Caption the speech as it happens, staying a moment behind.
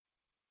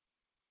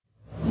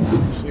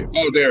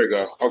Oh, there we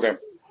go. Okay.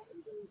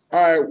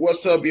 All right.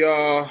 What's up,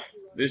 y'all?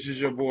 This is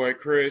your boy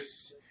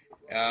Chris,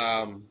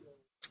 um,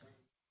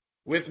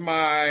 with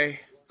my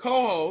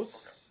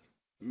co-host,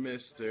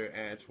 Mr.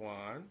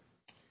 Antoine.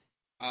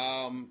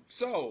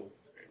 So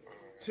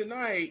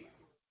tonight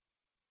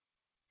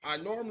I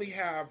normally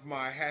have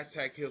my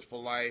hashtag Kills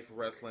for Life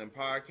wrestling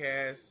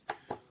podcast.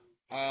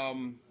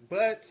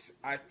 But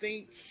I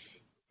think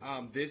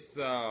this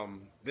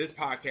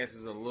podcast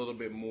is a little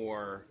bit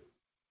more.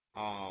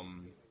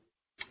 Um,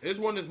 this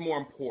one is more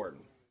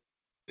important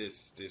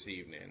this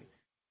evening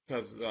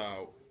because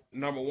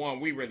number one,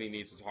 we really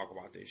need to talk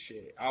about this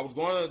shit. I was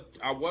gonna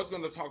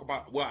talk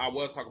about I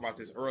was talking about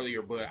this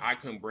earlier, but I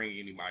couldn't bring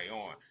anybody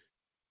on.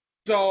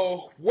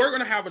 So we're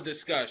gonna have a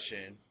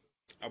discussion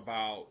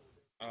about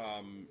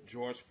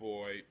George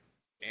Floyd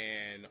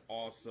and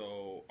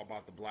also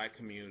about the black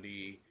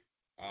community,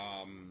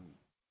 um,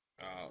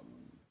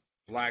 um,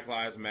 Black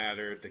Lives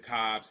Matter, the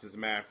cops. As a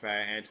matter of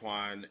fact,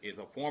 Antoine is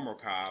a former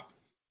cop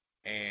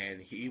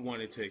and he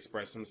wanted to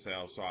express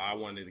himself. So I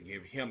wanted to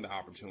give him the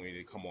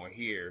opportunity to come on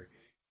here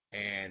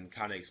and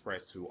kind of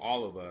express to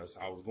all of us.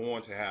 I was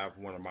going to have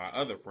one of my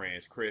other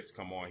friends, Chris,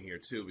 come on here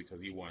too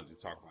because he wanted to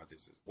talk about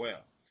this as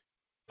well.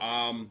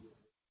 Um,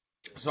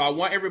 so I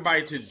want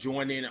everybody to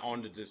join in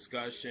on the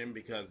discussion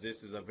because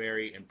this is a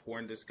very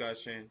important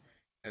discussion,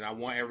 and I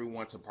want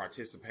everyone to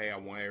participate. I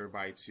want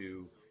everybody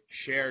to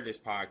share this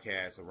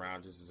podcast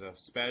around. This is a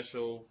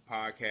special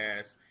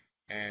podcast,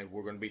 and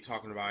we're going to be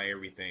talking about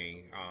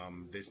everything.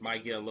 This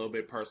might get a little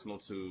bit personal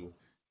to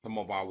some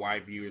of our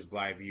white viewers,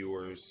 black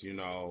viewers,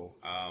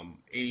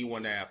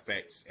 anyone that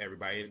affects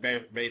everybody.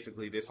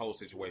 Basically, this whole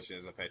situation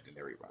is affecting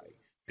everybody.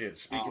 Yeah,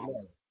 speaking Um,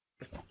 of,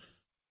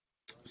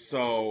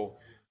 so,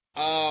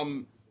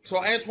 um, so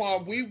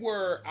Antoine,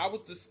 I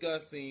was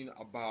discussing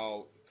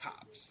about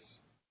cops,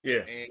 yeah,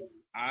 and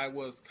I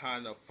was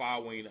kind of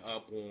following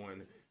up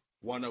on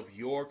one of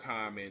your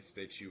comments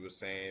that you were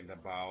saying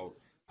about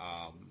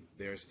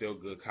there's still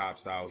good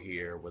cops out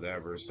here,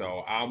 whatever.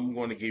 So I'm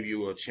going to give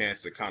you a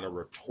chance to kind of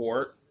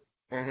retort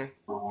hmm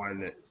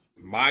on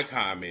my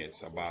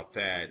comments about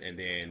that, and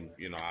then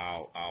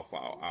I'll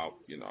follow, I'll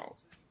give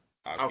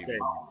okay, you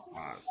my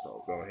response.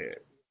 So go ahead.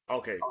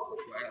 okay.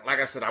 Like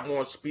I said, I'm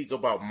going to speak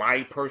about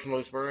my personal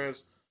experience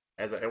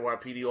as an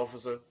NYPD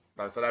officer.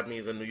 So that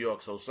means in New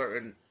York. So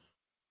certain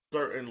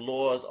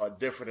laws are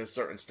different in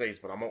certain states,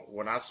 but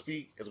when I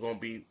speak, it's going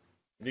to be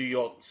New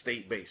York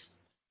state based.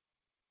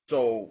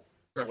 So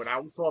when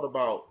I thought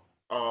about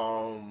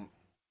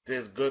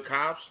there's good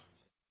cops,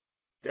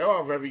 there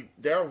are very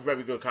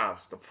good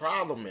cops. The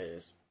problem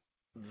is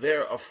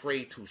they're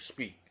afraid to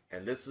speak,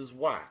 and this is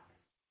why.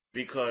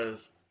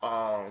 Because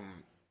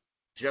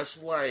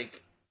just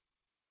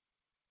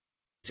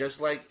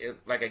like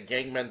like a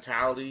gang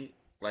mentality,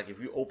 like if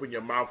you open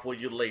your mouth, what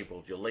you're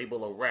labeled, you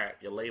label a rat,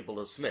 you label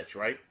a snitch,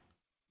 right?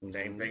 Hmm.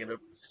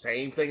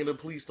 Same thing in the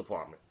police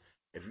department.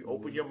 If you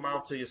open Hmm. your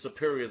mouth to your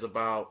superiors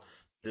about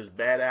this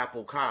bad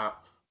apple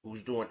cop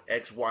who's doing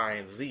X, Y,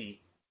 and Z,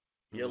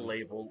 you're Hmm.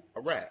 labeled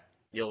a rat.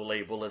 You're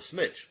labeled a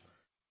snitch,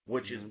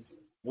 which is Hmm.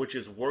 which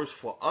is worse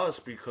for us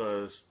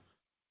because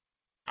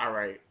all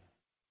right,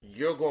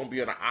 you're gonna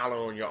be on an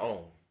island on your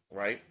own,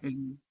 right?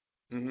 Hmm.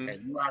 Hmm.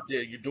 And you out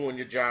there, you're doing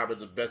your job at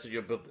the best of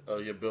your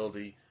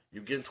ability.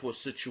 You get into a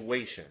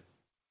situation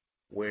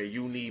where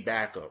you need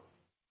backup,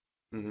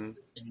 Hmm.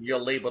 and you're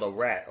labeled a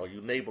rat or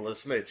you labeled a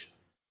snitch.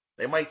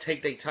 They might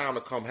take their time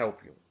to come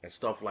help you and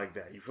stuff like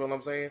that. You feel what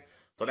I'm saying?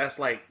 So that's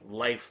like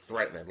life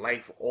threatening,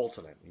 life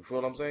altering. You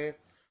feel what I'm saying?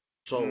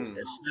 So Mm.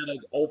 instead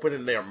of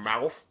opening their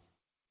mouth,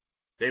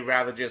 they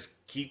rather just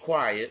keep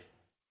quiet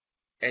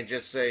and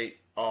just say,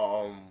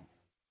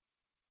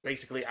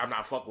 basically, I'm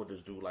not fucking with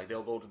this dude. Like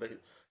they'll go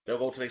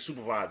to their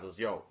supervisors,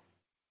 yo,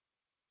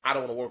 I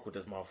don't want to work with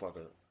this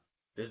motherfucker.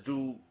 This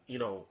dude,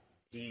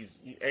 he's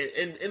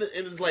and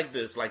it's like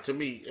this. Like to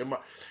me,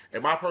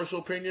 in my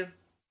personal opinion,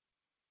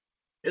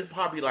 it's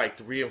probably like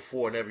 3 or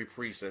 4 in every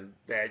precinct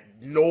that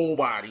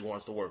nobody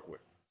wants to work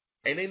with,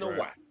 and they know Right.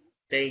 why.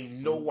 They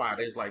know Mm-hmm. why.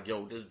 It's like,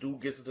 yo, this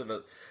dude gets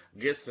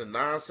to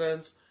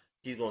nonsense.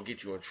 He's gonna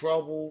get you in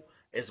trouble.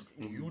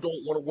 You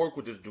don't want to work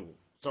with this dude.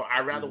 So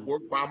I'd rather Mm-hmm.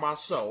 work by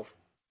myself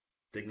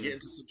than Mm-hmm. get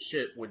into some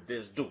shit with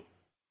this dude.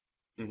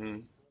 Mm-hmm.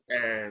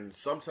 And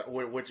sometimes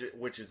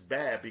which is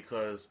bad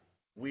because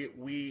we're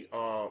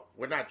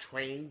not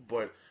trained,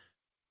 but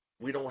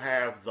we don't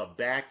have the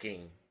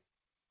backing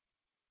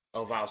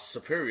of our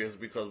superiors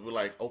because we're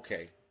like,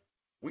 okay,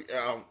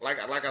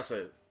 like I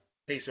said,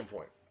 case in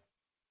point.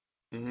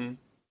 Mm-hmm.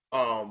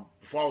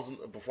 Before I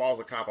was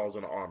a cop, I was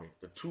in the army.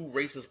 The two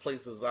racist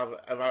places I've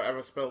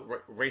ever spelled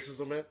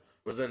racism in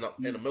was in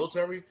the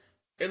military,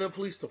 and the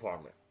police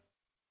department.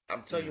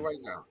 I'm telling you Mm-hmm. right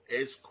now,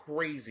 it's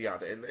crazy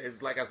out there, and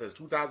it's like I said, it's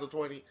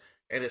 2020,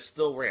 and it's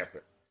still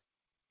rampant.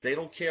 They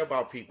don't care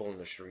about people in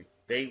the street.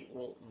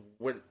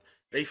 When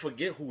they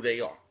forget who they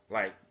are.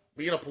 Like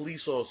being a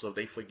police officer,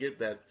 they forget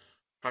that.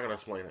 How can I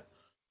explain it?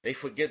 They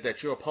forget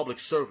that you're a public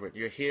servant.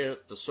 You're here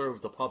to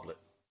serve the public.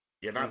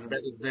 You're not Mm-hmm.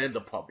 better than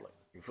the public.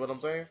 You feel what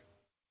I'm saying?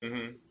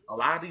 Mhm. A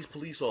lot of these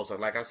police officers,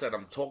 like I said,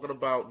 I'm talking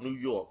about New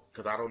York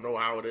because I don't know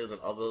how it is in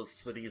other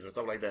cities and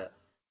stuff like that.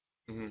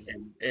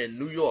 Mhm. In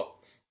New York,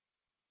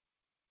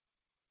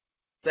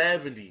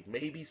 70,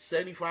 maybe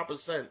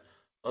 75%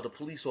 of the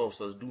police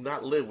officers do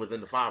not live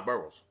within the five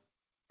boroughs,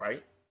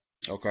 right?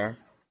 Okay.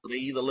 They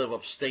either live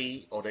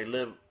upstate or they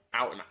live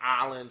out in the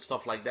island,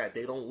 stuff like that.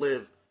 They don't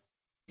live,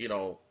 you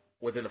know,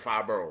 within the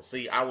five boroughs.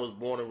 See, I was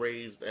born and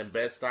raised in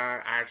Bed-Stuy.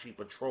 I actually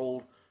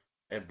patrolled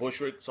in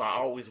Bushwick, so I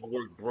always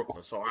worked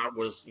Brooklyn. So I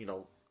was,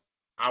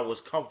 I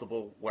was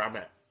comfortable where I'm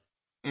at.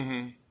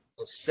 Mhm.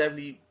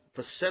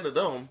 70% of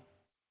them,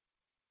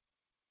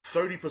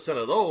 30%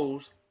 of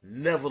those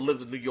never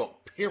lived in New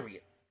York,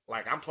 period.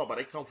 Like I'm talking about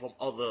they come from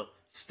other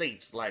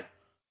states like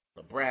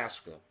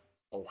Nebraska,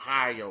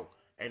 Ohio,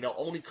 and they'll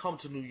only come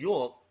to New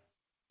York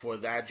for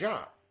that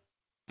job.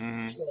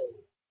 Mhm. So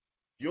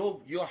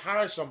you'll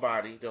hire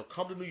somebody, they'll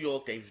come to New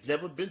York, they've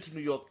never been to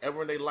New York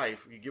ever in their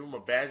life, you give them a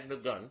badge and a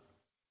gun,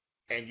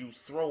 and you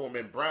throw them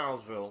in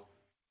Brownsville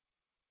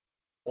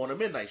on a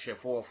midnight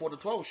shift or for the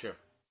 12 shift.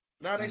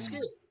 Now they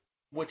scared, Mhm.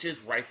 which is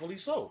rightfully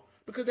so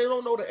because they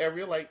don't know the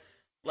area.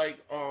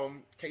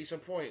 Case in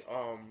point,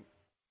 I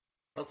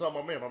was telling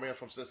my man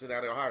from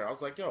Cincinnati, Ohio. I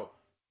was like, yo,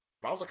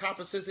 if I was a cop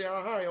in Cincinnati,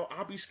 Ohio,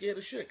 I'd be scared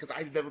of shit because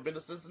I've never been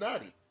to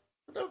Cincinnati.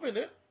 I've never been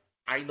there.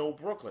 I know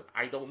Brooklyn.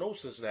 I don't know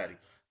Cincinnati.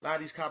 A lot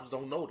of these cops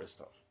don't know this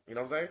stuff. You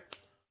know what I'm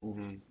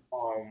saying? Mhm.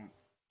 Um,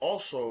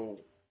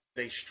 Also,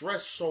 they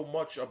stress so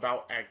much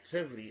about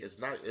activity. It's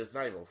not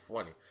even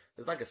funny.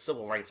 It's like a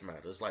civil rights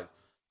matter. It's like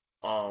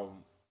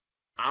um,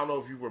 I don't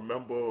know if you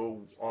remember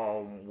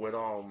with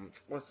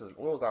what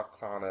was our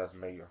clown ass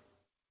mayor?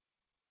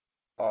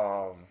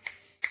 Um,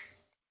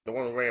 the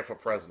one who ran for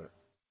president.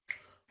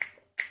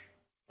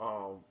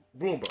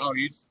 Bloomberg. Oh,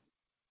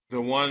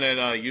 the one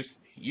that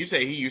you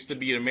say he used to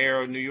be the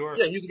mayor of New York?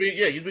 Yeah,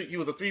 he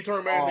was a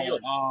three-term mayor in New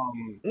Oh,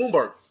 York.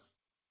 Bloomberg.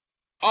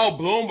 oh,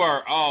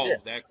 Bloomberg. Yeah,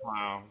 Oh, that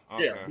clown.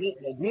 yeah. Okay.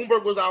 When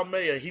Bloomberg was our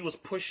mayor, he was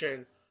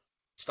pushing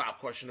stop,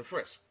 question, and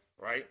frisk.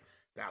 Right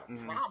now, the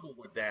Mhm. problem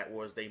with that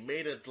was they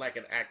made it like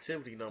an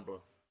activity number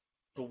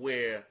to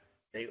where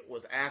they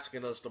was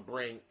asking us to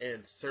bring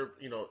in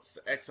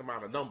X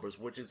amount of numbers,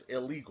 which is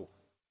illegal.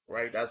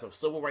 Right? That's a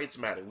civil rights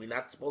matter. We're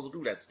not supposed to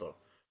do that stuff.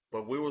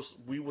 But we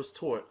was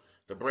taught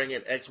to bring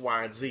in X,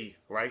 Y, and Z.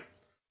 Right?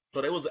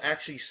 So they was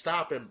actually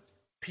stopping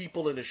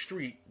people in the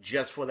street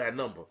just for that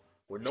number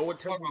with no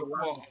intention of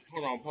locking.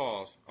 Hold on,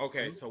 pause.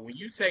 Okay, Mhm. so when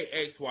you say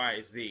X,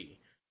 Y, Z,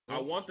 I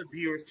Mhm. want the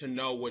viewers to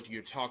know what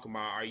you're talking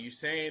about. Are you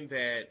saying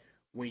that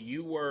when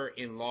you were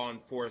in law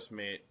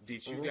enforcement,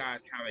 did you Mhm.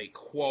 guys have a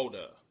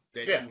quota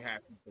that Yeah. you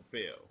had to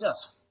fulfill?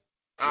 Yes.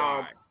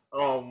 Um. Why?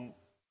 Um.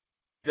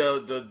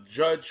 The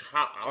judge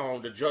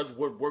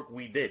what work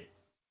we did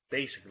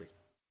basically.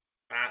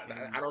 I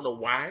Mhm. don't know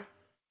why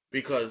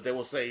because they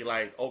will say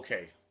like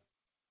okay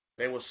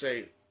they will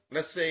say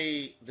let's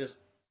say this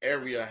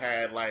area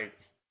had like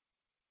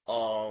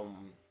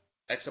um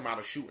X amount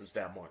of shootings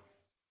that month.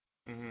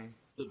 Mhm.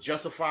 To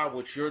justify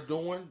what you're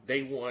doing,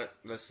 they want,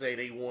 let's say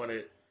they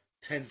wanted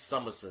 10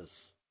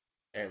 summonses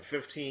and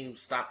 15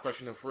 stop,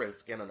 question, and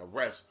frisk and an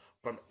arrest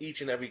from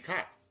each and every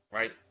cop,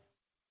 right?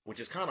 Which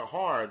is kind of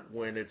hard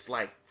when it's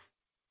like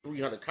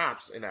 300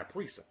 cops in that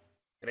precinct.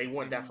 And they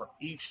want that Mhm. for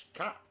each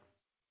cop.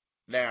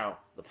 Now,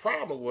 the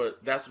problem was,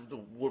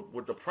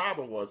 what the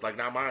problem was, like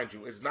now mind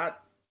you, it's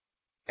not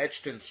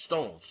etched in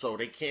stone. So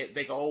they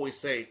can always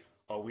say,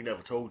 oh, we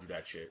never told you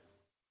that shit.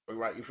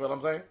 Right? You feel what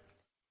I'm saying?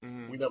 We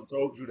Mhm. never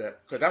told you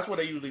that because that's what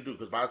they usually do.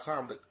 Because by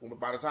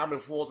the time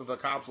it falls into the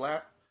cop's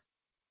lap,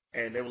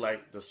 and they were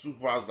like the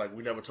supervisor's like,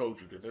 we never told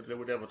you that. They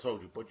would never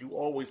told you, but you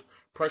always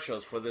pressure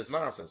us for this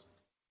nonsense.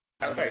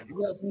 Matter of fact, Mhm.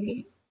 you have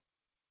Hulu.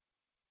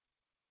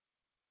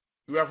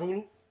 You have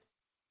Hulu.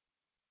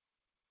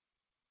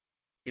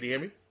 Can you hear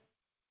me?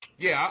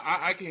 Yeah,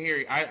 I can hear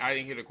you. I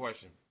didn't hear the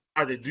question.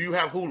 I said, do you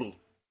have Hulu?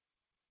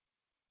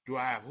 Do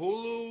I have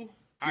Hulu?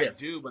 I Yeah.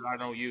 do, but I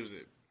don't use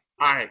it.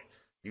 All right.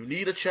 You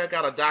need to check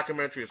out a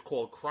documentary. It's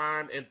called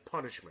Crime and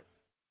Punishment,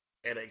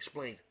 and it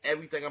explains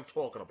everything I'm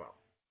talking about.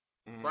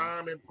 Mhm.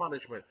 Crime and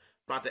Punishment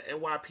about the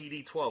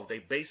NYPD 12.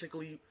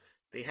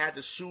 They had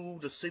to sue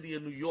the city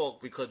of New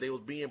York because they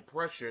was being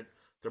pressured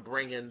to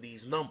bring in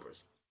these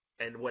numbers.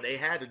 And what they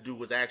had to do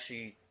was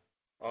actually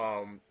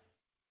um,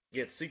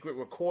 get secret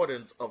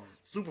recordings of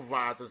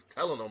supervisors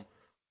telling them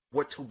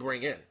what to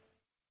bring in.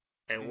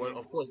 And what,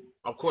 Mhm.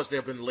 of course,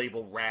 they've been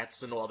labeled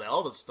rats and all that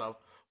other stuff,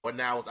 but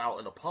now it's out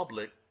in the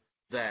public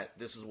that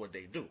this is what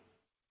they do.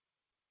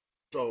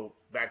 So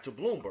back to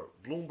Bloomberg.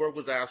 Bloomberg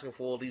was asking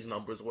for all these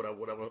numbers, whatever,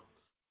 whatever.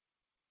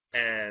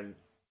 And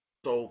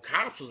so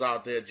cops was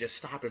out there just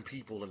stopping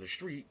people in the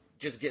street,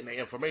 just getting the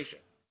information.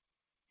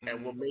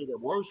 And what Mhm. made it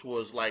worse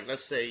was like,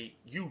 let's say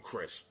you,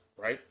 Chris,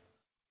 right?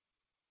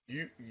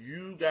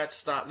 You got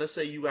stopped. Let's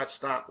say you got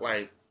stopped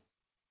like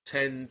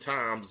 10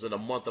 times in a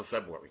month of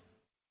February,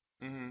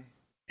 Mhm.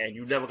 and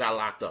you never got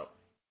locked up.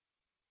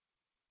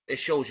 It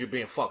shows you're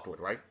being fucked with,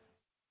 right?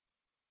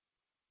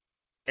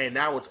 And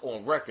now it's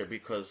on record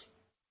because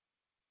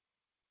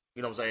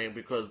You know what I'm saying?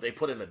 Because they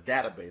put in a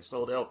database.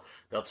 So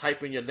they'll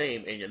type in your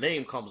name and your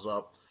name comes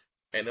up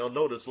and they'll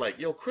notice like,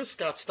 yo, Chris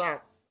got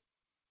stopped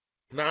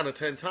 9 or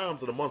 10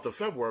 times in the month of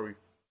February,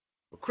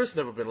 but Chris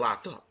never been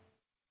locked up.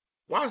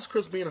 Why is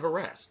Chris being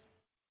harassed?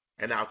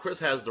 And now Chris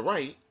has the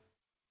right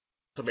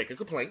to make a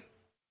complaint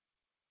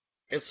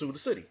and sue the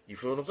city. You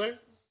feel what I'm saying?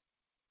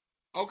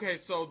 Okay,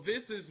 so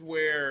this is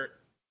where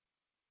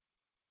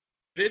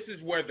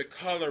the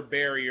color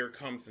barrier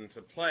comes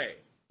into play.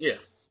 Yeah,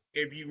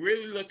 If you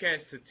really look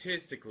at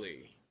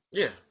statistically,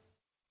 yeah,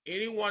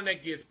 anyone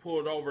that gets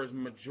pulled over is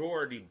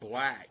majority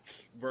black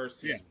yeah.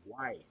 versus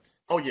white.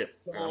 Oh yeah.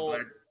 And I'm So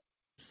glad.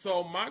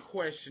 so my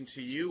question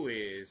to you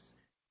is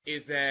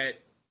that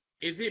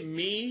is it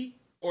me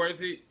or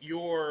is it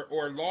your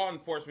or law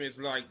enforcement is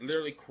like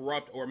literally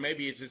corrupt or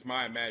maybe it's just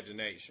my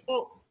imagination?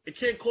 Well, it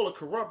can't call it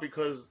corrupt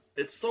because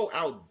it's so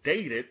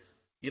outdated.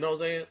 You know what I'm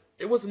saying?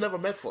 It was never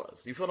meant for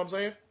us. You feel what I'm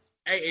saying?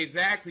 Hey,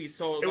 exactly.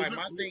 So It was like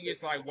my thing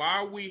is like why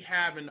are we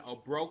having a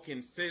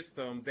broken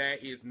system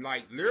that is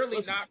like literally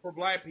listen, not for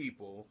black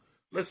people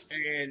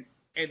listen.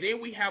 and then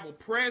we have a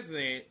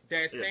president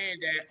that's Yeah, saying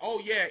that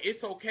oh yeah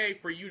it's okay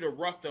for you to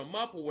rough them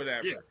up or yeah.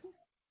 whatever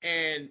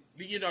and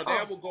that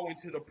Oh, will go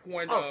into the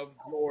point oh.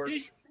 of He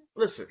George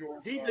listen.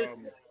 George He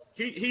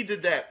did. He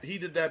did that. He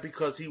did that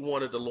because he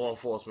wanted the law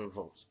enforcement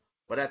votes.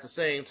 But at the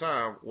same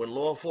time, when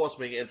law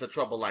enforcement get into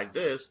trouble like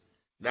this,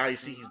 now you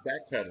see he's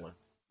backpedaling.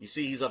 You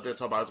see he's up there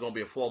talking about it's going to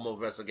be a formal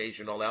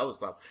investigation, all that other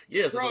stuff.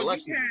 Yes, it's an bro you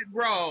election. can't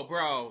bro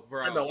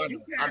I you know, I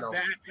can't know,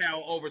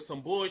 backpedal over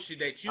some bullshit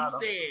that you I know.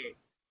 said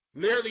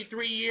literally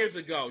 3 years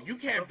ago. You I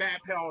can't know.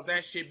 backpedal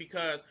that shit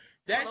because I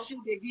that know. shit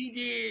that he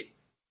did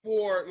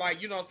for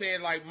like what I'm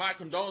saying like my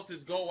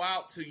condolences go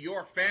out to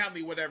your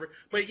family whatever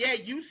but yeah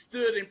you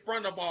stood in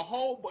front of a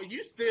whole but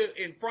you stood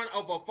in front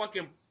of a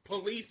fucking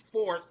police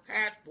force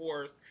task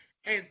force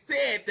and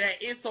said that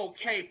it's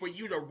okay for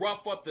you to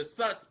rough up the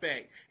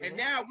suspect and Hmm.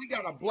 now we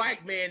got a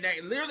black man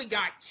that literally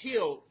got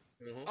killed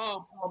Hmm.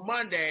 on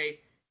Monday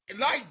and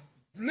like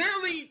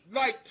literally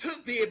like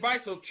took the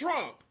advice of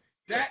Trump.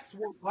 Yeah. That's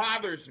what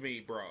bothers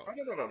me, bro.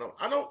 No.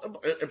 I don't.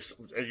 If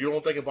you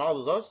don't think it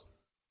bothers us,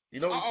 Oh, you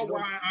well, know.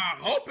 I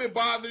hope it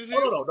bothers Oh,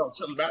 no, you. no, no.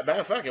 So, matter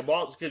of fact, it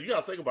bothers because you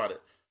got to think about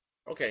it.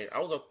 Okay,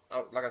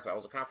 like I said, I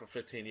was a cop for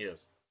 15 years.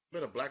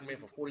 Been a black man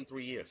for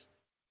 43 years.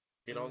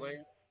 You know what I'm Mhm.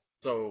 saying?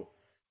 So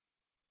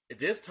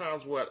there's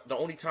times where the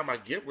only time I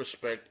get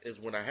respect is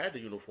when I had the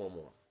uniform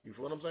on. You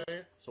feel what I'm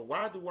saying? So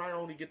why do I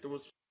only get the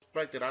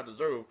respect that I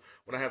deserve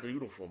when I have the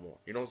uniform on?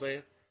 You know what I'm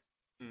saying?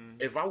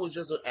 Mhm. If I was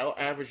just an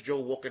average Joe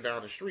walking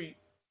down the street,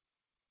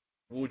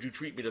 would you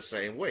treat me the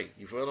same way?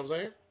 You feel what I'm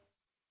saying?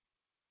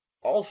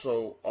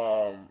 Also,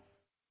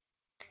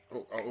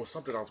 it was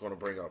something I was going to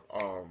bring up.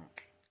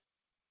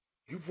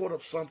 You brought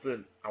up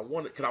something I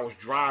wanted because I was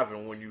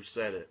driving when you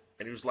said it,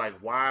 and he was like,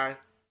 "Why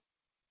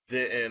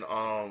didn't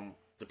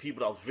the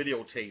people that was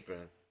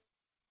videotaping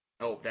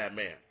help that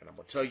man?" And I'm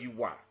gonna tell you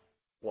why.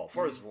 Well,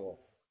 first Mhm. of all,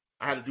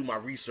 I had to do my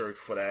research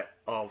for that.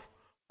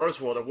 First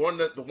of all, the one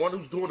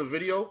who's doing the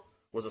video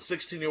was a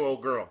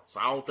 16-year-old girl, so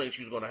I don't think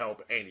she's gonna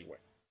help anyway.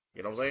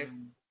 You know what I'm saying?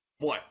 Mhm.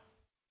 But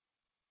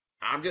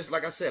I'm just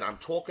like I said, I'm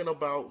talking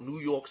about New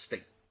York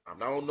State. I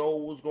don't know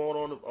what's going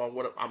on or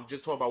what. I'm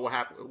just talking about what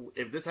happened.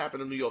 If this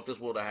happened in New York, this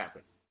would have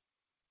happened.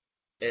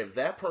 If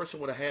that person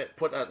would have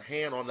put a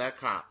hand on that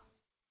cop,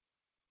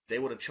 they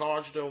would have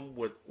charged him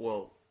with,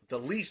 well, the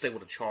least they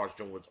would have charged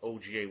him with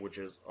OGA, which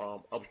is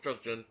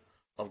obstruction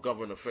of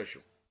government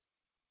official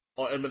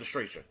or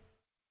administration.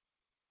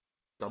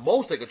 The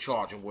most they could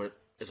charge him with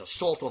is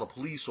assault on a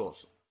police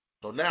officer.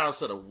 So now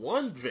instead of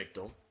one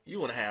victim,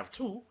 you're gonna have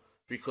two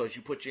because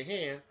you put your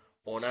hand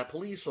on that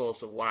police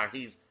officer while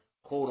he's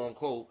quote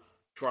unquote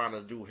trying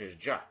to do his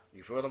job.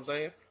 You feel what I'm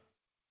saying?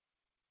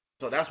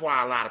 So that's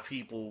why a lot of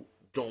people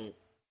don't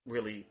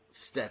really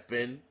step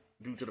in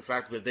due to the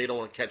fact that they don't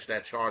want to catch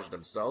that charge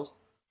themselves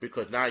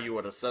because now you're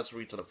an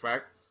accessory to the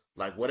fact.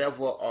 Like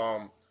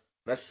whatever,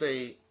 let's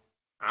say,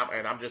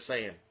 I'm just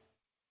saying,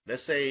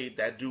 let's say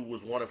that dude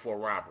was wanted for a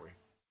robbery,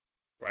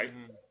 right?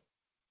 Mhm.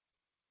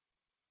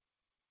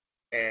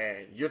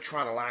 And you're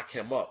trying to lock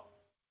him up.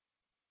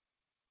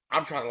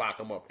 I'm trying to lock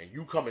him up, and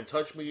you come and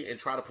touch me and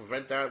try to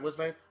prevent that. What's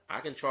his name? I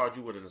can charge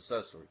you with an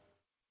accessory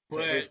to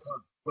his. But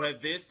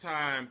but this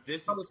time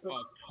this is Understand?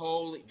 a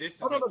totally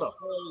this Oh is no a no no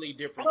totally oh,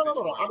 different no no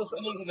no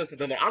no.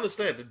 situation. I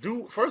understand. The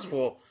dude, first of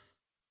all,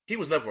 he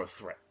was never a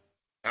threat.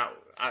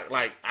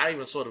 I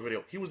even saw the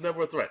video. He was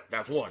never a threat.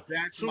 That's one.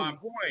 That's my Two,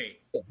 point.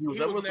 he was He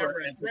never was a threat. never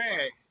a And two,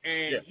 threat,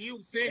 and yeah, he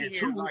was sitting and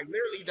here two, like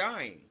literally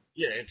dying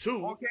yeah, and on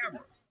two,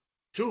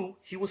 camera.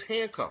 he was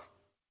handcuffed.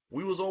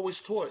 We was always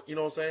taught, you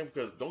know what I'm saying?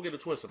 Because don't get it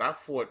twisted. I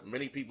fought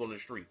many people in the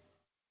street.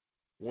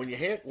 When the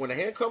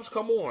handcuffs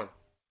come on,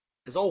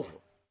 it's over.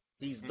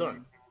 He's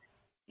done. Mhm.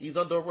 He's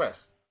under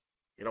arrest.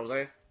 You know what I'm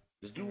saying?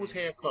 This dude was Mhm.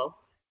 handcuffed.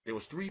 There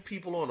was three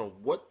people on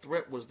him. What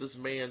threat was this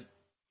man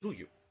to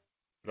you?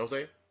 You know what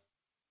I'm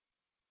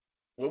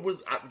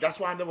saying? That's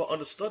why I never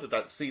understood it.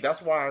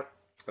 That's why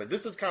like,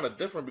 this is kind of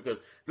different because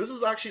this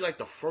is actually like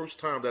the first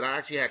time that I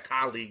actually had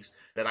colleagues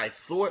that I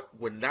thought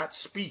would not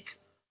speak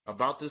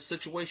about this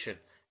situation.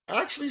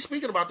 Actually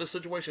speaking about this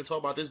situation,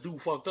 talking about this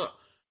dude fucked up.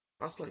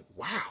 I was like,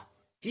 wow,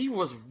 he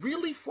was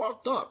really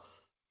fucked up.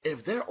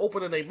 If they're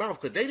opening their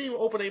mouth, because they didn't even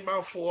open their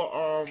mouth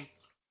for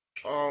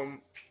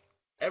um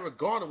Eric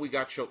Garner, we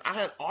got choked. I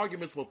had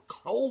arguments with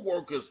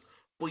co-workers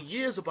for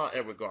years about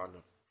Eric Garner.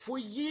 For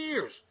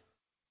years.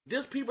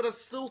 There's people that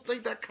still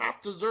think that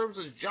cop deserves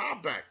his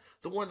job back.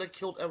 The one that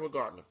killed Eric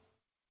Garner.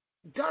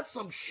 Got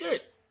some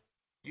shit.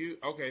 You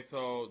okay?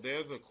 So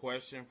there's a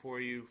question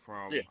for you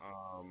Yeah.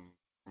 from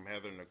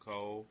Heather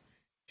Nicole.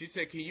 She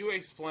said, "Can you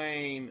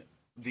explain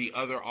the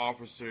other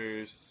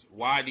officers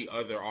why the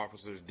other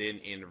officers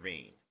didn't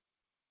intervene?"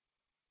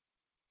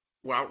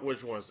 Well,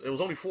 which ones? It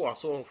was only four. I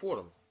saw four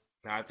of them.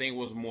 Now, I think it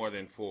was more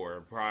than four.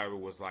 It probably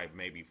was like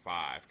maybe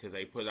five because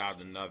they put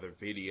out another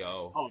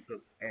video, Oh,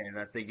 good. and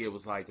I think it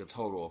was like a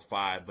total of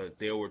five. But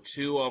there were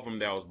two of them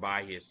that was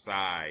by his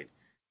side,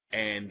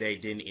 and they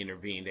didn't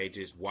intervene. They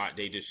just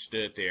They just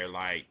stood there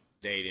like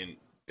they didn't.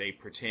 They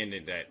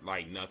pretended that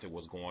like nothing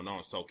was going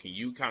on. So can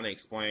you kind of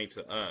explain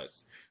to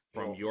us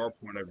from Well, your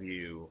point of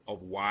view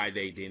of why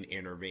they didn't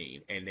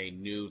intervene and they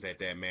knew that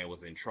that man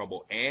was in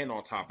trouble? And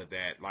on top of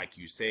that, like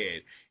you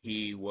said,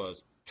 he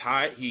was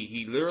tied.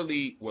 He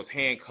literally was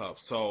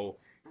handcuffed. So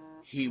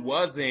he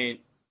wasn't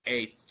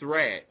a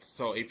threat.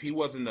 So if he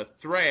wasn't a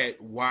threat,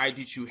 why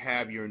did you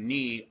have your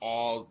knee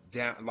all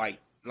down like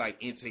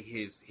into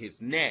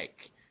his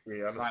neck?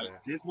 yeah, I Like understand.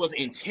 this was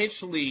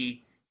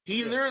intentionally.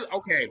 He Yeah. literally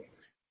okay.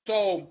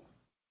 So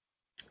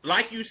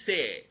like you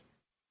said,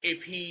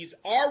 if he's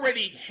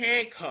already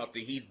handcuffed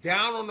and he's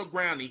down on the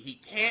ground and he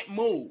can't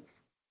move,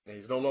 And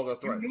he's no longer a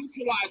you threat.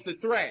 neutralize the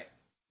threat.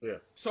 Yeah.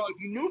 So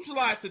if you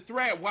neutralize the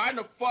threat, why in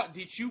the fuck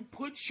did you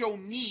put your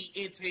knee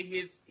into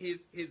his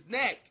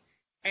neck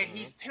and Hmm.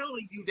 he's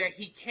telling you that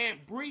he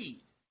can't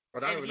breathe?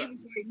 But I And don't he even.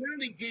 was like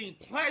literally getting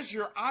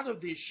pleasure out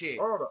of this shit.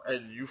 Oh, no.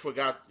 And you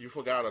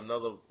forgot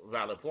another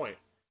valid point.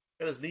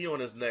 And his knee on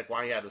his neck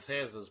while he had his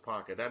hands in his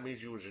pocket. That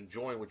means you was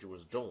enjoying what you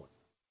was doing.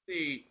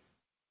 See,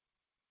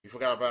 You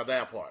forgot about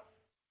that part.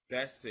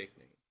 that's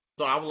sickening.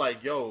 So I'm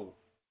like, yo.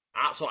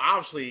 So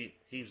obviously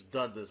he's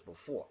done this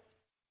before.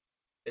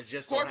 It Of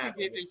just so course he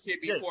happened. did this shit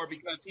Yeah. before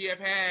because he have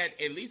had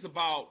at least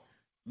about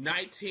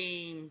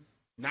 19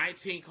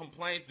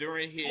 complaints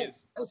during Oh,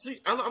 his. and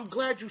see, I'm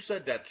glad you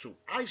said that too.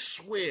 I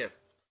swear,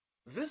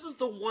 this is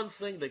the one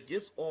thing that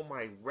gets on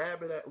my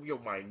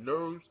my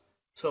nerves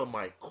to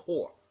my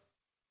core.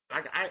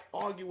 Like I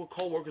argue with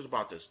coworkers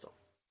about this stuff.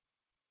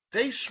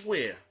 They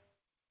swear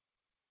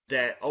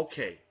that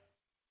okay,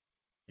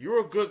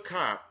 you're a good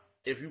cop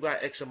if you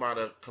got X amount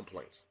of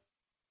complaints.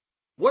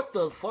 What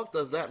the fuck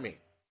does that mean?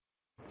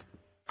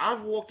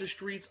 I've walked the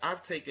streets.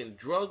 I've taken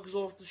drugs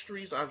off the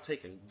streets. I've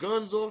taken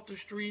guns off the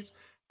streets.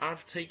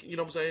 I've taken, you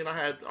know what I'm saying?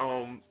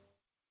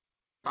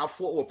 I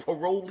fought with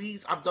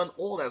parolees. I've done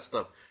all that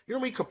stuff. You know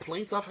how many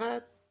complaints I've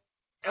had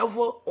ever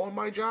on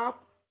my job?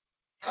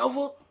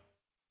 Ever?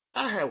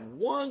 I had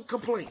one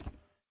complaint,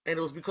 and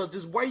it was because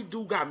this white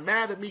dude got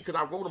mad at me because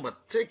I wrote him a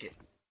ticket,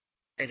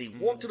 and he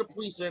walked Mhm, to the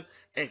police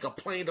and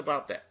complained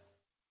about that.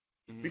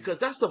 mhm. Because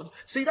that's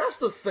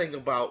the thing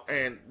about,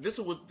 and this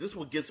is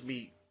what gets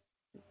me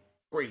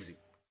crazy.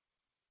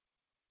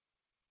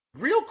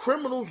 Real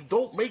criminals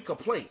don't make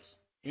complaints.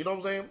 You know what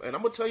I'm saying? And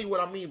I'm gonna tell you what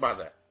I mean by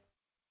that.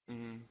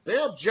 Mhm.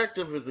 Their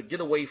objective is to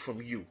get away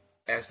from you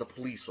as the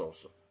police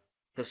officer.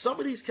 Because some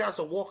of these cats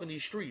are walking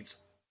these streets,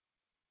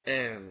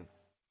 and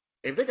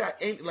if they got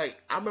any,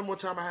 like, I remember one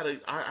time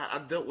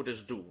I dealt with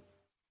this dude.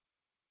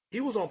 He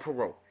was on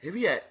parole. If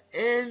he had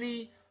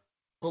any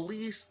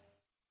police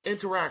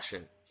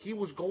interaction, he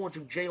was going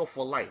to jail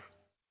for life.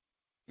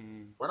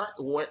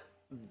 Mhm.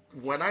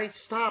 When I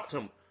stopped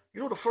him,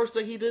 you know the first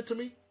thing he did to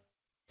me?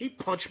 He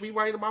punched me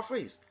right in my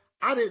face.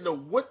 I didn't know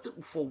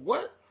for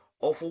what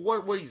or for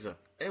what reason,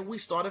 and we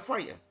started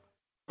fighting.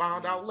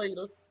 Found Mhm. out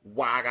later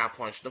why I got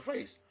punched in the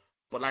face.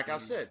 But like I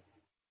Mhm. said,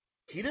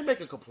 he didn't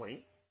make a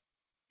complaint.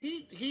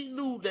 He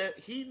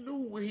knew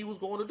what he was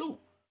going to do.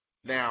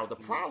 Now the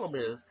Mhm. problem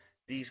is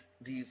these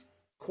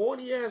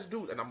corny ass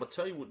dudes, and I'm gonna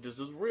tell you what this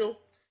is real.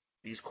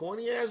 These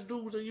corny ass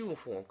dudes in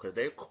uniform, because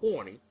they're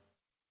corny.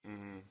 You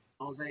Mhm. know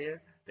what I'm saying?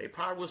 They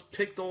probably was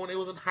picked on. They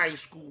was in high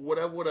school,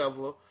 whatever,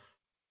 whatever.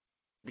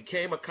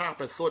 Became a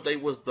cop and thought they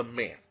was the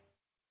man.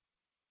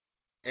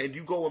 And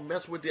you go and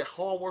mess with the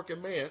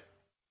hardworking man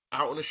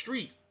out on the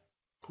street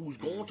who's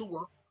going Mhm. to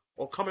work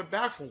or coming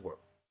back from work.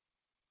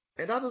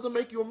 And that doesn't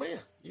make you a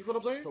man. You feel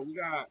what I'm saying?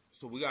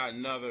 We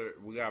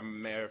got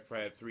matter of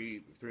fact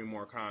three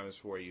more comments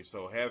for you.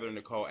 So Heather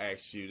Nicole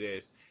asked you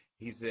this.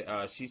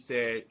 She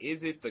said,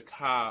 is it the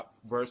cop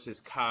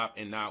versus cop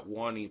and not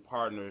wanting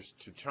partners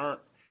to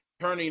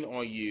turning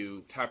on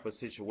you type of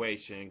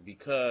situation?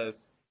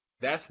 Because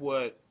that's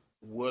what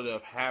would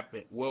have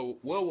happened.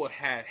 What would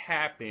have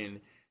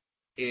happened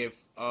if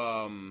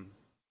hold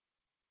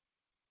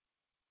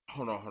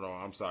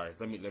on. I'm sorry.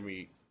 Let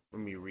me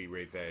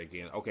reread that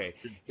again. Okay.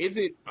 Is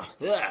it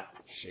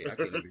shit, I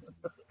can't even.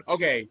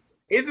 Okay.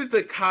 Is it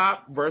the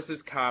cop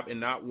versus cop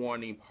and not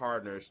wanting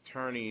partners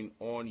turning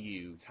on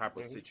you type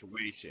of Hmm.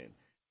 situation?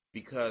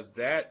 Because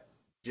that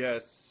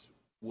just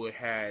would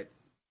had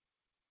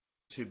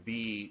to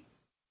be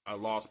a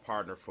lost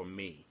partner for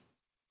me.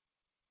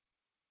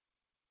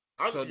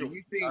 So do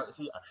you think?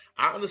 See,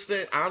 I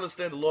understand. I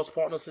understand the lost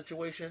partner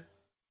situation.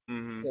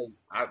 Hmm. 'Cause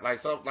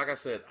like I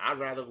said, I'd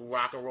rather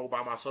rock and roll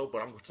by myself.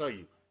 But I'm gonna tell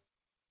you,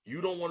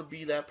 you don't want to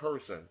be that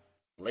person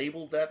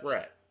labeled that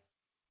rat,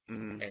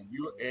 Hmm. and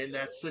you're in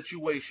that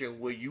situation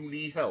where you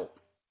need help,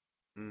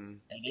 Hmm.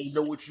 and they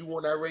know what you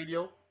on that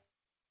radio.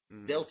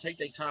 Hmm. They'll take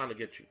their time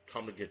to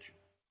come to get you.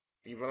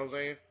 You know what I'm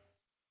saying?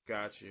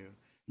 Got you.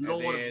 You And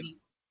don't want to then be,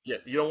 yeah,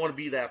 you don't want to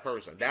be that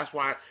person. That's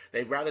why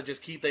they'd rather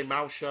just keep their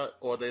mouth shut,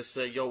 or they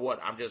say, "Yo,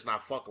 what? I'm just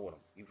not fucking with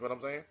them." You feel what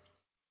I'm saying?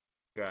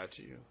 got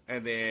you.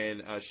 And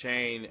then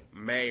Shane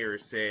Mayer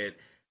said,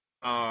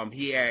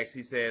 he asked,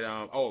 he said,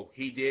 oh,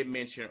 he did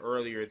mention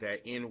earlier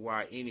that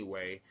NY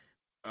anyway,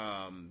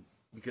 um,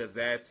 because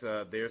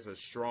there's a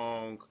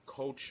strong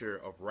culture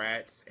of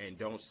rats and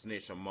don't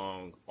snitch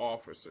among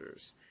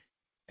officers.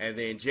 And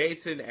then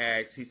Jason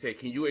asked, he said,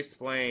 can you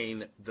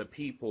explain the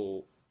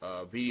people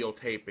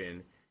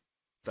videotaping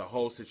the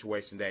whole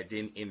situation that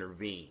didn't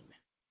intervene?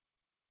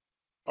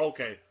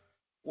 Okay.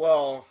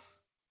 Well,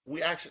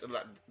 we actually,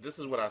 like, this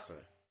is what I say.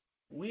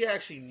 We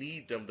actually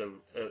need them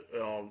to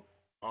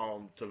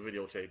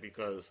videotape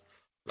because,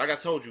 like I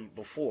told you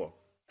before,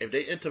 if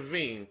they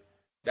intervene,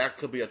 that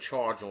could be a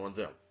charge on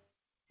them.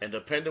 And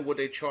depending what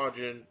they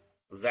charging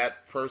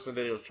that person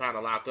that they was trying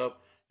to lock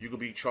up, you could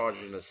be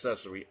charged an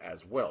accessory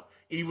as well.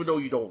 Even though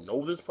you don't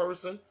know this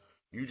person,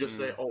 you just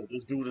say, Mm, "Oh,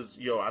 this dude is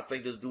I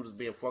think this dude is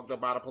being fucked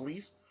up by the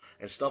police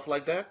and stuff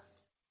like that."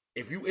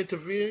 If you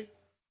intervene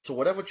to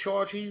whatever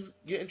charge he's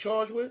getting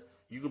charged with,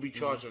 you could be mm.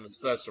 charged an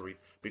accessory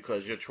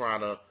because you're trying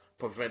to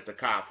prevent the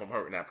cop from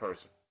hurting that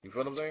person. You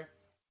feel what I'm saying?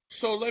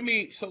 So let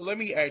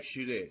me ask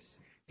you this,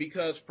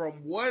 because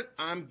from what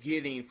I'm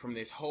getting from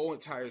this whole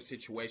entire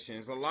situation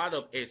is a lot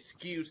of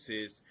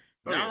excuses,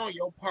 Oh not yeah. on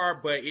your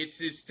part, but it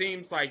just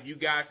seems like you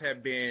guys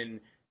have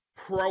been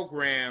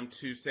programmed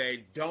to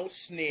say, don't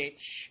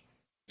snitch,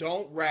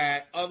 don't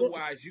rat,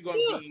 otherwise Yeah,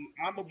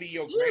 I'm gonna be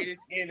your yeah,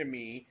 greatest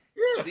enemy.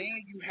 yeah.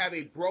 Then you have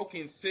a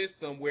broken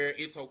system where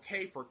it's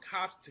okay for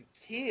cops to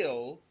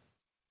kill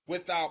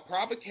without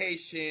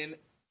provocation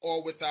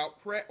or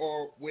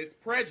or with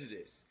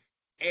prejudice.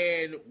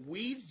 And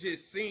we've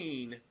just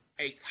seen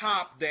a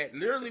cop that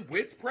literally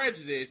with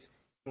prejudice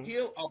Mhm.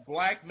 kill a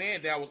black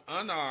man that was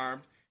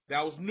unarmed,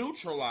 that was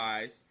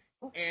neutralized,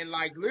 and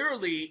like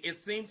literally it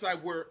seems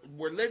like we're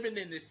living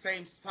in the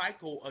same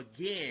cycle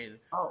again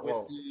Oh with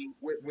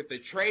well. the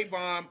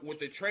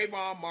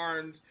Trayvon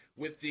Martins,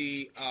 with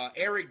the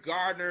Eric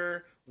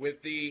Gardner,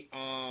 with the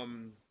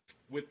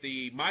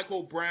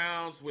Michael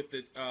Browns, with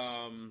the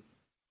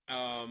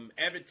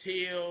Evan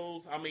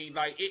Tills. I mean,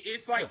 like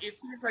it's Yeah. like it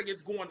seems like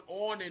it's going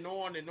on and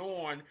on and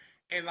on,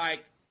 and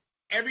like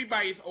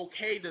everybody's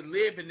okay to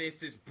live in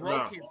this No,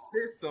 broken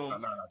system, no.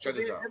 but Check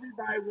then this out.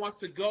 everybody wants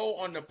to go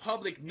on the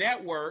public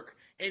network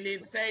and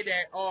then say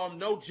that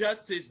no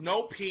justice,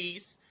 no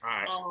peace. All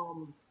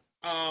right.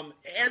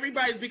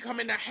 Everybody's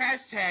becoming a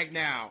hashtag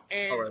now, All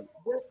and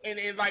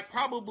right. like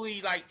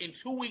probably like in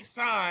 2 weeks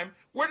time,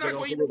 we're They're not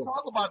gonna going to put even it on.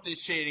 talk about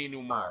this shit All right.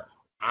 anymore.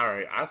 All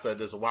right. I said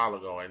this a while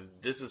ago, and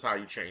this is how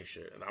you change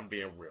shit. And I'm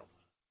being real.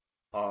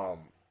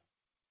 Um,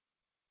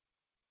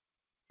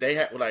 they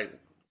had like,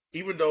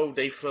 even though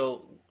they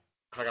feel,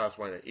 how can I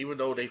explain it? Even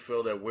though they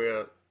feel that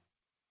we're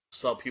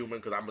subhuman,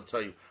 because I'm gonna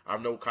tell you, I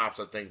know cops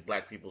that think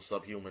black people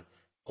subhuman,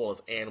 call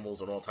us animals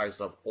and all types of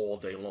stuff all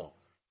day long.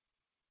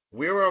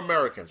 We're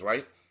Americans,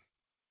 right?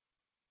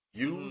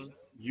 Use Hmm.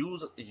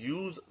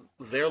 use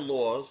their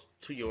laws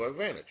to your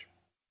advantage.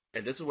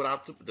 And this is what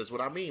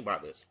I mean by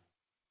this.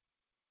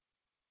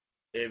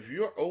 If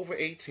you're over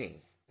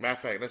 18, matter of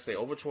fact, let's say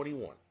over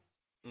 21,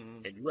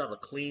 Hmm. and you have a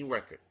clean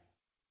record,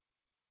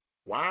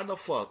 why in the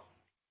fuck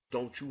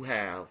don't you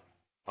have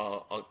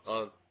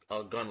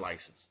a gun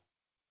license?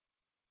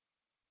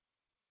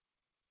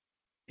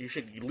 You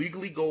should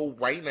legally go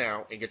right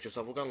now and get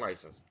yourself a gun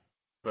license.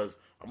 Because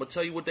I'm gonna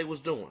tell you what they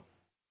was doing.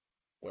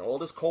 When all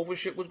this COVID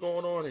shit was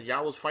going on and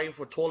y'all was fighting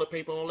for toilet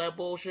paper and all that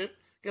bullshit,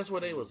 guess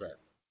where they Hmm. was at?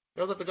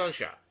 They was at the gun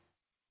shop,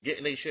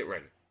 getting their shit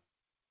ready.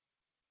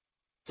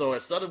 So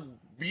instead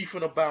of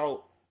beefing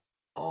about,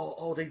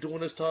 they doing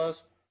this to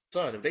us,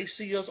 son, if they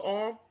see us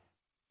armed,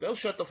 they'll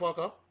shut the fuck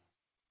up.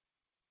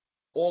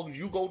 Or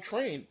you go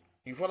train.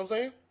 You feel what I'm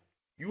saying?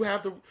 You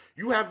have the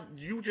you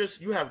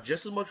have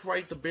just as much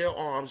right to bear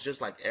arms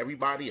just like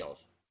everybody else,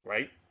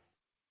 right?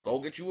 Go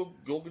get you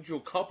a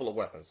couple of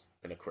weapons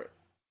in the crib.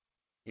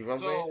 You know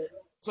what I'm saying?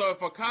 So, so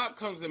if a cop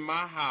comes in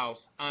my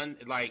house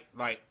like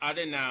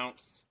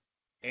unannounced,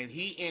 and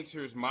he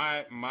enters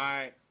my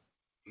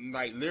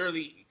like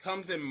literally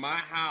comes in my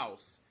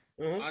house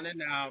Hmm.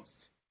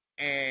 unannounced,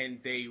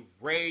 and they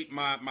raid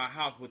my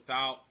house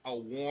without a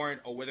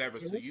warrant or whatever,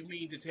 so Hmm. you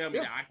mean to tell me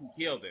Yeah. that I can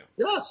kill them?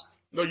 Yes.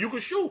 No, you can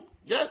shoot.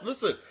 Yeah.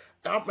 Listen.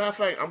 Matter of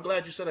fact, I'm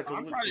glad you said that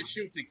I'm because trying to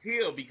shoot to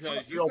kill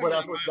because you're yo, but coming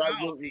that's in what my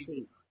house.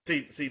 you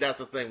see. See, that's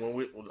the thing.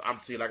 I'm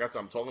see, like I said,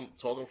 I'm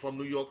talking from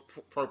New York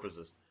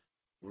purposes.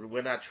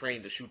 We're not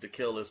trained to shoot to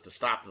kill. Is to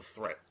stop the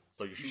threat.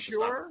 So you You shoot to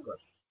stop sure? the threat.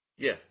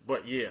 Yeah,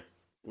 but yeah,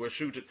 we're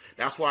shooting.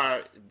 That's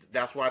why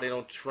they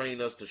don't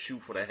train us to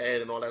shoot for the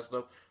head and all that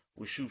stuff.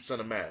 We shoot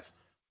center mass,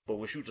 but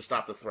we shoot to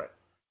stop the threat.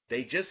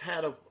 They just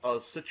had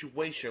a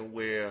situation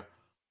where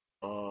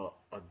a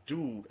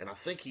dude, and I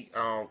think he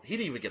didn't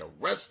even get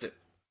arrested.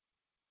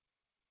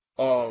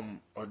 A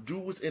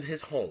dude was in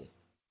his home.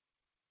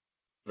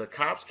 The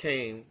cops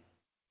came,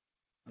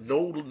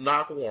 no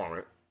knock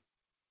warrant,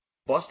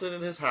 busted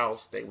in his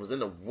house. They was in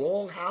the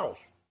wrong house.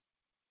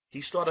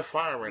 He started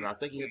firing. I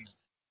think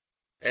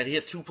he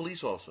had two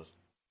police officers.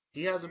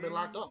 He hasn't been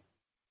locked Mm. up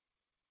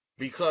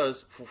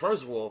because,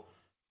 first of all,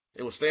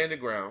 it was standing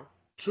ground.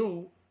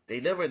 Two, they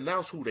never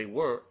announced who they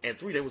were, and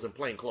three, they was in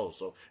plain clothes.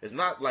 So it's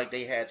not like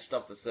they had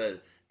stuff that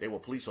said they were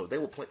police officers. They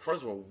were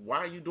first of all, why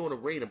are you doing a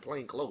raid in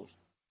plain clothes?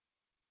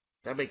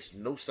 That makes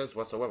no sense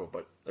whatsoever.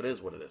 But it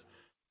is what it is.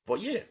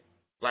 But yeah,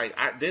 like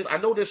I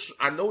know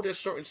there's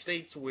certain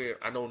states where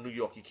I know New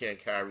York you can't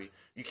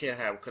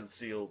have a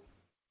concealed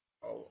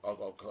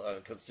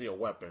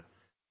weapon.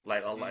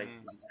 Mm-hmm. Like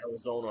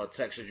Arizona or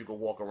Texas, you can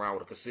walk around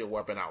with a concealed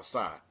weapon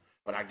outside.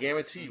 But I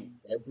guarantee you,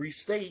 every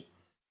state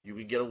you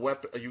can get a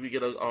weapon, you can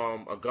get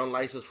a gun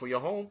license for your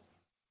home.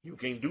 You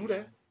can do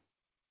that.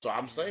 So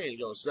I'm Mm-hmm. saying,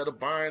 instead of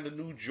buying the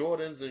new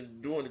Jordans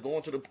and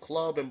going to the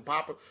club and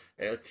popping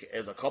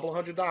as a couple of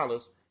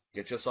 $100,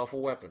 get yourself a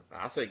weapon.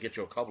 I say get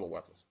you a couple of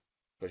weapons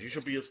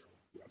because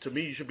to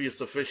me, you should be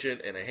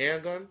sufficient in a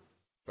handgun,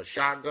 a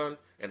shotgun,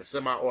 and a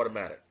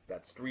semi-automatic.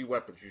 That's three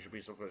weapons you should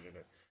be sufficient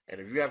in. And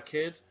if you have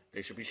kids,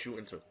 they should be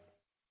shooting too.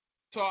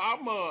 So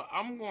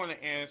I'm going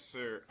to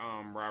answer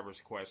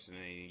Robert's question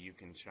and you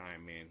can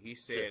chime in. He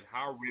Yeah. said,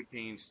 "How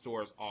ripping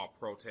stores are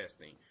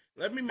protesting."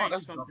 Let me Oh, make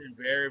that's dumb. something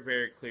very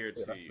very clear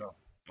Yeah, to that's you. dumb.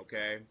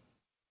 Okay,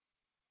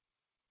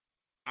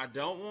 I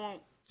don't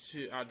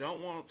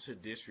want to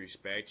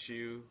disrespect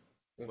you,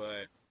 Mm,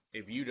 but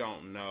if you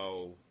don't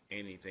know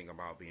anything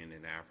about being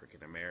an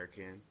African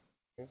American,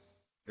 mm,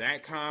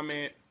 that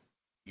comment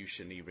you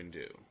shouldn't even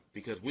do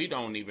because we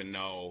don't even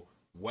know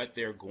what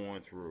they're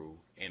going through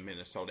in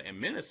Minnesota. And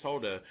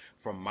Minnesota,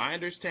 from my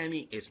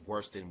understanding, is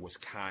worse than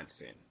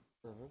Wisconsin.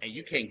 mhm. And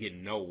you can't get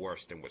no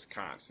worse than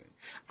Wisconsin.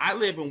 I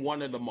live in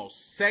one of the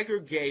most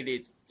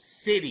segregated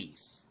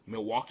cities,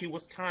 Milwaukee,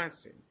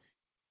 Wisconsin.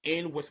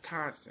 In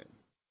Wisconsin,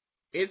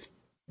 it's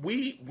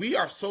we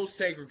are so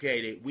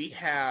segregated. We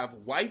have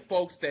white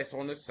folks that's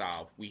on the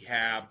south. We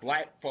have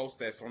black folks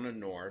that's on the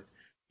north.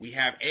 We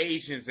have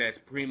Asians that's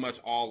pretty much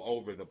all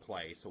over the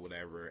place or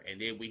whatever.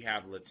 And then we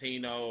have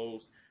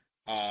Latinos,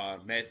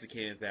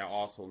 Mexicans that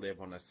also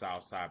live on the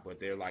south side, but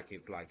they're like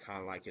kind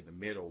of like in the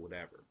middle, or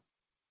whatever.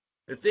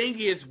 The thing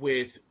is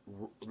with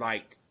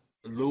like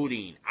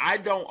looting, I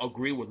don't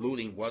agree with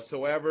looting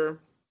whatsoever.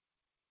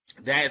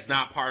 That is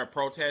not part of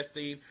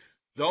protesting.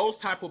 Those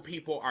type of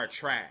people are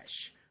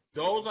trash.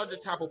 Those are the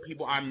type of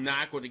people I'm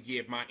not going to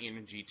give my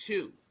energy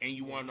to. And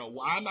you want to know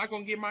why I'm not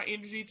going to give my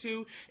energy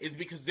to? Is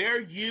because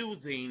they're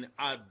using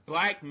a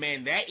black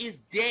man that is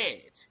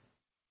dead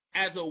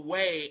as a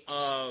way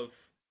of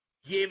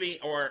giving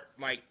or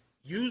like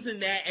using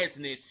that as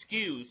an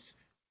excuse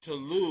to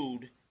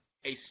loot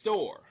a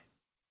store.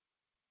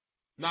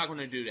 Not going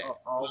to do that. Not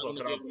Also, going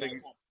to can I give them that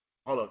piggy? type.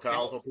 Hold on, can I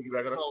also That's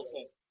piggyback on that?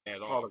 protest at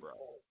Hold all, on, bro.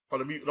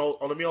 hold on, no,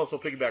 let me also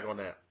piggyback on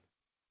that.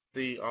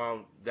 The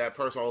that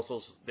person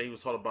also they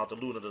was talking about the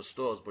loot of the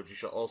stores, but you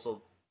should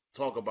also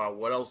talk about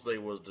what else they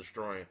was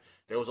destroying.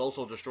 They was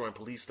also destroying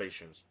police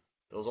stations.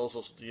 There was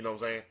also, what I'm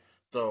saying.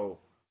 So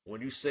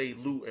when you say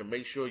loot, and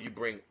make sure you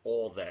bring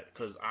all that,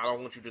 because I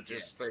don't want you to Yeah.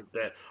 just think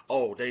that,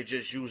 oh, they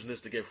just using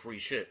this to get free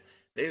shit.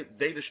 They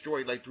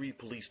destroyed like three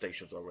police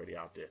stations already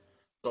out there.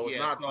 So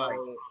Yeah.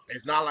 So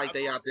it's not like I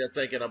they out there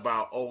thinking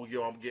about, oh,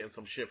 yo, I'm getting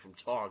some shit from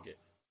Target.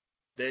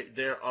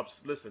 They're up.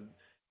 Listen,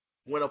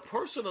 when a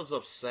person is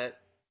upset,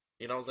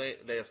 what I'm saying?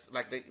 They're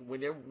like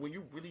when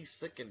you're really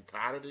sick and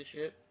tired of this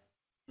shit.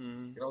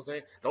 mm, You know what I'm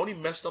saying? The only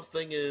messed up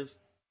thing is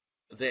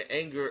their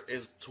anger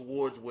is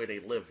towards where they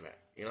live at.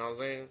 You know what I'm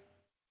saying?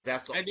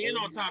 That's the and then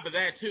on only. top of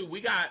that too,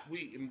 we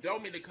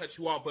don't mean to cut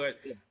you off, but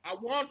Yeah. I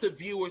want the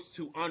viewers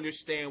to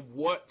understand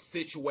what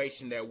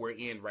situation that we're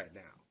in right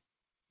now.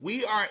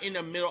 We are in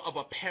the middle of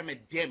a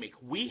pandemic.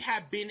 We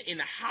have been in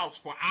the house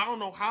for I don't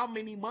know how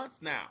many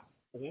months now.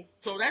 Mhm.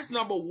 So that's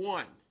number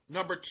one.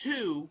 Number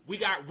two, we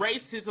got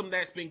racism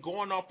that's been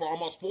going on for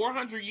almost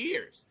 400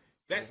 years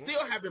that Mhm.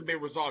 still haven't been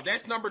resolved.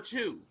 That's number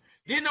two.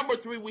 Then number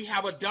three, we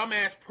have a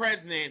dumbass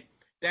president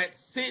that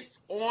sits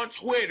on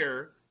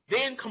Twitter,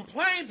 then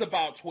complains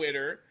about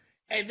Twitter,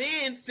 and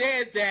then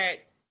says that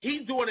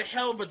he's doing a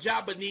hell of a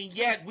job, but then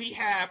yet we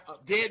have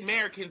dead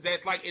Americans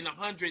that's like in the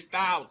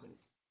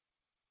 100,000s.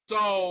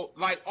 So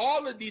like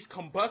all of these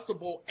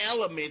combustible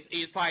elements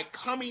is like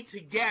coming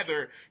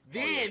together. Oh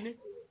yeah. Then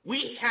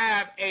we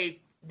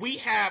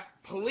have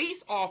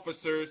police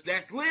officers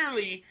that's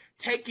literally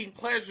taking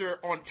pleasure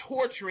on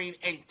torturing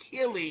and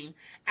killing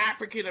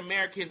African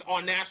Americans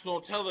on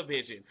national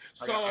television.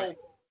 I So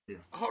yeah.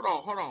 hold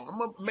on. I'm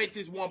gonna make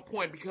this one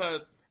point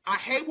because I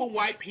hate when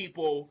white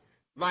people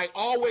like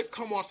always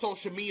come on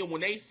social media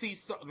when they see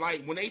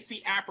when they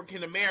see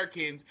African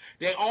Americans,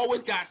 they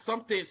always got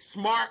something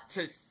smart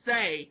to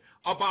say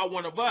about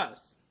one of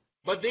us.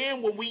 But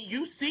then when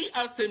you see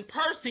us in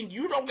person,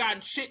 you don't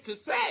got shit to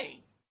say.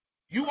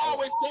 You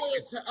always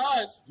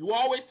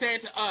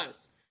saying to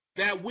us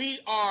that we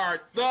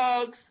are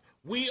thugs,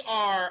 we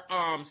are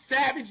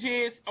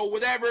savages or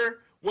whatever.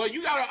 Well,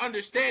 you gotta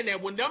understand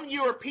that when them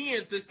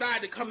Europeans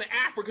decide to come to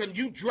Africa,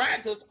 you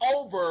dragged us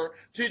over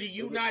to the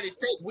United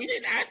States. We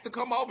didn't ask to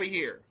come over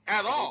here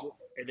at all.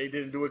 And they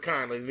didn't do it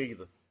kindly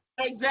neither.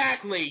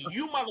 Exactly.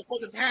 You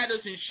motherfuckers had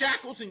us in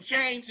shackles and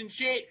chains and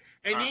shit,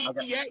 and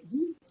then yet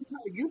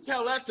you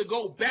tell us to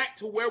go back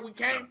to where we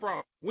came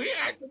from. We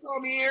didn't ask to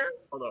come here.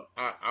 Hold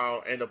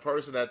on. And the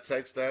person that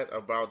texted that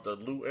about the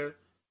looting,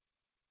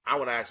 I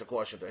want to ask a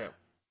question to him.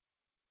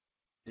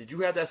 Did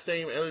you have that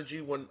same energy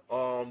when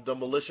the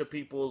militia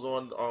people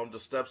was on the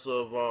steps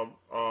of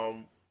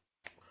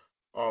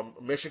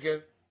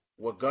Michigan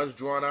with guns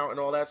drawn out and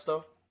all that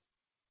stuff?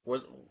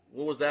 What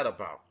was that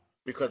about?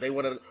 Because they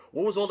wanted,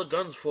 what was all the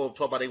guns for?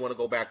 Talk about they want to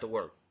go back to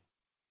work,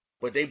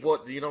 but they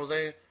bought, you know what I'm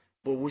saying?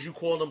 But was you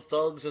calling them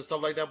thugs and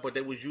stuff like that? But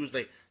they was using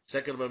their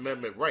Second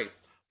Amendment right.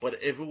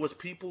 But if it was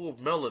people with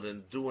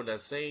melanin doing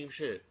that same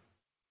shit,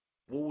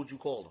 what would you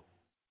call them?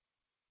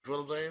 You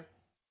know what I'm saying?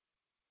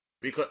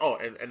 Because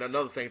and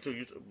another thing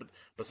too,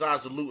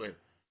 besides the looting,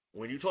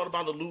 when you talk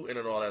about the looting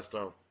and all that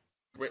stuff,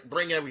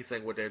 bring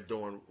everything what they're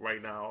doing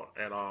right now,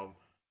 and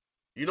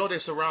you know they're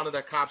surrounded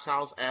at cops'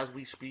 house as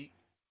we speak.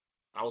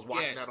 I was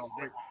watching that on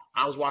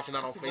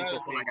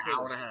Facebook for like an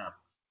hour and a half.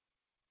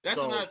 That's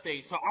another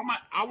thing. So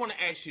I want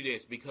to ask you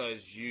this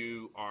because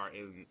you are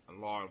in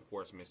law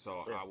enforcement,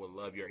 so I would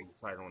love your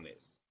insight on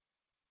this.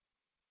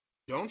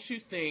 Don't you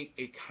think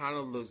it kind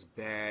of looks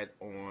bad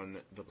on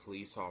the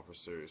police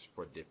officers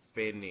for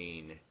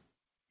defending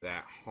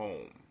that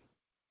home?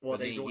 Well,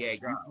 they doing their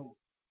job.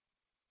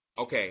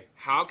 Okay,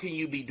 how can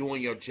you be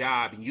doing your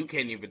job and you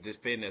can't even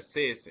defend a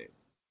citizen?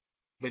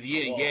 But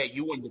yet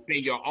you want to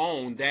defend your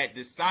own that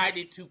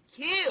decided to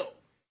kill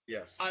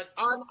an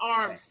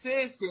unarmed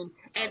citizen.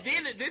 And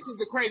then this is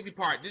the crazy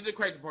part. This is the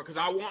crazy part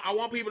because I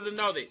want people to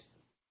know this.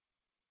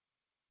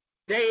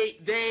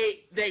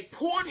 They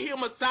pulled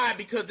him aside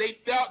because they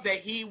felt that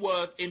he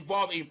was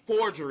involved in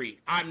forgery.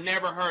 I've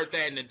never heard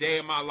that in a day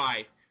of my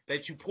life.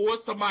 That you pull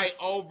somebody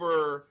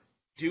over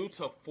due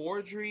to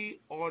forgery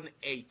on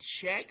a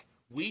check.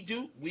 We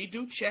do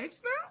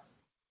checks now?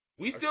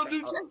 We still do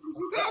checks in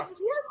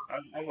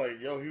 2020? I'm like,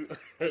 yo,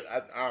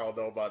 I don't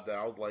know about that.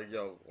 I was like,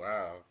 yo,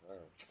 wow.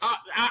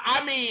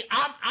 I mean,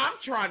 I'm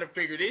trying to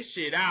figure this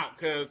shit out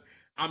because,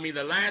 I mean,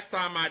 the last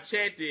time I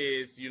checked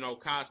is,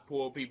 cops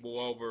pull people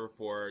over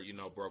for,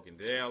 broken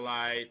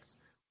taillights,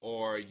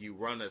 or you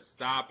run a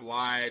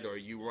stoplight, or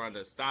you run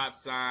a stop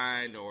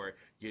sign, or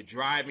you're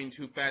driving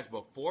too fast.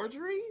 But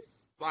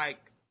forgeries? Like,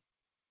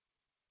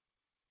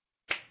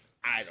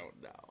 I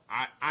don't know.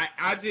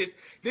 I just,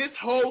 this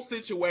whole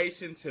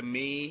situation to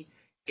me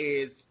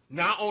is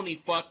not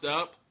only fucked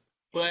up,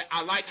 but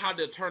I like how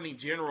the Attorney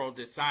General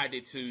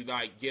decided to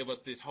like give us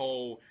this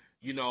whole,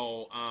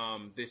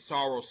 this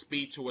sorrow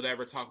speech or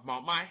whatever, talking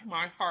about my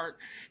heart.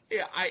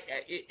 Yeah,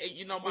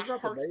 my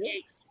heart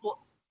aches.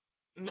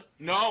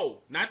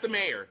 No, not the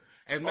mayor.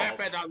 As a matter of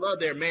fact, I love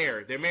their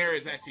mayor. Their mayor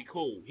is actually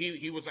cool.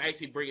 He was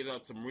actually bringing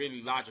up some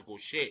really logical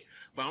shit.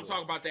 But I'm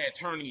talking about that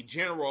Attorney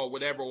General or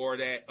whatever, or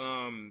that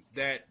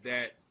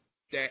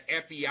that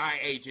FBI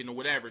agent or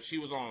whatever. She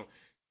was on.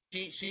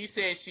 She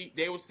said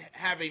they was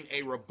having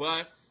a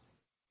robust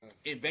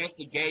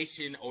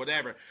investigation or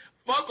whatever.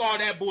 Fuck all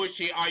that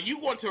bullshit. Are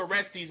you going to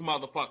arrest these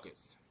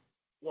motherfuckers?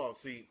 Well,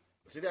 see,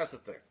 that's the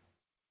thing.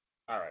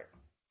 All right,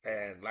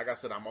 and like I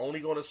said, I'm only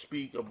going to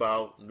speak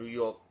about New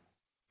York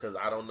because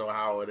I don't know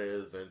how it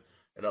is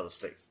in other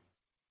states.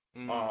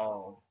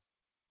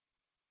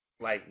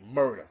 Like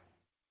murder,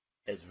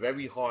 it's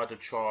very hard to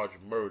charge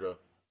murder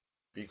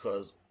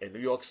because in New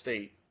York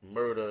State,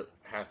 murder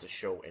has to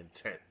show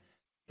intent.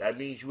 That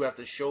means you have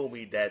to show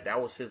me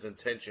that was his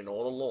intention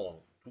all along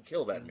to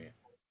kill that man,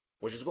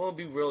 which is going to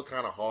be real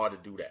kind of hard to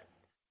do that.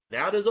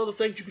 Now there's other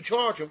things you can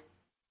charge him.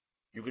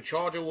 You can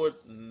charge him with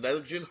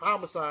negligent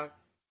homicide.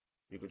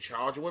 You can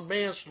charge him with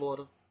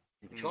manslaughter.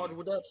 You can charge him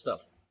with that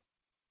stuff.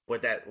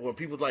 But that when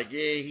people's like,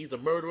 yeah, he's a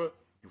murderer,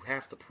 you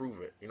have to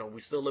prove it.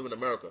 We still live in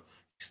America.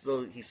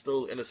 He's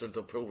still innocent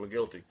until proven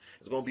guilty.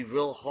 It's going to be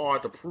real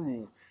hard to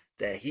prove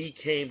that he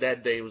came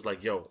that day and was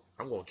like, yo,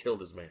 I'm going to kill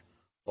this man.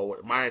 Or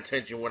my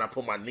intention when I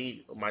put my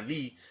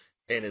knee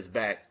in his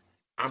back,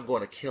 I'm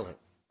going to kill him.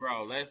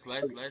 Bro, let's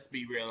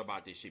be real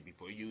about this shit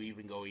before you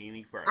even go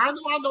any further. I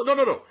know.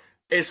 No.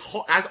 It's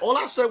hard. All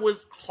I said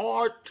was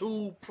hard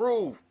to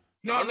prove.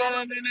 No.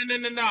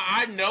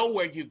 I know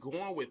where you're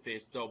going with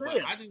this, though,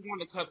 but I just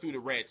want to cut through the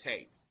red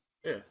tape.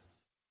 Yeah.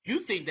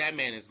 You think that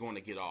man is going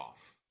to get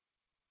off?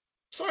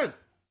 Son,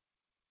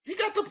 he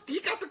got the.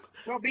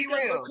 Well, be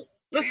real.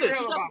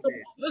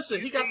 Listen,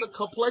 he got the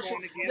complexion.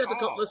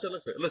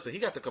 Listen. He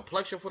got the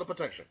complexion for the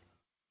protection.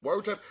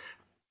 Word time.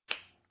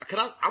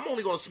 I'm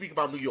only going to speak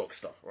about New York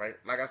stuff, right?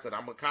 Like I said,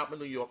 I'm a cop in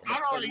New York. I'm I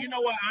gonna tell don't. you. You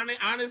know what?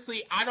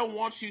 Honestly, I don't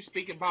want you to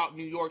speak about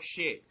New York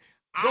shit.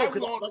 No, I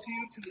because want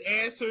you to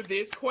answer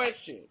this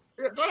question: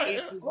 yeah, go ahead. Is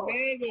Yeah, this go.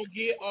 man gonna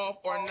get off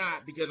or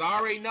not? Because I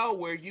already know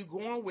where you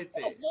going with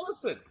Oh, well, this.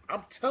 listen,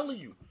 I'm telling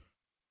you,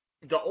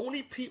 the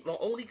only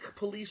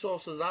police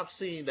officers I've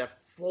seen that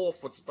fall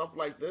for stuff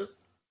like this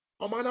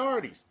are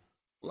minorities.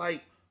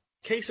 Like,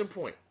 case in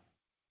point,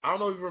 I don't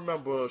know if you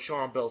remember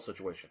Sean Bell's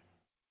situation.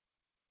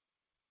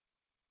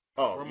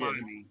 Oh yeah,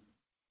 Remind me.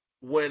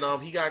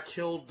 when he got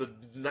killed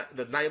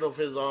the night of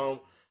his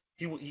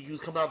he was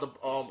coming out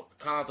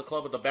the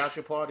club at the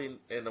bachelor party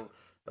and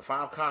the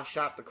five cops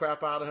shot the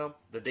crap out of him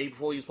the day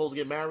before he was supposed to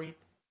get married.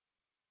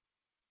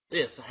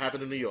 This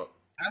happened in New York.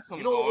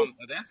 You know what?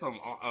 That's some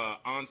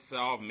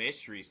unsolved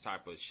mysteries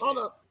type of Oh shit.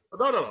 no,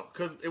 no,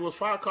 because it was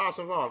five cops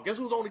involved. Guess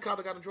who's the only cop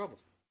that got in trouble?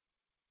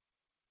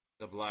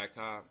 The black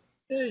cop.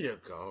 There you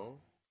go.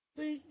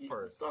 See,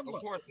 Of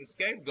course, the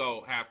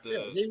scapegoat have yeah,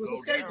 to he was a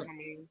go down. scapegoat. I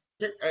mean,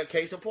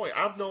 Case in point,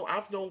 I've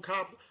known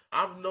cops.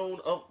 I've known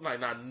of like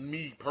not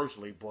me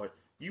personally, but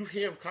you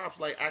hear of cops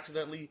like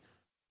accidentally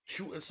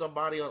shooting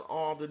somebody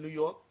unarmed in New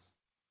York.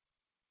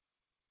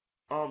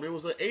 There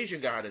was an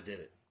Asian guy that did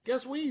it.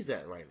 Guess where he's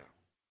at right now?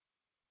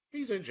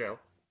 He's in jail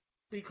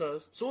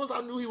because as soon as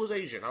I knew he was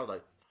Asian, I was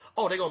like,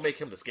 oh, they're gonna make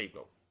him the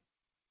scapegoat.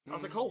 I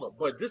was like, mm, hold up,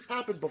 but this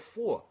happened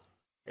before,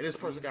 and this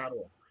person mm, got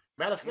off.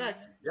 Matter of fact,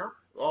 mm.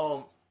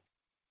 yeah,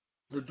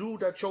 the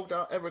dude that choked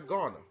out Eric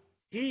Garner,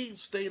 he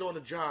stayed on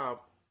the job.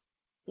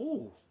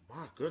 Ooh,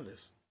 my goodness,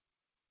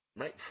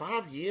 like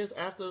 5 years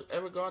after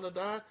Eric Garner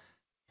died,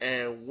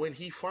 and when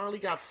he finally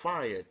got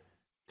fired,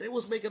 they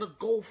was making a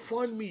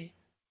GoFundMe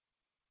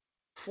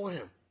for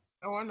him.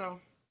 Oh, I know.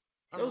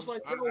 I It was know.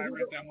 like, I yo,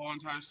 read that whole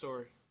entire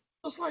story.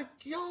 it was like,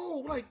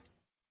 yo, like,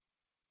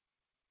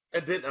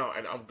 and then,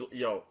 and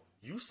yo,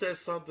 you said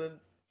something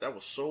that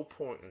was so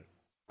poignant.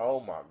 Oh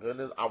my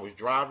goodness, I was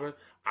driving.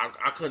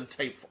 I couldn't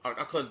take.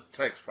 I couldn't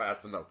text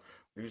fast enough.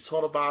 You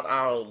talk about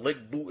our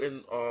lick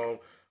booting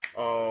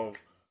um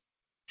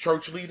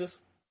church leaders.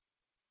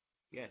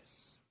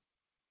 Yes.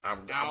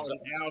 I'm Al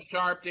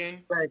Sharpton.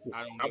 thank you.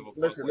 I don't give a fuck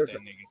Listen, what that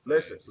listen, nigga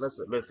listen, says.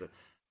 listen, listen.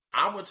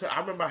 I'm gonna tell. I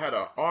remember I had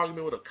an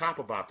argument with a cop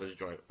about this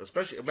joint.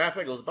 Especially, matter of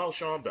fact, it was about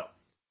Sean Bell.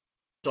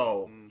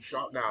 So Mm,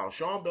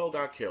 Sean Bell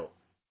got killed.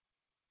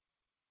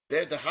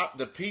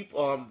 The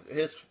people,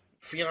 his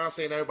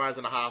fiance and everybody's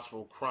in the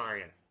hospital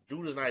crying.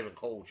 Dude is not even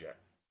cold yet.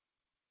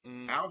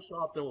 mm. Al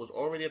Sharpton was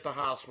already at the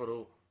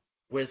hospital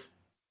with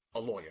a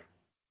lawyer.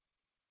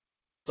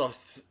 So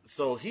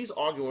so he's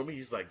arguing with me.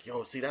 He's like,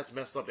 "Yo, see, that's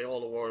messed up. They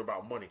all are worried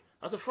about money."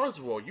 I said, first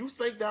of all, you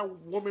think that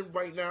woman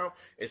right now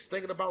is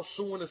thinking about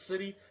suing the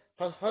city?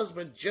 Her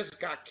husband just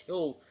got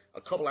killed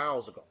a couple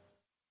hours ago.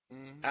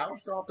 Mm. Al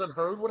Sharpton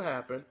heard what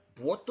happened,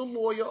 brought the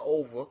lawyer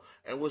over,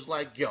 and was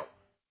like, "Yo,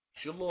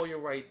 it's your lawyer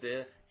right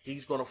there.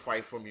 He's gonna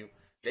fight from you."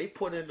 They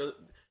put in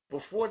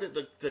before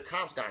the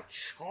cops got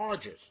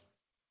charges.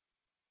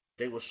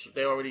 They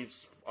already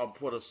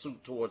put a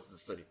suit towards the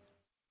city.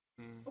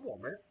 Mm. Come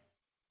on, man.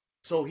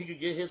 So he could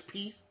get his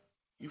piece.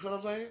 You feel what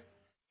I'm saying?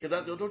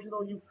 Because Mm. don't you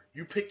know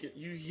you pick it,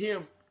 you hear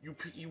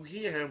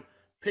him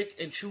pick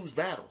and choose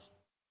battles.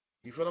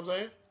 You feel what I'm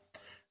saying?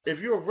 If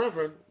you're a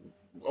reverend,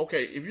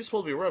 okay, if you're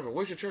supposed to be a reverend,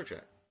 where's your church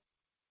at?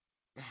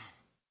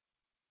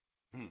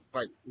 Mm.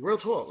 Like real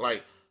talk,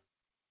 like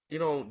you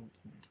know,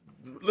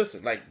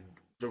 listen, like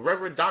the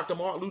Reverend Dr.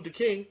 Martin Luther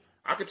King,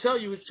 I could tell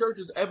you his church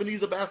is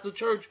Ebenezer Baptist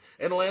Church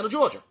in Atlanta,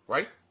 Georgia,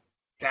 right?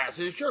 That's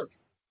his church.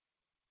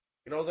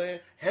 You know what I'm saying?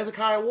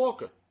 Hezekiah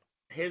Walker,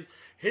 his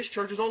his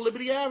church is on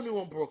Liberty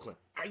Avenue in Brooklyn.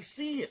 I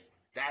see it.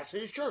 That's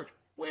his church.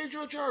 Where's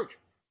your church?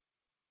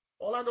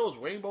 All I know is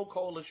Rainbow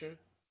Coalition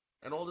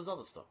and all this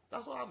other stuff.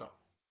 That's all I know.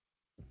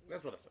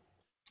 That's what I said.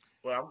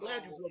 Well, I'm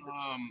glad you brought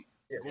So,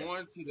 it. Yeah,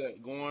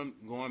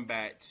 going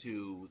back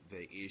to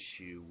the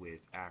issue with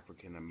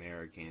African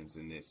Americans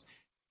and this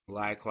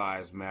Black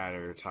Lives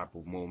Matter type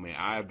of movement,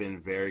 I have been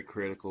very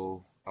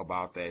critical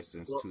about that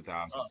since well, uh,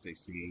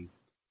 2016.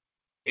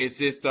 It's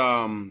just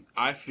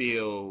I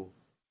feel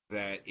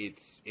that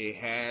it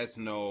has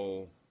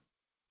no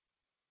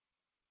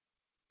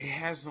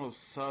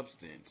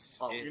substance.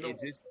 oh, you know,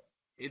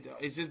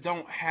 It just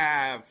don't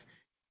have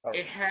oh,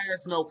 it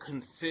has no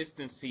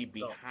consistency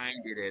no.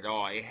 behind it at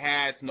all. It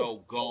has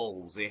no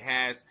goals. It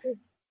has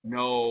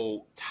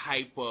no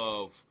type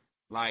of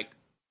like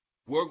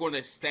we're going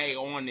to stay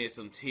on this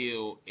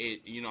until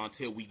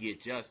we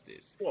get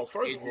justice. Well,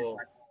 It's just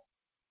like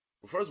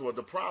first of all,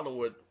 the problem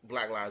with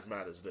Black Lives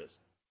Matter is this: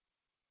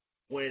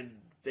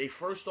 when they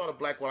first started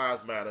Black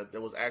Lives Matter,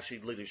 there was actually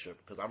leadership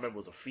because I remember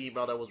it was a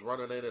female that was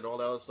running it and all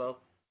that other stuff,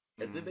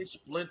 and then mm, they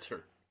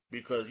splintered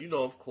because you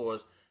know, of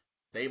course,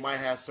 they might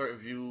have certain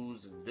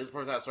views and this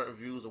person has certain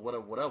views or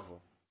whatever, whatever.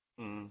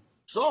 mm,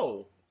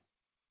 So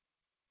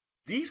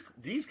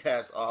these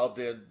cats are out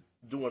there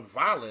doing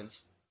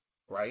violence,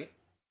 right?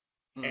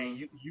 And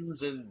mm,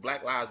 using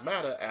Black Lives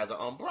Matter as an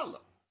umbrella.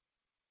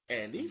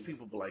 And these mm,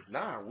 people be like,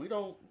 nah, we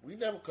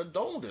never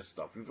condone this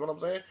stuff. You feel what I'm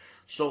saying?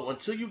 So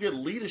until you get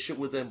leadership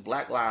within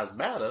Black Lives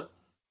Matter,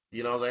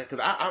 You know what I'm saying? Because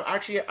I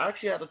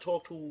actually had to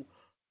talk to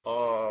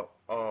a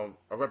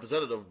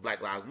representative of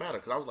Black Lives Matter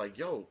because I was like,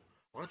 yo,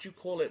 why don't you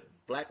call it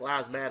Black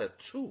Lives Matter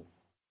too?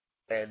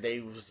 And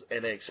they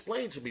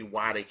explained to me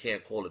why they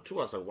can't call it two.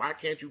 I said, why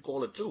can't you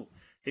call it two?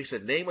 He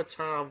said, name a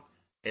time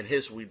in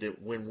history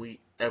that when we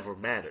ever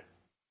mattered.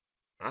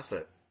 I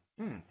said,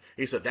 hmm.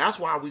 He said, that's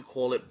why we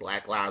call it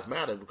Black Lives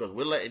Matter because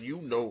we're letting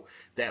you know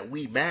that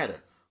we matter.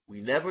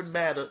 We never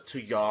mattered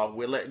to y'all.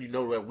 We're letting you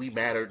know that we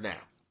matter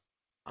now.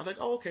 I think,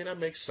 oh, okay, that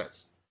makes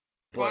sense.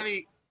 But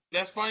Funny.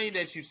 That's funny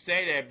that you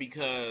say that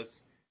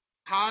because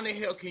how in the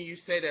hell can you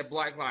say that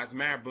Black Lives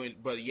Matter,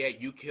 but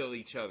yet you kill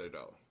each other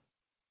though?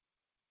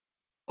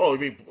 oh, you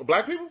mean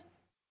black people?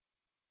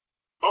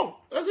 Oh,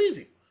 that's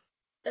easy.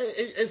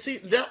 And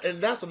see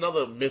and that's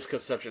another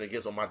misconception that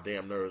gets on my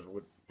damn nerves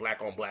with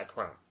black on black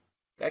crime.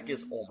 That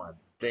gets on my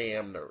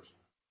damn nerves.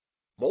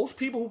 Most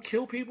people who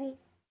kill people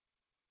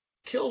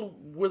kill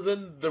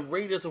within the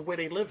radius of where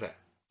they live at.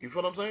 You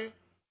feel what I'm saying?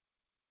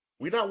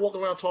 We're not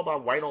walking around talking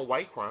about white on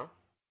white crime,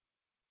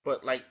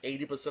 but like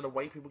 80% of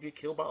white people get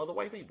killed by other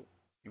white people.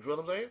 You feel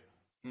what I'm saying?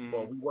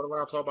 Or Mm-hmm. we walk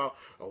around talking about,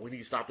 oh, we need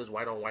to stop this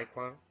white on white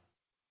crime.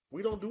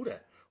 We don't do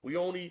that. We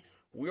only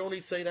we only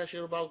say that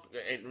shit about,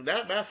 and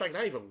that matter of fact,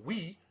 not even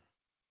we.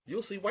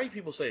 You'll see white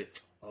people say,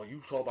 "Oh,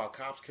 you talk about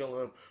cops killing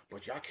them,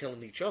 but y'all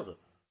killing each other."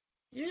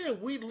 Yeah,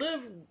 we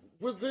live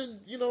within,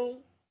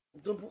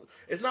 the,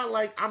 it's not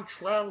like I'm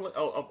traveling.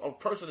 A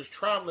person is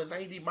traveling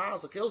 90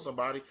 miles to kill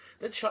somebody.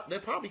 They're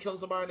probably killing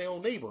somebody in their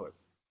own neighborhood.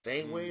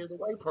 Same way Mm-hmm. as a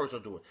white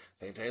person do it.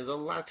 Same thing as a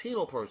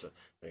Latino person.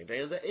 Same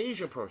thing as an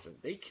Asian person.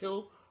 They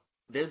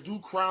do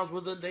crimes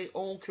within their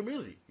own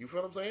community. You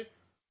feel what I'm saying?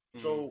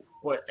 Mm-hmm. So,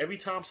 but every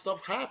time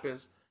stuff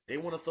happens, they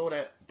want to throw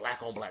that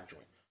black on black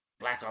joint,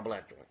 black on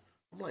black joint.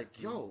 I'm like,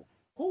 yo,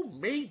 who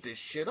made this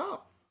shit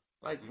up?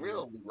 Like, Mm-hmm.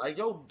 really? Like,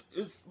 yo,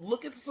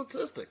 look at the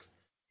statistics.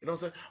 You know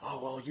what I'm saying?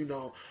 Oh, well,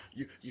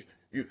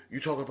 you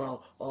talk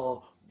about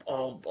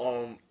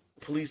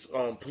police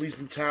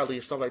brutality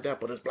and stuff like that,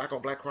 but it's black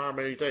on black crime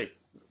every day.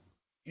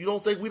 You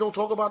don't think we don't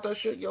talk about that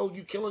shit? Yo,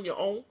 you killing your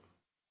own?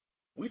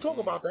 We talk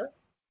Mm-hmm. about that.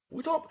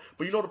 We talk,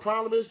 but the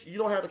problem is you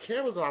don't have the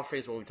cameras in our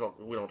face when we talk.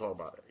 We don't talk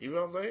about it. You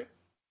know what I'm saying?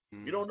 You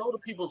Mm-hmm. don't know the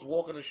people's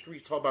walking the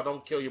streets talking about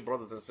don't kill your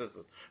brothers and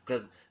sisters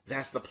because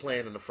that's the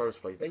plan in the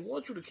first place. They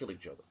want you to kill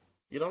each other.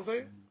 You know what I'm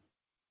saying?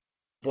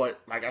 But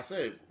like I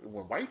said,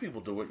 when white people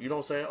do it, you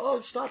don't say,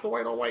 "Oh, stop the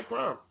white on white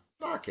crime."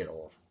 Knock it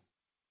off.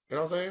 You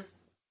know what I'm saying?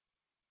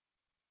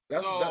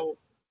 That's that. So,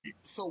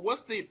 so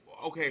what's the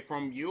okay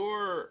from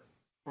your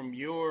from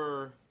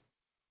your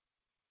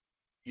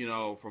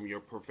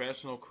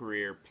professional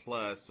career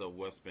plus of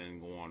what's been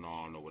going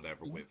on or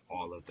whatever with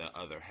all of the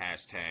other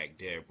hashtag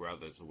dead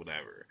brothers or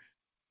whatever?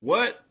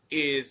 What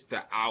is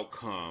the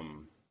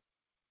outcome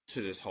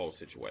to this whole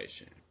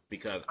situation?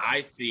 Because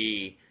I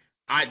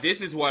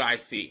this is what I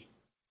see.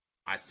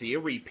 I see a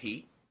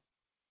repeat.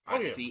 Oh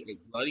I yeah, see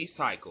a bloody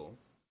cycle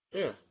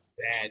yeah.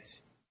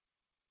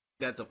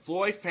 that the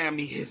Floyd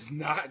family is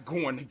not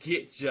going to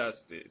get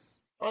justice,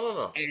 Oh no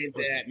no. and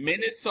Listen, that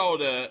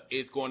Minnesota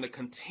is going to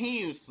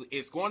continuously,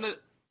 it's going to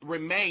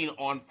remain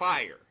on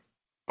fire.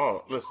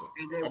 oh listen.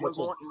 And then I'm gonna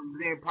tell you.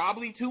 and then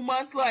probably 2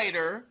 months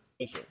later,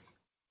 Listen,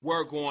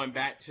 we're going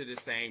back to the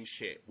same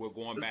shit. We're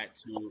going this, back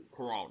to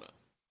Corona.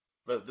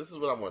 this is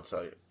what I'm gonna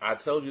tell you. I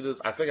told you this.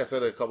 I think I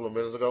said it a couple of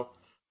minutes ago.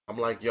 I'm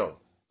like, yo,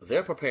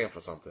 they're preparing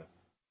for something.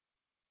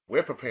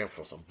 We're preparing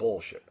for some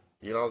bullshit.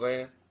 You know what I'm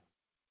saying?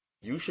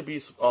 You should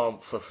be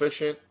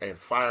proficient in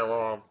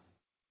firearm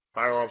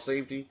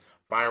safety,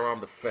 firearm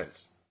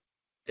defense.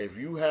 If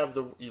you have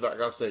like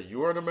I said,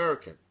 you're an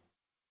American.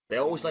 They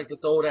always Hmm. like to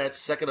throw that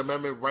Second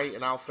Amendment right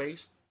in our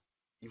face.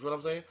 You feel what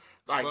I'm saying?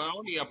 Like, But it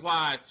only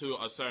applies to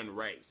a certain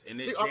race, and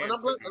see, it's and damn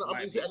I'm sure glad, not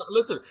black and people.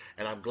 listen,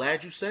 and I'm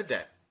glad you said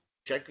that.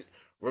 Check.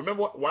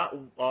 Remember what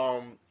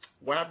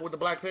happened with the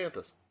Black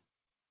Panthers?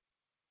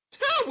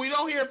 We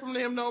don't hear from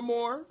them no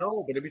more.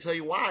 No, but let me tell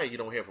you why you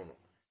don't hear from them.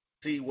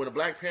 See, when the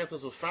Black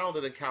Panthers was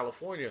founded in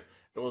California,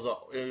 it was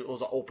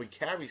an open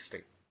carry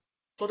state.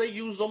 So they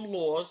used them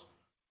laws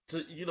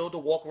to to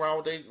walk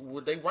around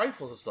with they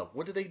rifles and stuff.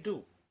 What did they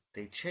do?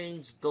 They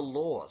changed the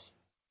laws.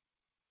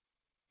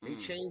 They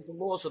Mm. changed the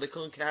laws so they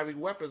couldn't carry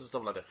weapons and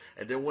stuff like that.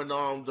 And then when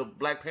the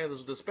Black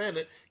Panthers were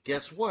disbanded,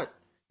 guess what?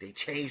 They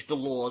changed the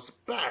laws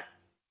back.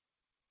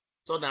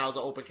 So now it's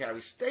an open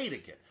carry state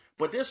again.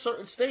 But there's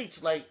certain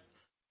states like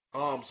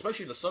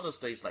especially in the southern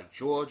states like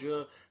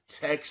Georgia,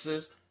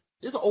 Texas,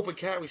 there's an open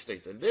carry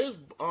states. And there's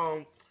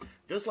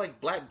like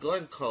black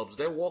gun clubs.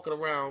 They're walking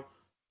around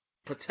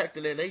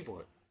protecting their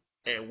neighborhood,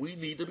 and we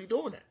need to be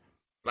doing that.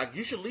 Like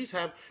you should at least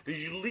have. You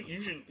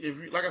should if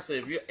you like I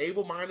said if you're an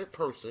able-minded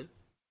person,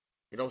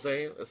 you know what I'm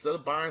saying. Instead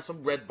of buying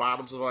some red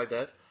bottoms or like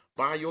that,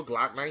 buy your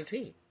Glock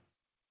 19,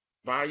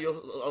 buy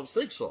your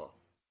Sig Sauer,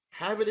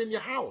 have it in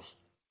your house.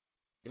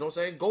 You know what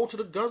I'm saying. Go to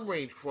the gun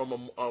range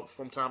from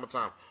time to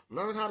time.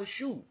 Learn how to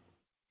shoot.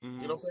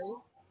 You know Hmm. what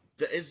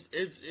I'm saying.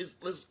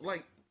 It's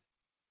like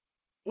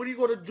what are you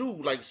gonna do?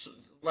 Like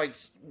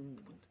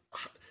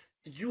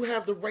you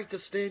have the right to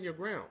stand your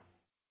ground.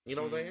 You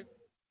know what I'm Hmm. saying.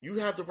 You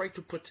have the right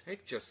to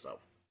protect yourself.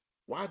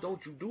 Why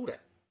don't you do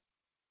that?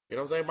 You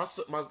know what I'm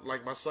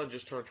saying? My son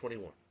just turned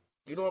 21.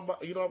 You know what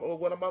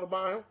I'm about to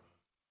buy him?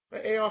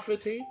 An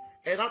AR-15.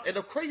 And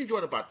the crazy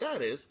joint about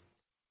that is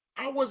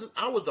I was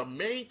the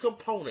main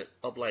component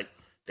of like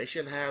they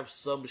shouldn't have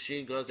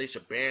submachine guns. They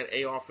should ban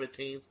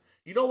AR-15s.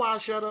 You know why I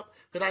shut up?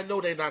 Because I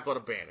know they're not gonna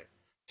ban it.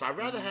 So I'd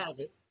rather Mm, have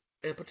it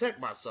and protect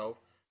myself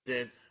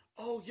than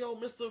oh yo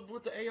Mister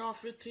with the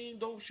AR-15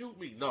 don't shoot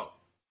me. No,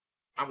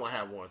 I'm gonna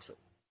have one too.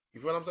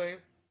 You feel what I'm saying?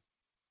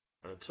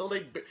 Until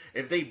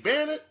if they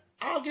ban it,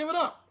 I'll give it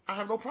up. I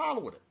have no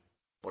problem with it.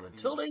 But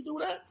until mm, they do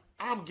that,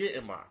 I'm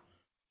getting mine.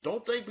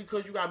 Don't think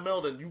because you got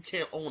Meldon you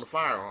can't own a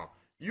firearm.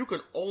 You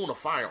can own a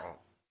firearm.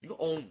 You can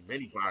own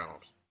many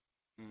firearms.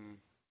 mm.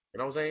 You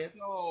know what I'm saying?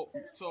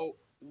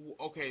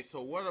 Okay,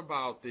 so what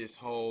about this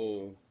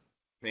whole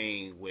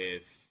thing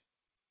with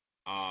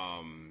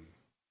um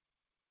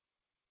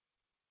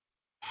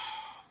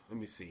let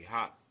me see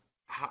how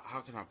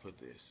can I put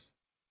this?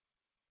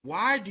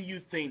 Why do you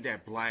think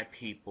that black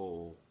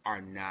people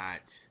are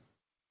not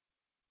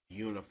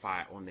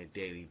unified on a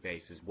daily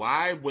basis?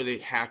 Why would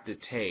it have to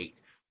take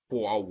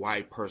for a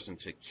white person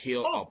to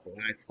kill a Oh,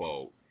 black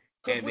folk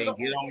because and we're then the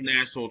get on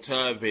national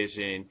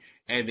television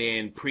and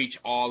then preach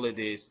all of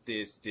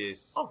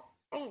oh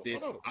oh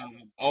this whatever.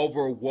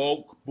 over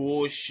woke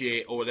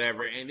bullshit or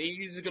whatever, and then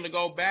you're just gonna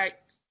go back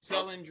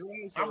I'm selling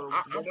drugs I'm or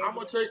I'm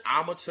whatever?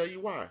 gonna tell you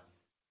why.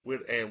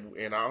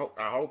 And I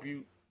hope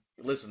you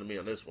listen to me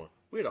on this one.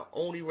 We're the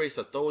only race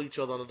to throw each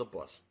other under the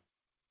bus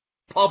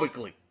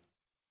publicly.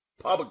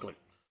 Publicly,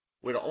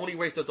 we're the only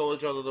race to throw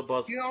each other under the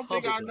bus You don't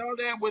think I publicly. know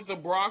that with the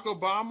Barack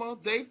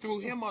Obama? They threw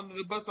him under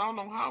the bus I don't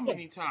know how No,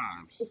 many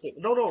times. listen,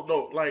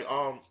 no. Like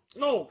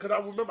no, because I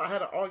remember I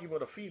had an argument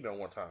with a female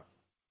one time,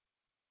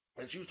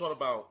 and she was talking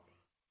about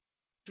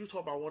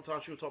one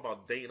time she was talking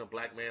about dating a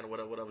black man or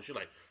whatever, whatever. She was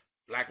like,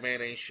 black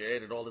man ain't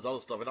shit and all this other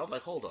stuff, and I was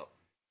like, hold up,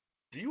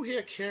 do you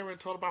hear Karen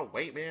talk about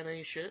white man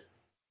ain't shit?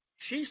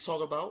 She's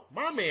talking about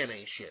my man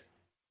ain't shit.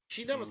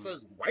 She never Mm,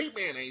 says white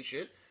man ain't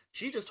shit.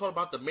 She just talked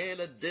about the man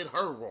that did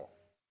her wrong.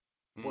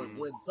 But mm,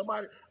 when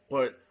somebody,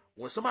 but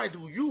when somebody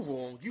do you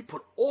wrong, you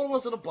put all of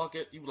us in a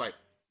bucket. You like,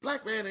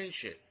 black man ain't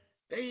shit.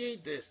 They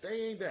ain't this.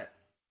 They ain't that.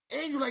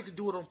 And you like to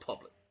do it on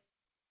public.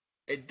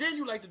 And then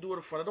you like to do it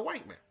in front of the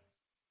white man,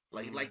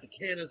 mm. like the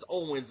Candace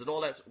Owens and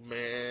all that.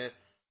 Man,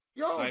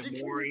 yo, Like did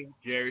you? Maury,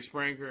 Jerry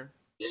Springer.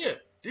 Yeah,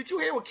 did you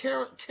hear what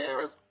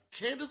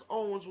Candace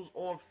Owens was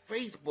on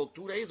Facebook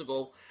 2 days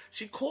ago?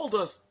 She called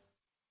us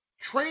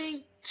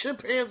trained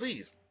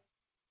chimpanzees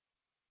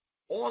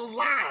on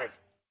live.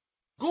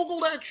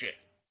 Google that shit.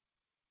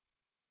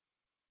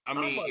 I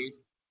I'm mean, like, it's,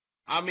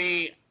 I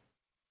mean,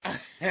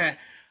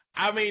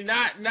 I mean,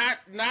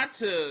 not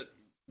to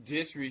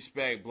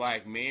disrespect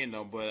black men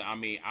though, but I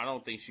mean, I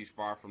don't think she's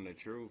far from the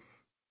truth.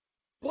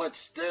 but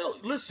still,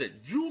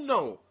 listen, you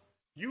know,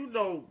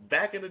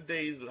 back in the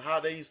days how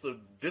they used to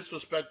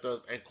disrespect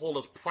us and call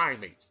us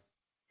primates.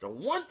 The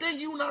one thing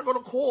you're not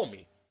gonna call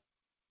me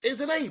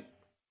is an ape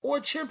or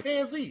a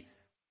chimpanzee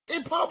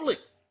in public.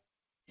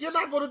 You're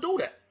not gonna do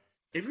that.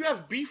 If you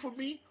have beef with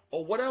me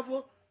or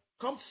whatever,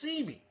 come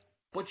see me.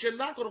 But you're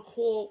not gonna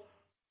call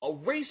a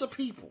race of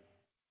people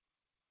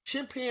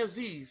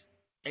chimpanzees,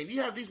 and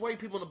you have these white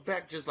people in the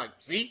back just like,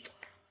 see,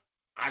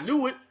 I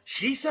knew it.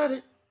 She said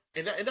it,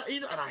 and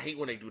I hate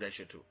when they do that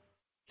shit too.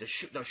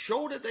 The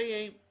show that they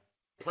ain't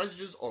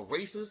prejudiced or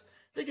racist,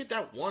 they get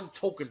that one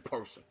token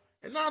person,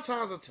 and 9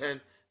 times out of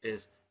 10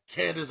 is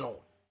Candace Owens.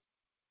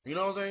 You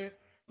know what I'm saying?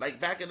 Like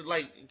back in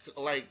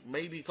like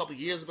maybe a couple of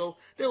years ago,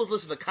 they was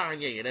listening to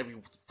Kanye and every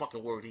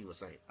fucking word he was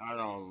saying. I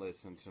don't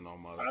listen to no I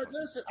motherfucker.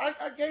 listen,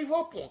 I gave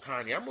up on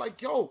Kanye. I'm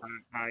like, yo,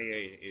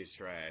 Kanye is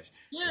trash.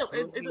 yeah,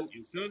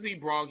 As soon as he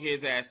brought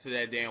his ass to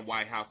that damn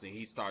White House and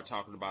he started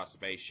talking about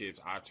spaceships,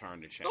 I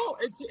turned the channel. no,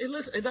 and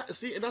listen,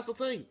 and that's the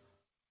thing.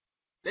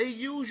 They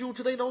use you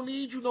until they don't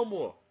need you no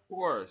more. Of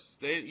course,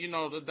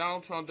 the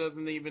Donald Trump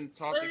doesn't even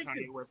talk to Thank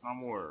you. Kanye West no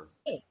more.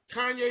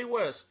 Kanye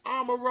West,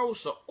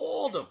 Omarosa,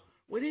 all them.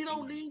 When he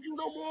don't Mm. need you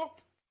no more,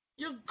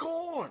 you're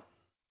gone.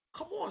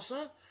 Come on,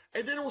 son.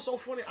 And then it was so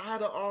funny.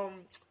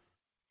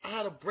 I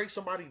had to break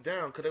somebody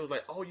down because they was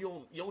like, "Oh,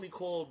 you only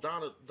call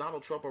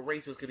Donald Trump a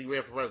racist because he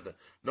ran for president."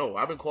 No,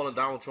 I've been calling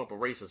Donald Trump a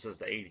racist since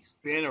the '80s.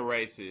 Being a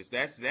racist,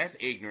 that's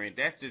ignorant.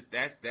 That's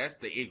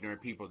the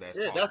ignorant people that's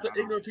Yeah, talking. that's the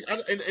ignorant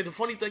people. And the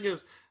funny thing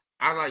is,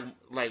 I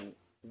like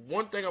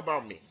one thing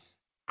about me.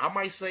 I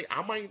might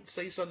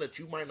say something that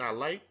you might not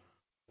like.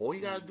 All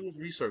you gotta Mm, do is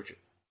research it.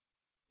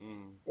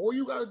 mm. All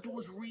you gotta do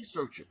is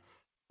research it.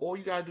 All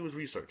you gotta do is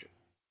research it.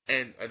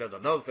 And there's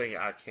another thing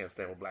I can't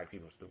stand what black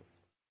people do.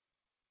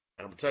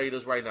 And I'm gonna tell you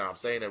this right now. I'm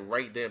saying it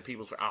right there in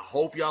people's. I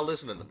hope y'all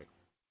listening to me.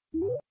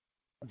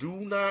 Do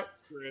not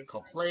Chris,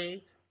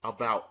 complain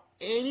about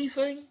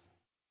anything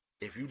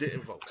if you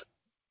didn't vote.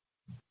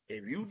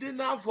 If you did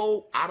not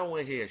vote, I don't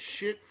want to hear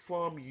shit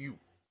from you.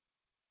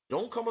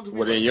 Don't come up to me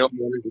Well, then like, you don't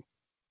want to.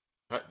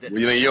 uh,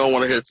 Well, then you don't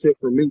want to hear shit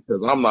from me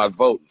because I'm not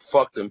voting.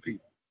 Fuck them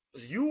people.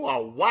 you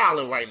are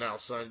wilding right now,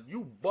 son.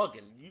 You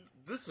bugging. You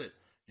listen.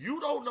 You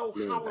don't know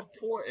Yeah. how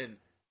important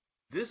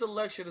this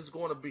election is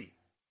going to be.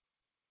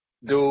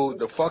 Dude,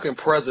 the fucking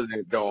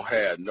president don't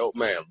have no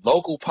man.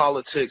 Local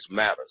politics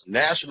matters.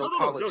 National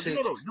politics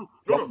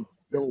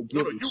don't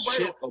give a You right.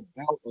 shit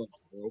about us,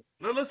 bro.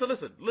 No,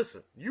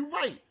 listen. You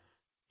right.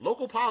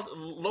 Local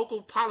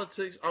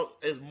politics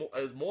is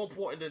more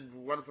important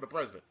than running for the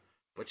president.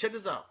 But check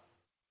this out.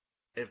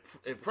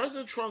 If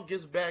President Trump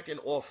gets back in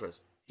office,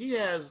 he'll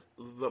have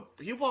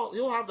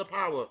the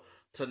power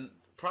to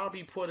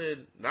probably put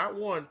in not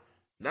one,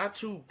 not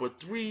two, but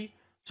 3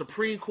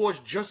 Supreme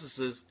Court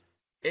justices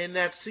in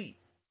that seat.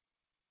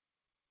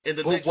 In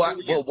the next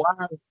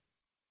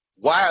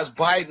Why is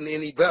Biden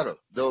any better?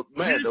 The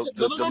man. No.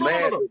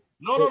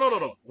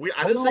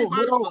 I didn't say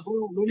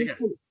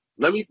Biden.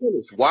 Let me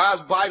finish. Why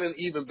is Biden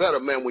even better,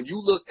 man? When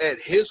you look at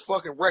his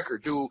fucking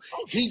record, dude,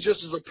 he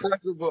just as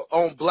oppressive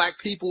on black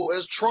people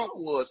as Trump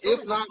was,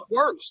 if not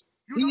worse.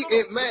 He was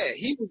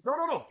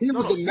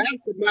the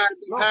mastermind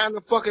behind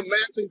the fucking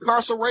mass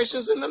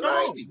incarcerations in the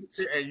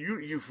 90s. And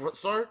you,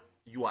 sir,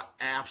 you are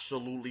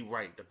absolutely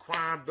right. The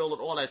crime bill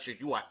and all that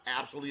shit, you are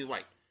absolutely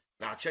right.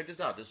 Now check this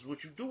out. This is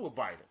what you do with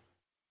Biden.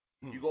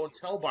 You go and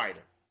tell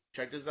Biden.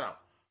 Check this out.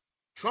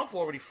 Trump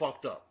already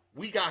fucked up.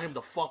 We got him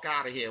the fuck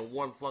out of here in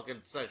one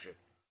fucking session.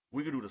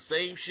 We can do the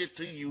same shit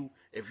to you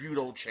if you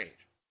don't change.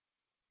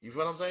 You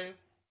feel what I'm saying?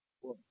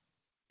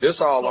 This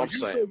all I'm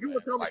saying.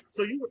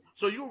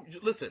 So you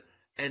listen,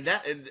 and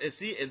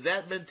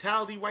that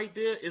mentality right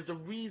there is the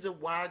reason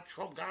why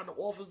Trump got into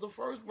office in the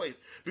first place.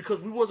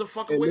 Because we wasn't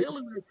fucking with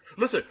Hillary.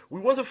 Listen, we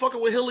wasn't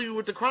fucking with Hillary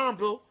with the crime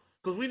bill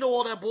because we know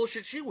all that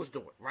bullshit she was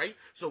doing, right?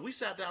 So we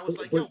sat down and was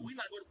like, yo,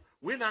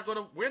 we're not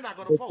gonna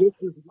vote.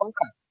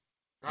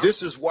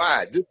 This is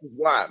why,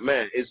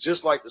 man. It's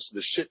just like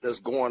the shit that's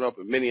going up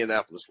in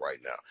Minneapolis right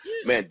now.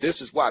 Yeah. Man,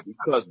 this is why,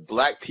 because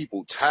black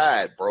people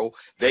tired, bro.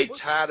 They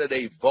tired of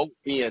their vote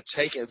being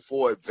taken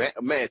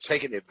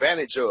taken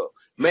advantage of.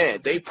 Man,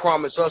 they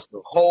promise us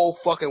the whole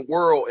fucking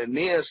world and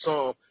then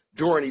some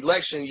during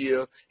election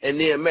year. And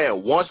then,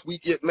 man, once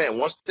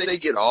they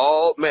get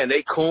all, man,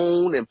 they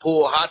coon and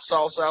pull hot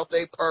sauce out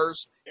their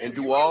purse and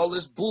do all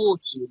this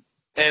bullshit.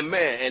 And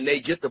man, they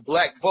get the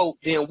black vote,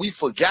 then we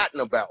forgotten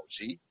about,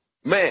 G.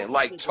 Man,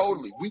 like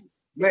totally.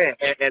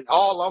 And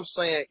all I'm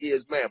saying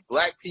is, man,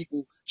 black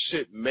people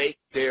should make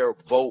their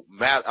vote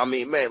matter. I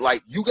mean, man,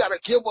 like you gotta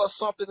give us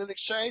something in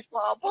exchange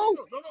for our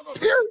vote. No.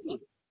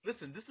 Period.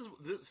 Listen, this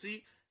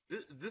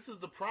is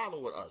the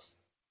problem with us.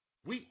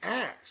 We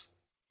ask.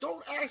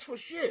 Don't ask for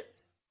shit.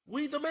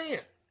 We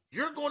demand.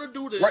 You're going to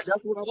do this. Right,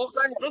 that's what I'm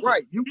saying. Listen,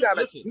 right, you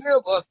gotta give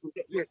us the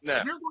shit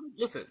now.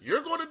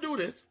 You're going to do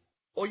this,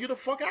 or you're the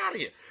fuck out of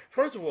here.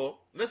 First of all,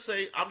 let's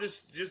say I'm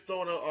just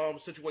throwing a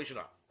situation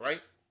out,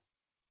 right?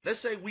 Let's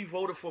say we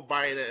voted for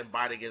Biden and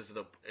Biden gets in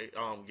the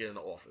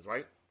office,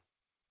 right?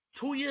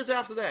 2 years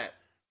after that,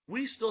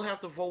 we still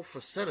have to vote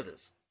for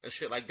senators and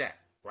shit like that,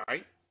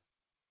 right?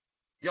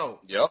 Yo,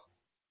 yep.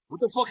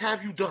 What the fuck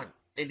have you done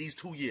in these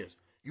 2 years?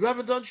 You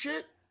haven't done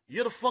shit?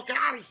 You're the fuck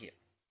out of here.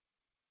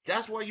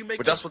 That's why you make.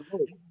 But that's what.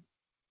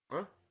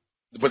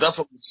 But that's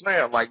what I'm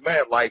saying. Like,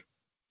 man, like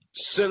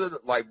senator,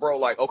 like, bro,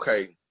 like,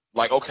 okay,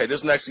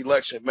 this next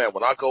election, man,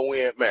 when I go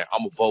in, man, I'm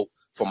gonna vote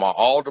for my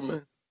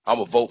alderman. I'm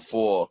gonna vote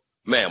for,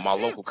 man, my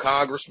local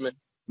congressman.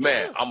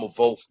 Man, I'm gonna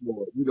vote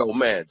for,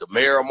 man, the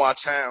mayor of my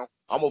town.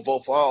 I'm gonna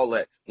vote for all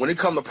that. When it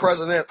comes to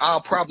president,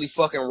 I'll probably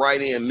fucking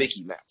write in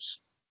Mickey Mouse.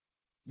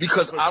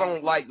 Because I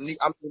don't like,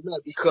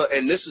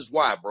 and this is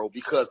why, bro,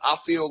 because I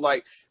feel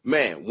like,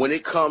 man, when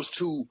it comes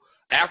to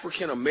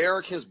African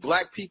Americans,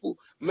 black people,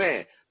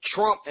 man,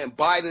 Trump and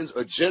Biden's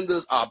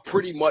agendas are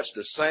pretty much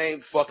the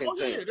same fucking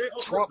thing.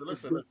 Trump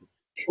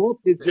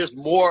is just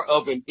more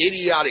of an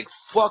idiotic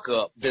fuck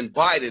up than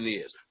Biden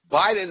is.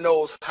 Biden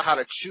knows how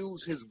to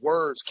choose his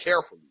words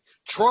carefully.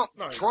 Trump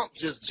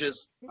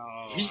just.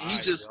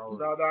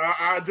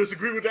 I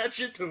disagree with that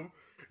shit too.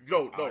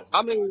 No.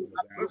 I mean,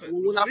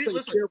 when I say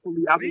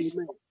carefully, I mean,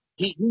 man,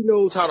 he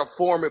knows how to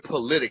form it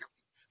politically.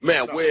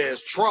 Man,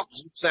 whereas Trump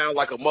sound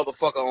like a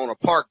motherfucker on a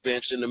park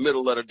bench in the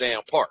middle of the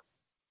damn park.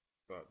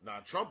 Now,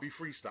 Trump be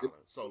freestyling.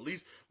 So at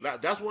least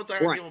that's one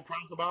thing I give him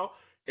props about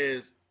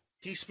is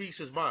he speaks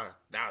his mind.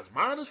 Now, his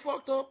mind is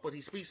fucked up, but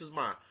he speaks his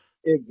mind.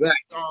 Exactly.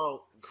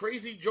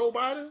 Crazy Joe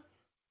Biden,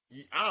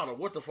 I don't know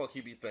what the fuck he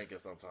be thinking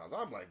sometimes.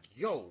 I'm like,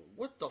 yo,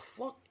 what the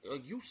fuck are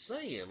you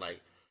saying? Like,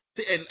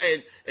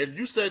 and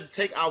you said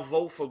take our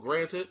vote for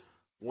granted.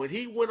 When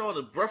he went on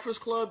the Breakfast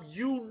Club,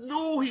 you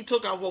knew he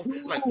took our vote.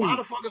 Like, why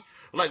the fuck?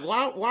 Like,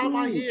 why am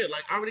I here?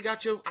 Like, I already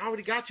got your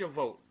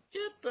vote.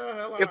 Get the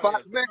hell out of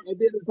here.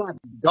 If I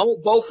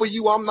don't vote for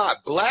you, I'm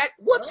not black.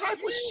 What type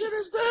of shit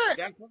is that?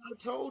 That's what I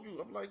told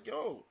you. I'm like,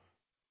 yo.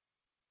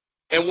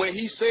 And when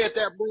he said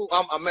that, bro,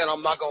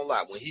 I'm not gonna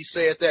lie. When he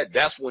said that,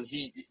 that's when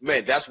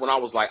I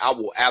was like, I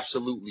will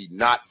absolutely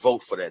not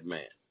vote for that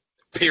man.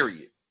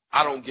 Period.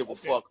 I don't give a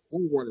fuck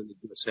who wanted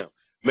against him,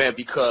 man,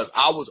 because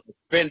I was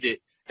offended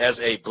as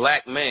a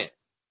black man.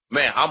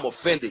 Man, I'm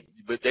offended,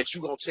 but that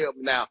you gonna tell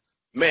me now,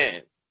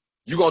 man,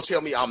 you gonna tell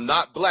me I'm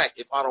not black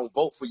if I don't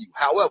vote for you.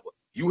 However,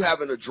 you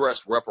haven't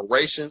addressed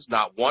reparations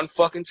not one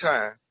fucking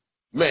time.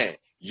 Man,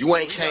 You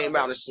ain't We came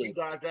got out and said we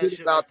got that shit shit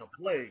about. like the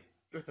plague.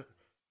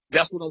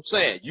 That's what I'm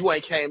saying. You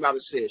ain't came out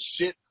and said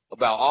shit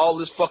about all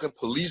this fucking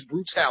police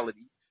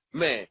brutality.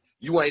 Man,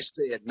 you ain't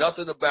said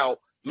nothing about,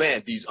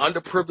 man, these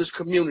underprivileged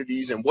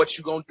communities and what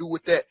you gonna do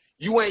with that.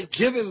 You ain't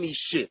giving me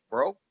shit,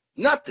 bro.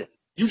 Nothing.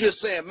 You just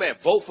saying, man,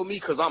 vote for me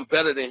because I'm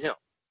better than him.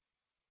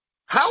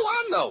 How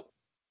I know?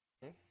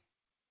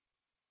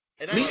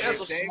 And So Me that's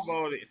as if a they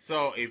small. voted,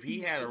 so if he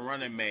had a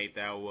running mate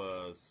that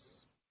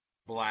was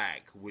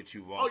black, would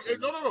you oh vote for him?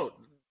 no.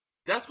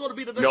 That's going to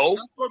be the next. No,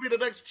 That's going to be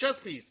the next chess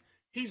piece.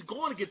 He's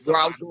going to get what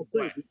I was somebody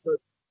gonna who's say black.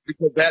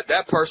 because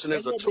that person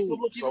That's is a going to make tool.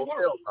 him look even So worse.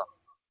 hell no.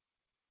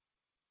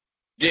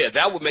 Yeah,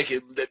 that would make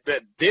it.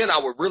 Then I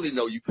would really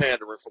know you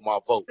pandering for my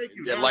vote. Thank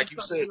you. And Now like he's you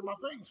trying to said, get in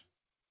my face.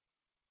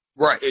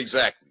 right?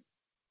 Exactly.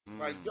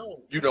 Like, Mm.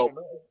 yo, You come know, on,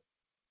 man.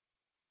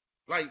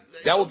 Like,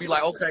 that yo, would be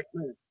like, okay,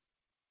 man.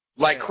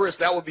 Like man. Chris,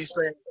 that would be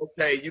saying,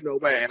 okay, you know,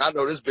 man, I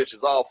know this bitch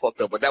is all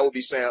fucked up, but that would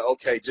be saying,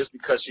 okay, just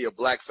because she a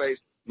black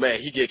face, man,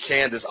 he get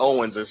Candace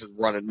Owens as his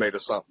running mate or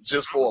something,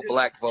 just for a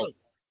black vote.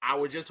 I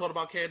was just talking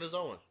about Candace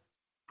Owens.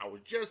 I was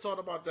just talking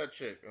about that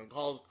chick and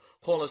call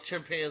us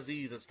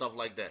chimpanzees and stuff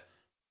like that.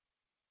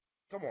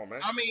 Come on, man.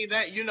 I mean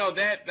that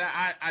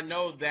I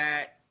know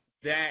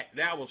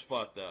that was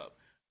fucked up.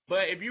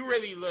 But if you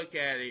really look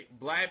at it,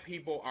 black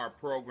people are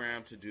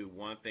programmed to do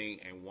one thing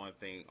and one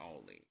thing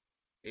only.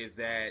 Is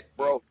that if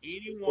Bro.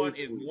 anyone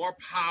is more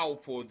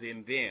powerful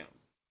than them,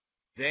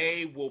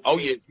 they will Oh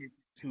pay yeah. attention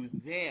to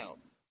them.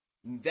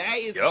 That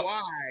is Yep.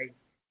 why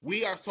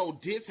we are so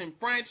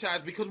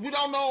disenfranchised because we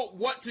don't know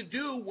what to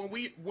do when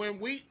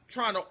we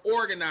trying to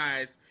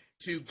organize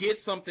to get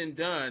something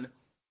done.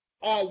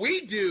 All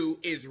we do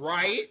is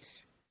riot,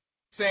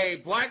 say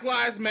Black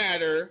Lives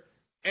Matter,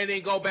 and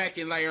then go back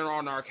and lay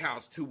on our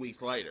couch 2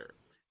 weeks later.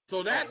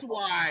 So that's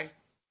why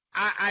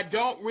I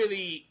don't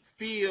really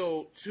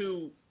feel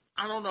too,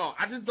 I don't know,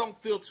 I just don't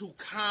feel too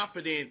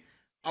confident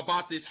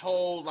about this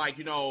whole, like,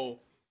 about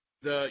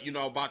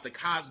the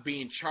cops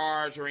being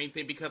charged or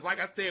anything, because like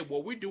I said,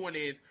 what we're doing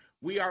is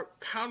we are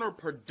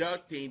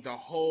counterproducting the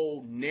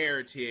whole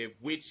narrative,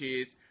 which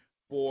is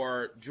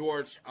for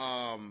George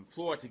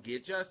Floyd to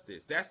get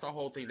justice. That's the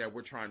whole thing that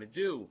we're trying to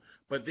do.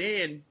 But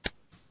then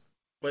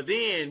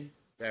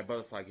that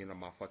butterfly getting on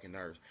my fucking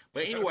nerves.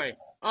 But anyway,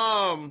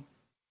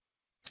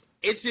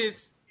 it's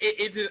just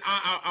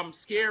I'm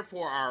scared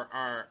for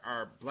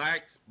our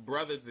black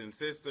brothers and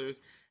sisters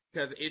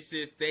because it's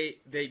just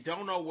they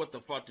don't know what the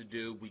fuck to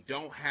do. We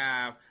don't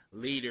have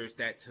leaders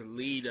that to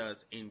lead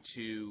us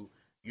into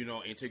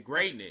into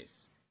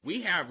greatness.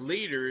 We have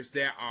leaders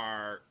that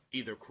are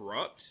either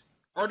corrupt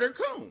or they're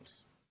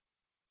coons.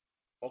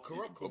 Or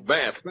corrupt coons.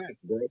 Man, facts,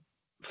 bro.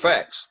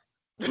 Facts,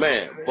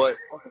 man. But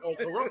Or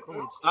corrupt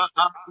coons.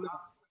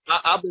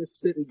 I've been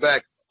sitting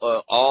back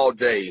all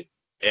day,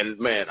 and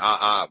man,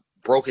 I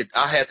broke it.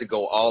 I had to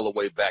go all the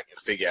way back and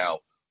figure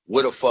out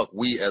where the fuck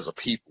we as a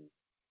people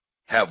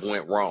have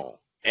went wrong.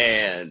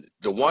 And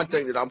the one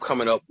thing that I'm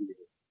coming up with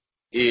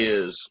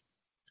is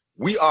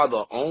we are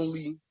the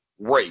only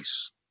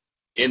race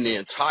in the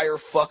entire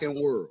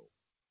fucking world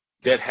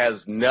that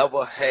has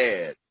never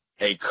had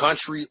a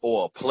country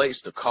or a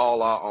place to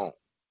call our own.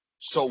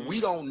 So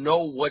we don't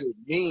know what it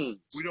means.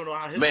 We don't know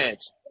how man.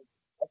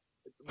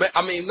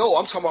 I mean, no,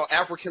 I'm talking about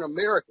African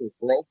Americans,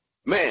 bro.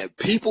 Man,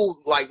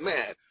 people like,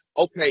 man,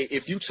 okay,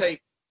 if you take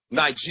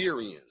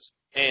Nigerians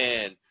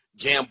and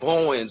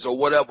Gamboans or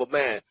whatever,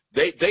 man,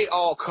 they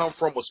all come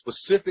from a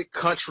specific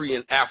country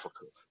in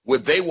Africa where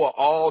they were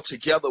all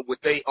together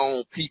with their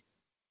own people.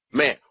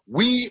 Man,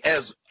 we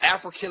as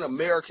African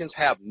Americans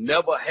have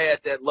never had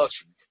that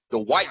luxury. The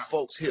white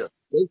folks here,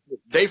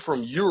 they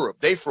from Europe,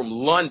 they from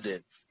London,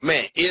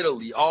 man,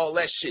 Italy, all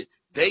that shit.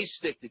 They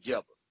stick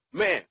together.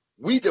 Man,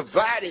 we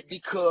divided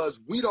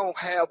because we don't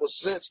have a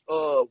sense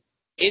of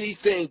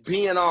anything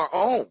being our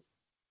own.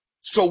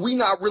 So we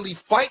not really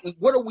fighting.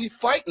 What are we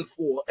fighting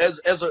for as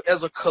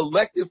a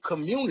collective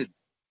community?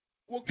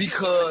 Well,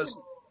 Because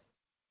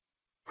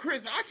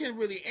Chris, I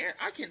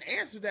can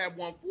answer that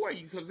one for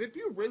you because if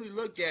you really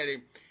look at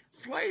it,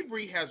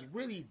 slavery has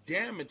really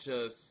damaged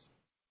us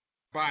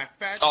by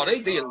fact. they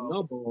did a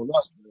number on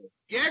us, man.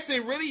 Yes,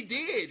 it really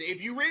did.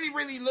 If you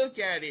really look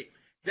at it,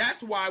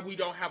 that's why we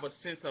don't have a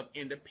sense of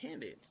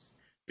independence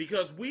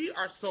because we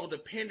are so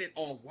dependent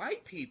on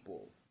white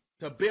people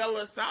to bail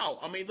us out.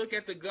 I mean, look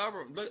at the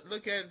government.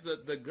 Look at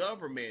the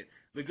government.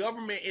 The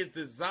government is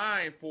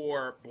designed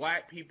for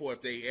black people.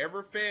 If they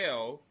ever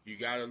fail, you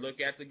got to look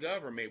at the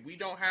government. We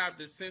don't have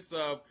the sense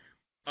of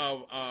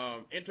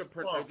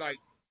like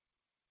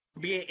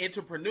being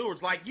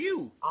entrepreneurs like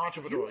you.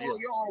 Entrepreneur, You own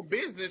your own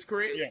business,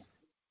 Chris.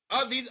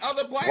 Yeah. These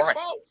other black Right.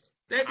 folks,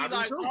 they be I do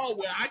like, too. oh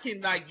well, I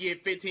can like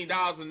get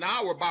 $15 an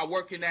hour by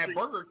working at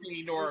Burger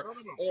King or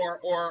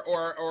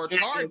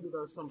Target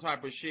or some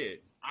type of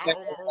shit. I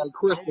own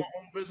my own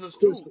business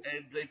too,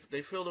 and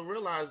they fail to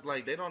realize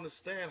like they don't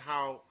understand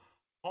how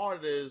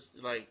hard it is.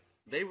 Like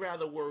they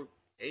rather work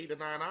 8 or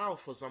 9 hours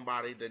for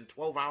somebody than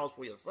 12 hours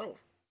for yourself.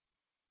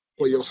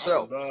 For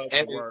yourself. I would love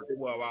to work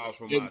 12 hours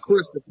for myself.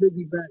 Chris,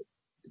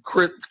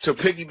 Chris, to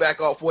piggyback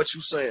off what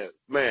you saying,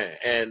 man,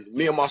 and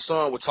me and my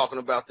son were talking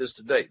about this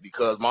today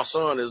because my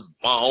son is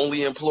my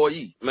only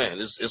employee. Man,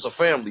 it's a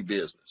family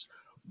business.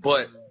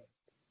 But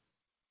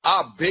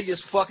our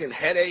biggest fucking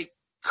headache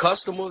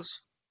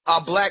customers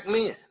are black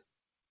men.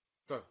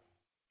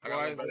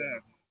 Why is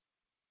that?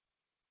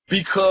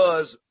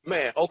 Because,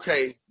 man,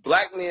 okay,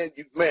 black men,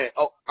 man,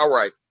 oh, all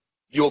right,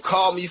 you'll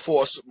call me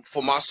for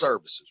my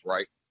services,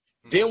 right?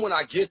 Then when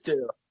I get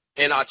there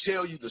and I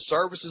tell you the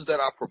services that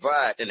I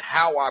provide and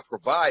how I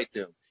provide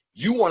them,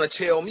 you want to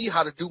tell me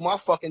how to do my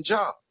fucking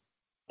job.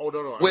 Oh,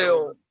 no.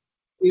 Well,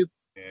 if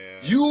Yeah,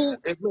 you,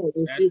 if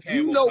you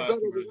cable know better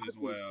customers than as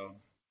well.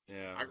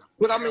 Yeah.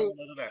 but I mean,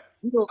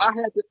 you know, I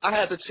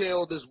had to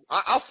tell this.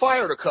 I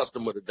fired a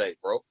customer today,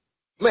 bro.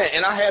 Man,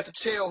 and I had to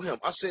tell him.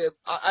 I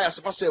asked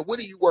him. I said, "Where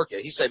do you work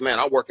at?" He said, "Man,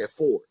 I work at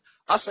Ford."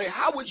 I say,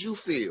 "How would you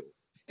feel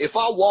if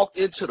I walked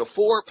into the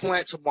Ford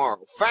plant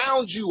tomorrow,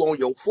 found you on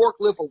your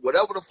forklift or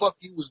whatever the fuck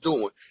you was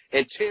doing,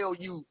 and tell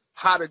you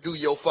how to do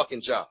your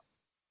fucking job?"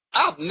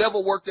 I've never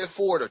worked at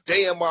Ford a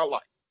day in my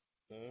life.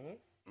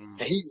 And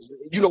he,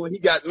 you know, he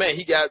got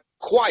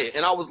quiet.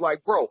 And I was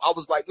like, bro,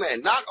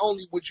 man, not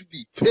only would you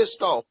be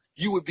pissed off,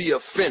 you would be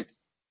offended.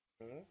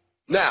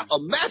 Now,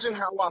 imagine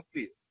how I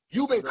feel.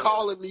 You've been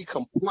calling me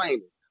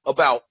complaining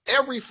about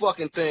every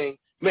fucking thing,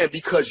 man,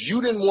 because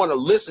you didn't want to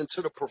listen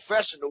to the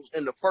professionals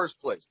in the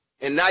first place.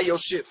 And now your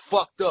shit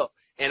fucked up.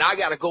 And I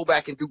got to go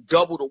back and do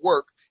double the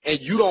work. And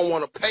you don't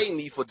want to pay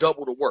me for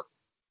double the work.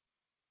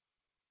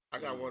 I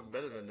got one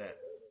better than that.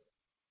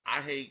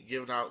 I hate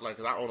giving out, like,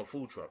 'cause I own a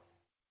food truck.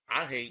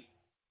 I hate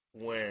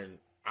when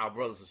our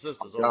brothers and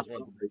sisters always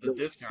want the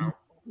discount.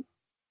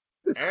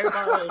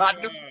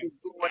 Everybody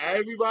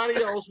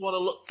else want to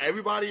look.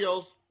 Everybody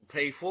else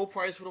pay full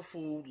price for the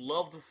food,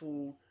 love the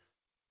food,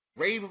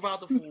 rave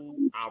about the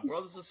food. Our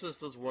brothers and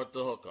sisters want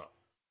the hookup,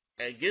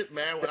 and get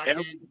mad when I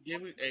can't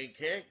give you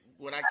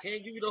when I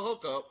can't give you the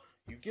hookup.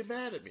 You get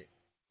mad at me.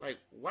 Like,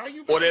 why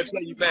you? Or they'll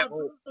tell you that.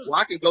 Well,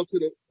 I can go to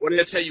the. Or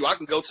they'll tell you I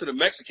can go to the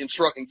Mexican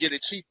truck and get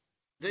it cheap.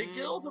 They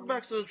go to the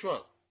Mexican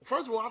truck.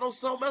 First of all, I don't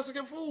sell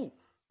Mexican food.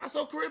 I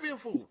sell Caribbean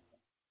food.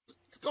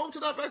 Go to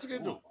that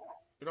Mexican dude.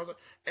 You know what I'm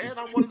saying? And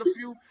I'm one of the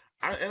few.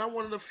 I'm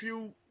one of the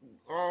few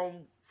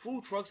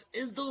food trucks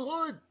in the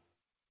hood.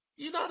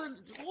 You know,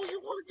 you want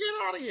to get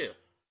out of here.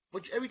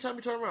 But every time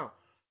you turn around,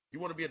 you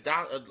want to be a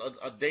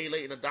day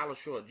late and $1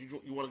 short.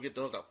 You want to get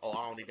the hookup. Oh,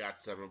 I only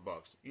got $7.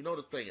 You know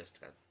the thing is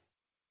 10.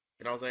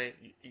 You know what I'm saying?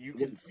 You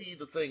can see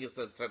the thing. It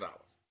says $10.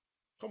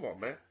 Come on,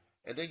 man.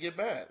 And then get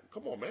mad.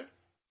 Come on, man.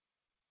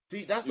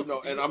 See, that's the.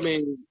 And I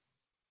mean,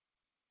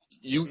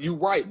 you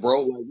right,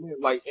 bro.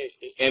 Like, man,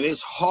 and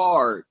it's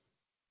hard.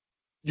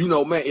 You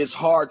know, man, it's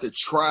hard to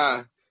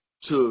try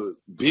to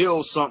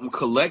build something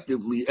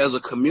collectively as a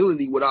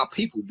community with our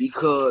people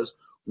because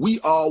we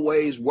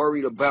always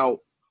worried about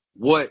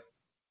what,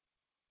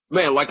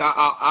 man, like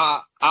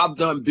I've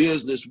done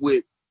business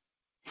with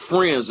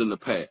friends in the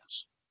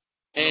past.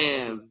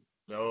 And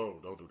no,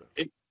 don't do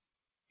that.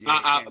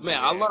 I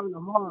learned the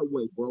hard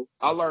way, bro.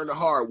 I learned the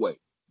hard way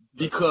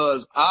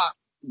because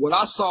what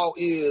I saw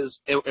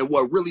is, and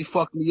what really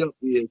fucked me up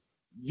is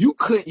you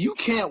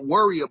can't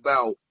worry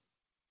about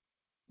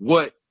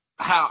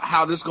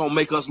how this gonna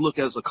make us look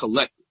as a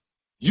collective.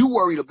 You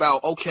worried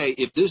about, okay,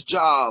 if this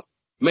job,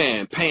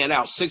 man, paying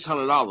out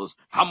 $600,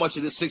 how much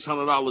of this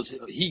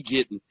 $600 he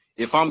getting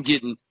if I'm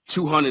getting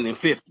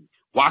 $250?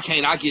 Why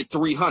can't I get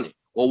 $300?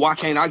 Or why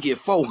can't I get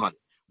 $400?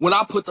 When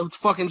I put the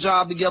fucking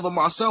job together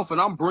myself and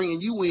I'm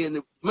bringing you in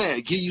to, man,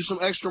 give you some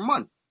extra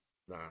money.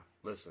 Nah,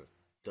 listen,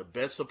 the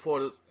best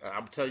supporters,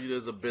 I'm telling you,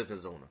 as a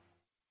business owner,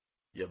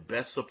 your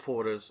best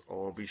supporters are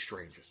gonna be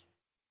strangers.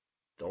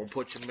 Don't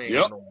put your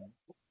man on.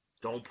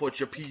 Don't put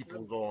your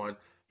people on,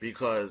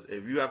 because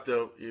if you have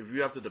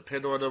to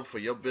depend on them for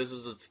your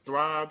business to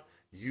thrive,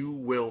 you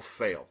will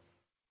fail.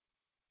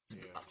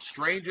 Yeah.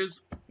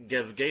 Strangers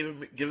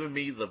giving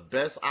me the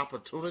best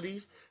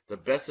opportunities, the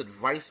best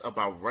advice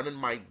about running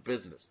my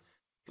business.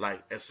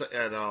 Like,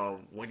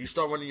 when you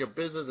start running your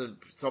business and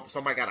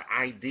somebody got an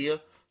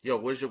idea, yo,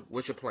 what's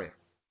your plan?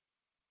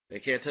 They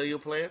can't tell you a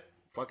plan?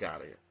 Fuck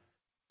out of here.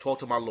 Talk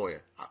to my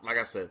lawyer. Like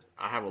I said,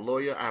 I have a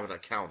lawyer, I have an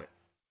accountant.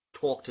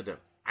 Talk to them.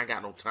 I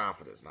got no time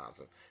for this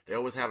nonsense. They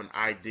always have an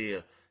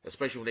idea,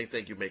 especially when they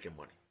think you're making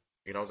money.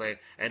 You know what I'm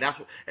saying?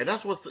 And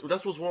that's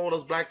what's wrong with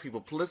us black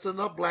people. Listen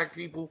up, black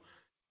people.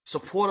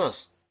 Support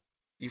us.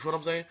 You feel what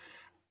I'm saying?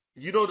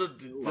 You know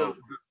the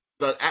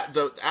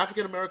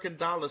African American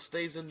dollar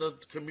stays in the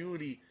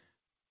community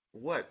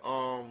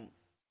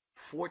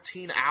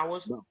 14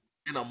 hours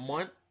in a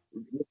month?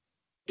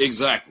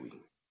 Exactly.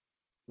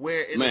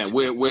 Where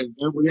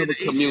every other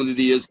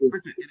community is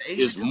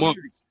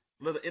months.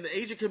 In the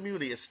Asian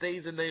community, it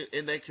stays in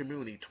their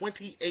community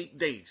 28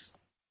 days.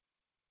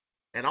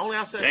 And only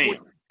I said 14,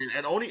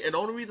 and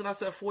only reason I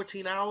said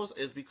 14 hours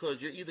is because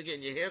you're either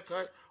getting your hair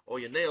cut or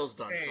your nails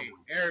done. Hey,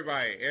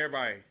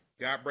 everybody,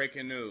 got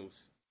breaking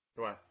news.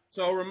 Right.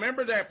 So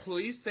remember that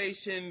police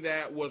station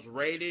that was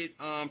raided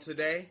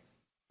today?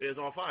 It's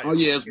on fire. Oh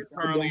yeah, It's I'm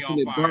currently watching on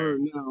it fire.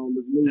 burn now on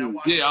the Yeah, news.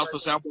 watching Yeah, it I right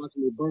was I'm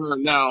watching it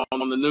burn now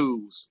on the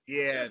news.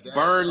 Yeah,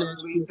 Burn that that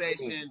police shit down.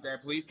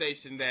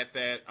 station, that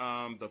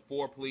the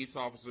 4 police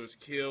officers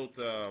killed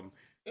now.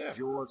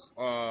 George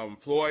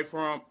Floyd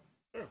from.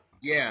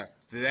 Yeah. Yeah,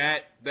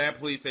 that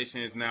police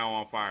station is now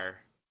on fire.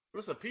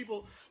 Listen,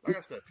 people, like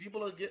I said,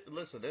 people are getting.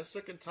 Listen, they're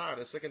sick and tired.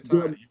 They're sick and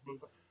Yeah, tired.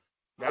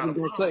 I Now the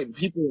was gonna say problem.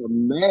 people are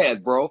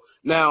mad, bro.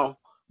 Now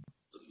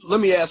let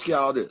me ask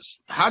y'all this: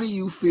 how do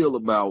you feel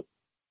about?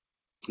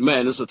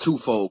 Man, it's a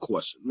twofold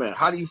question. Man,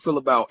 how do you feel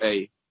about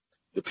the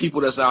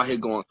people that's out here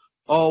going,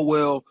 oh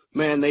well,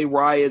 man, they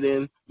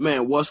rioting.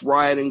 Man, what's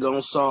rioting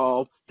gonna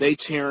solve? They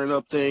tearing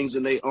up things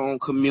in their own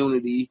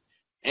community,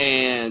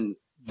 and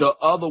the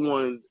other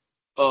one,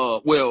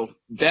 well,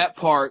 that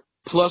part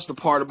plus the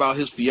part about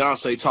his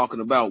fiance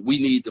talking about we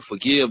need to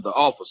forgive the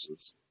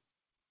officers,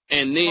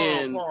 and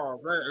then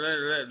Paul,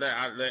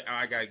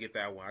 I gotta get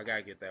that one.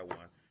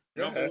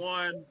 Number Yeah.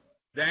 one,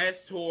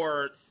 that's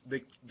towards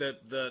the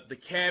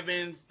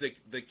Kevins,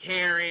 the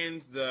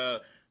Karens,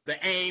 the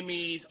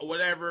Amy's or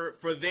whatever.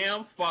 For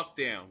them, fuck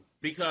them.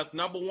 Because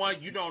number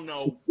one, you don't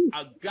know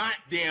a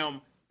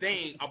goddamn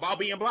thing about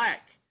being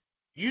black.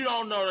 You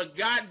don't know the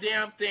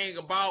goddamn thing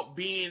about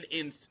being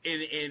in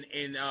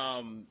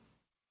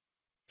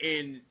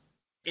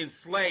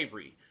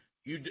slavery.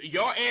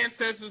 Your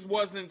ancestors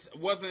wasn't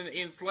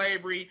in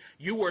slavery.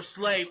 You were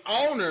slave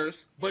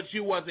owners, but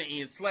you wasn't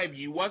in slavery.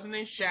 You wasn't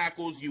in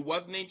shackles. You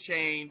wasn't in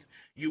chains.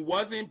 You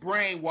wasn't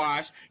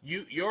brainwashed.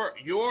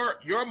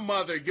 Your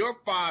mother, your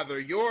father,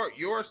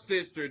 your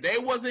sister, they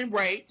wasn't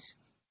raped.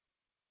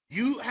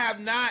 You have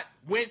not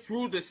went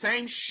through the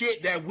same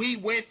shit that we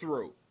went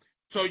through.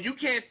 So you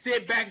can't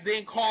sit back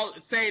then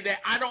say that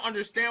I don't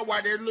understand why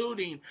they're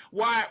looting,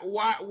 why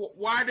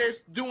they're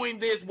doing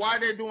this, why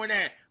they're doing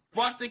that.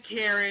 Fuck the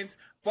Karens,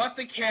 fuck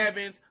the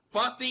Kevins,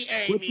 fuck the but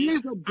Amy's.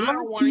 these are I black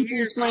don't want to people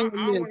hear. I saying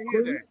don't this, want to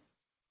hear Chris.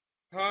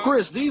 that. Huh?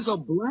 Chris, these are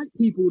black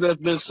people that's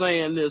been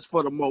saying this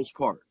for the most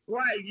part.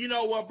 Right. You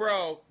know what,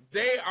 bro?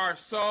 They are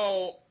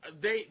so.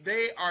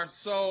 They are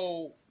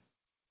so.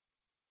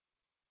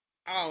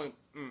 Oh.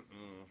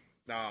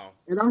 No.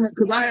 And I had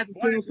to Black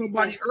tell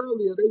somebody people.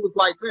 earlier, they was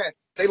like that.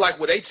 They like,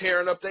 well, they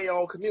tearing up their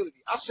own community.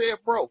 I said,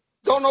 bro,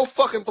 don't no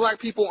fucking black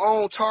people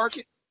own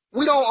Target.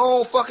 We don't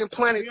own fucking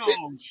Planet We Fitness.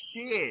 own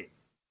shit.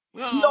 We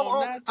We don't don't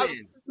own own.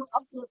 nothing.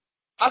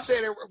 I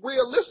said, and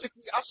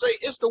realistically, I say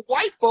it's the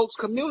white folks'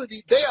 community.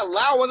 They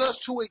allowing us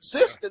to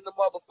exist in the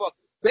motherfucker.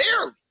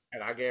 Barely.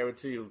 And I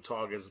guarantee you,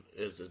 Target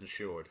is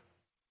insured.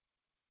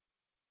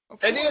 And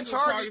then Target's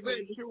Target's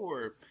been been.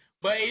 sure,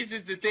 but it's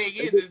just the thing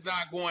is, it's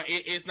not going.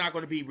 It's not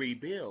going to be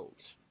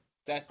rebuilt.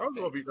 That's the I'm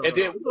gonna thing. be, And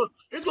then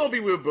it's gonna be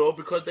rebuilt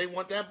because they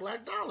want that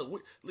black dollar.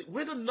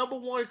 We're the number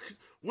one.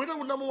 We're the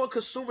number one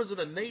consumers in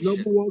the nation.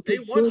 number one They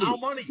want consumer. our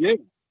money. Yeah.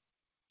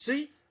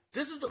 See,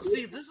 this is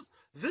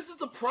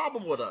the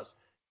problem with us.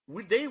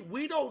 We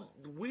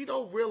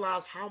don't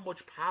realize how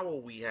much power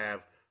we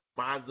have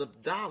by the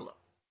dollar.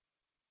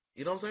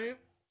 You know what I'm saying?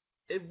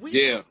 If we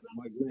Yeah. just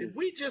if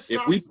we just If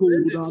stop we pulled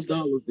spending our stuff,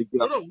 dollars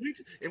no, together.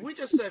 if we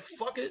just said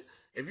fuck it,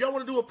 if y'all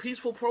want to do a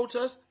peaceful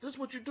protest, this is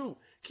what you do.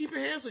 Keep your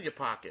hands in your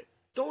pocket.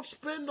 Don't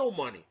spend no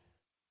money.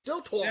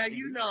 Don't talk. Now to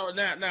you me. know,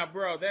 now,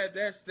 bro,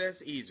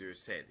 that's easier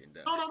said than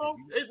done.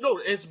 No.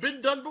 It's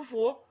been done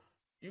before.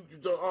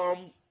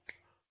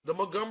 The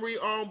Montgomery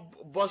the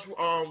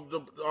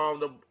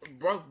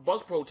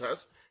bus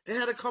protest. They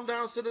had to come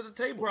down and sit at the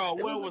table. Bro,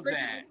 It what was a big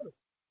that? deal.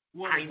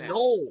 What I was that?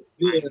 know.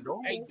 Yeah. I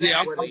know. Exactly.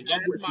 I'm with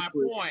That's my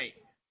you, Chris. point.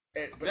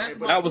 But That's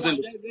but my That was in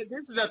point.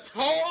 This is a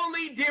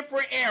totally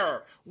different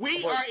era.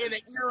 We But- are in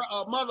an era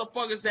of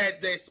motherfuckers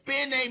that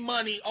spend their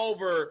money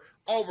over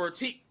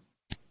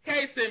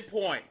case in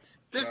point.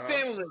 The Uh-huh.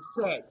 stimulus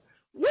check.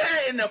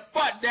 Where in the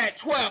fuck that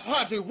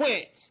 1,200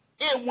 went?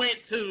 It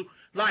went to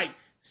like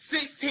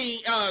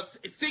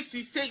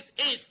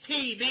 66-inch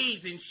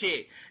TVs and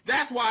shit.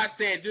 That's why I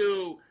said,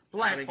 dude, I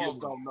black didn't folks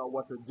get- don't know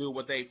what to do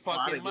with their I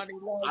fucking didn't money.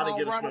 get- Let I didn't alone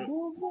get a run a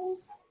stimulus.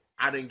 business.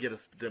 I didn't get a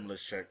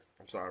stimulus check.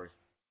 I'm sorry.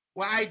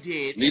 Well, I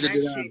did. Neither and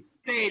that did I. shit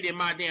stayed in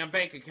my damn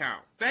bank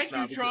account. Thank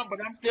Nah, you, Trump, but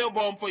I'm still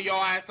voting for your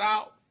ass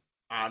out.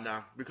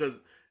 Nah, because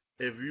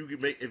if you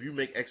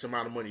make X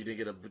amount of money, you didn't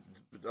get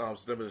a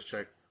stimulus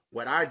check.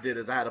 What I did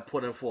is I had to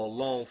put in for a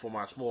loan for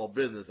my small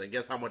business, and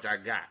guess how much I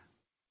got?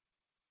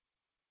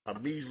 A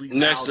measly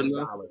Next to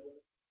 $1,000.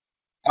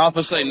 I was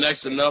gonna say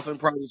next to nothing.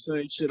 Probably the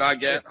same shit I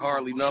got.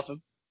 Hardly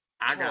nothing.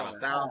 I got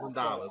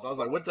 $1,000. I was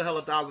like, what the hell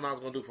 $1,000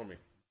 gonna do for me?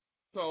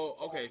 So,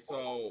 okay,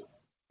 so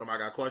Somebody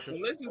got questions?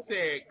 Melissa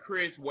said,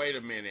 Chris, wait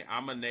a minute.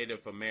 I'm a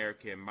Native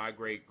American. My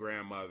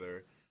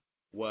great-grandmother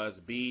was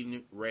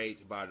beaten,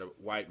 raped by the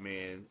white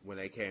man when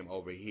they came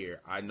over here.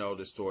 I know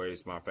the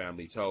stories my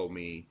family told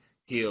me.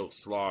 Killed,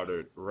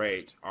 slaughtered,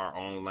 raped. Our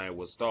own land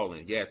was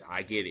stolen. Yes,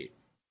 I get it.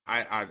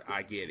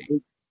 I get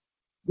it.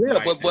 Yeah,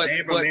 Like, but the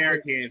Native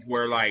Americans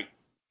were like,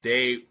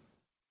 they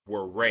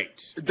were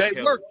raped. they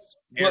killed, were.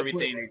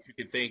 everything that you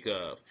could think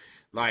of.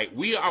 Like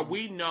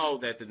we know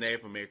that the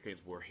Native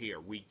Americans were here.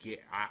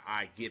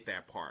 I get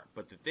that part.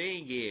 But the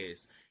thing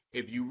is,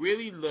 if you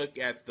really look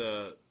at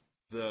the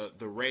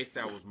race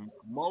that was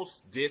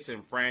most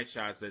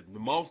disenfranchised, the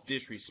most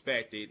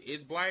disrespected,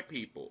 is black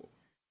people.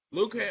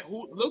 Look at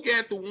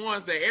the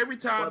ones that every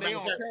time they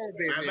on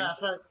television. Matter of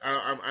fact,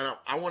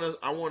 I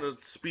want to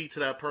speak to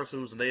that person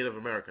who's Native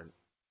American.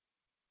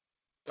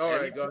 All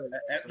right, go ahead.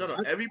 No,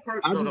 every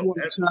person. I just No,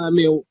 want to chime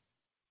in.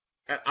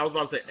 I was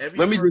about to say every.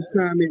 Let me just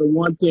chime in on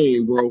one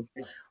thing, bro.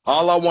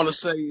 All I want to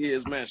say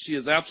is, man, she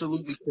is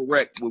absolutely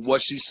correct with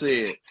what she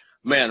said,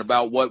 man,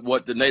 about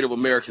what the Native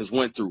Americans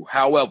went through.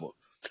 However,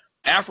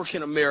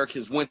 African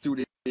Americans went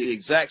through the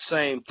exact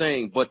same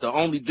thing, but the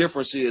only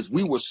difference is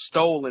we were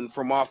stolen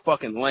from our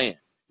fucking land.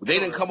 They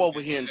didn't come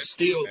over here and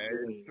steal.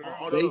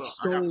 They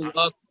stole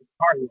us.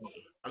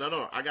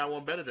 No, I got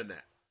one better than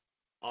that.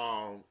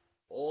 All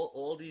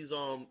these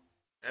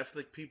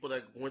ethnic people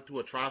that went through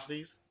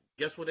atrocities,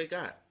 guess what they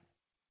got?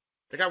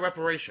 They got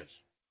reparations.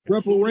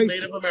 Including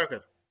Native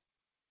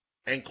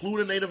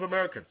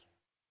Americans.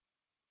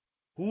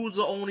 Who's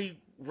the only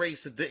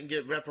race that didn't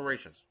get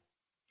reparations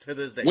to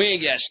this day? We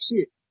ain't got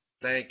shit.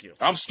 Thank you.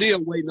 I'm still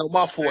waiting on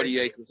my 40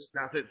 acres.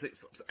 Now,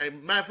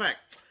 matter of fact,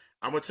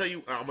 I'm gonna tell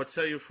you a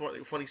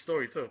funny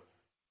story too.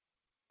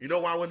 You know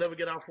why we'll never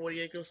get our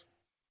 40 acres?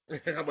 I'm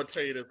gonna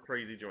tell you this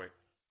crazy joint.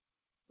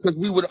 Because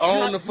we would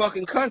own the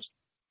fucking country.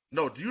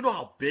 No, do you know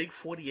how big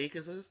 40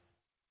 acres is?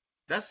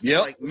 That's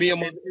like me and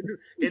my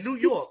in New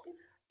York.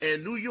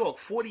 In New York,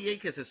 40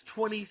 acres is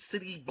 20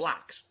 city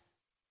blocks.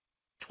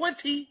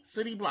 20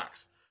 city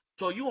blocks.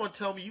 So you want to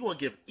tell me you want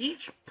to give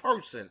each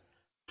person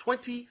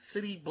 20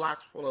 city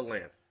blocks full of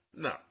land?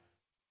 No,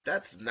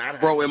 that's not.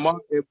 Bro, in my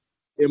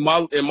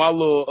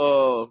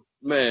little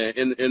man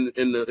in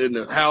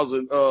the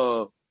housing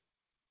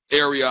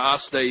area I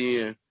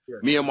stay in,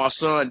 me and my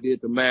son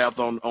did the math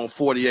on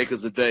 40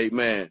 acres a day,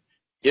 man.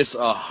 It's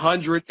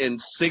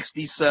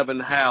 167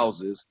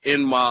 houses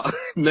in my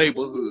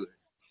neighborhood.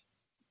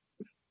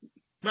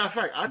 Matter of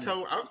fact, I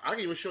can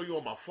even show you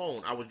on my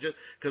phone. I was just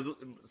because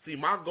see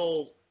my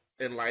goal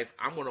in life,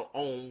 I'm gonna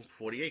own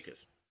 40 acres.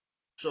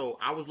 So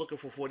I was looking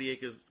for 40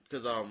 acres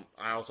because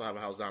I also have a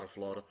house down in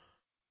Florida.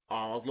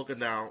 I was looking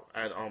down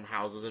at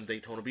houses in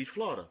Daytona Beach,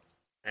 Florida,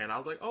 and I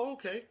was like, oh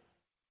okay.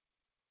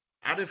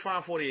 I didn't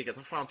find 40 acres.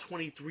 I found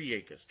 23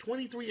 acres.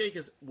 23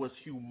 acres was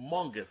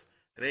humongous,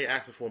 and they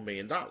asked for $1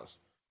 million.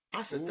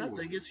 I said, that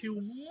thing is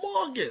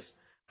humongous.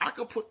 I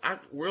could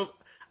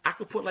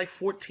put like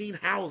 14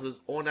 houses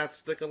on that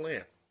stick of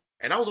land.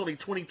 And that was only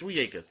 23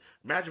 acres.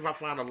 Imagine if I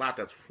find a lot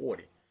that's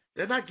 40.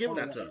 They're not giving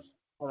that to us.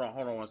 Hold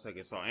on 1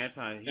 second. So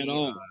Anton,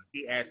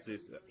 he asked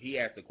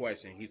the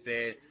question. He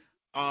said,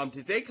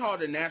 did they call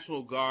the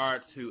National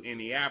Guard to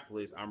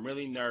Indianapolis? I'm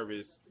really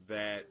nervous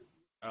that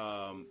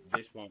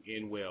this won't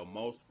end well.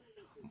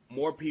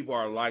 More people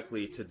are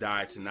likely to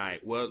die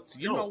tonight. Well,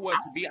 you know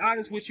what? To be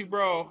honest with you,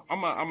 bro,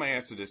 I'm gonna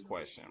answer this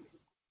question.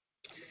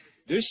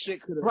 This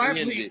shit could have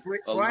ended.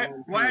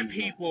 Black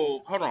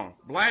people, hold on.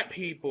 Black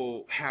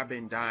people have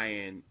been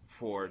dying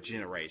for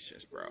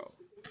generations, bro.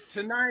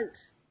 Tonight,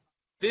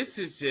 this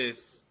is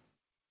just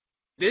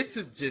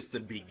the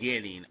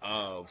beginning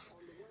of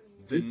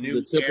the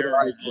new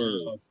era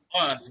of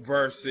us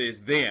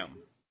versus them,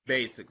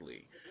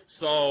 basically.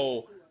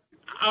 So,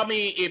 I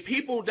mean, if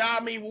people die,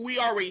 I mean, we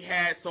already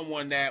had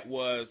someone that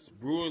was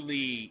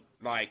brutally,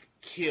 like,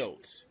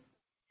 killed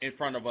in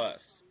front of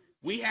us.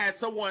 We had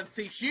someone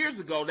 6 years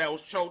ago that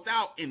was choked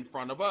out in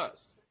front of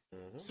us.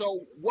 Mm-hmm.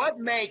 So what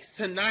makes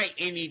tonight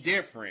any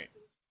different?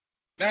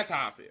 That's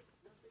how I feel.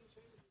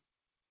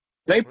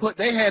 They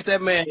had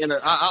that man in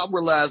I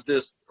realized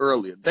this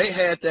earlier.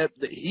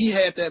 He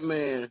had that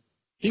man,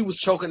 he was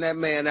choking that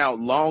man out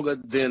longer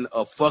than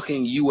a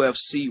fucking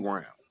UFC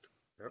round.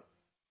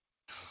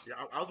 Yeah,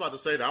 I was about to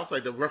say that. I was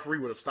like, the referee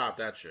would have stopped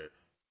that shit.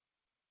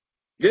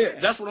 Yeah,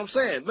 that's what I'm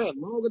saying, man.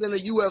 Longer than a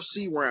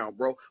UFC round,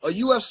 bro. A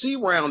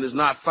UFC round is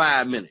not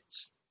 5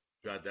 minutes.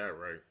 Got that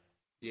right.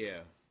 Yeah,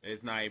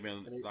 it's not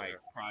even like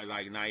probably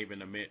like not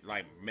even a minute,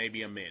 like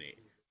maybe a minute.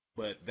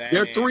 But that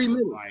they're 3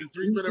 minutes. Like,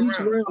 3 minute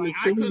round. Like,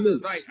 I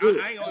couldn't like I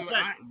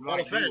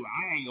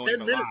ain't gonna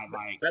even lie.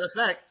 Like, matter of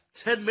fact,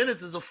 10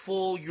 minutes is a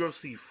full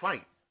UFC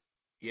fight.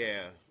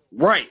 Yeah.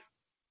 Right.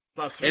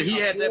 And he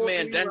had that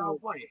man down.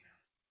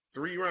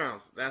 3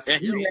 rounds. That's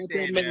and he had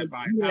that man.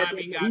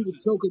 He was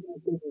choking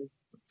that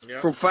man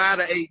from 5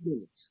 to 8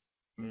 minutes.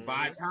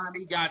 By the time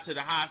he got to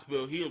the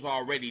hospital, he was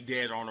already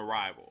dead on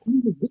arrival.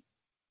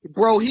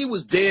 Bro, he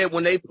was dead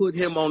when they put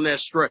him on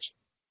that stretcher.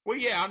 Well,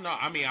 yeah, I know.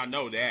 I mean, I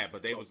know that,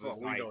 but they was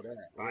just like,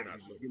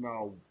 you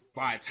know,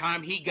 by the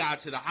time he got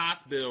to the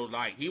hospital,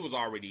 like he was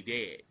already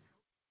dead.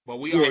 But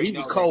we already he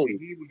was cold.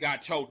 He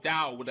got choked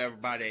out, whatever,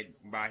 by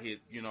his,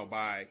 you know,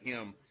 by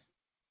him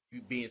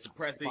being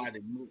suppressed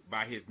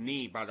by his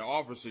knee, by the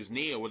officer's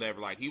knee or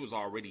whatever. Like he was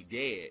already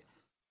dead.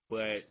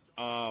 But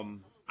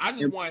I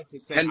just wanted to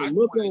say, and the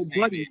look on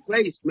Buddy's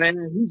face,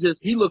 man,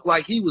 he looked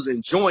like he was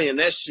enjoying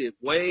that shit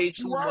way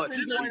too much.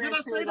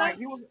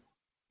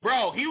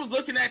 Bro, he was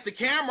looking at the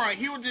camera and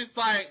he was just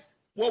like,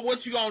 Well,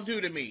 what you gonna do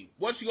to me?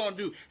 What you gonna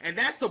do? And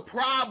that's the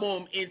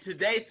problem in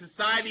today's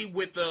society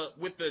with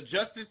the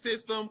justice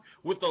system,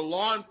 with the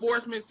law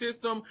enforcement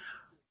system.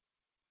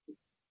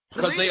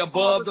 Because they Police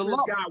above the officers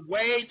law. got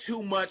way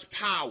too much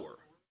power.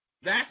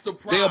 That's the They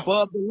problem.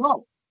 above the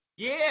law.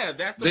 Yeah,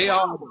 that's the They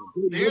are. problem.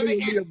 They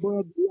literally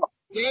above the law.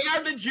 They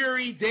are the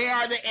jury, they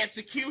are the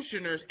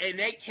executioners, and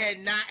they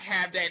cannot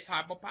have that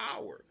type of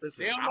power.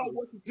 Listen, They don't know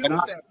what to do and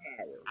with I- that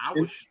power. I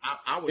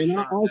was And I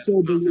shocked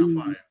also that Trump got believe-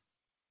 fired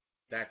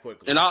that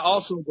quickly. And I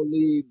also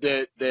believe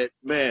that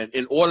man,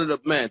 in order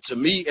to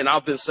me, and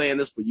I've been saying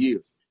this for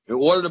years, in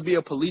order to be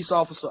a police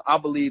officer, I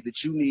believe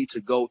that you need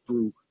to go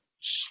through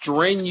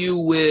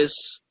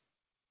strenuous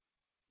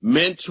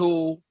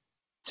mental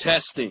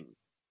testing.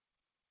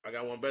 I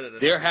got one better than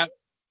There that. have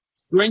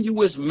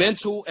strenuous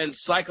mental and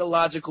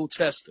psychological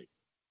testing.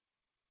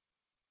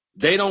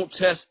 They don't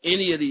test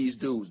any of these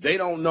dudes. They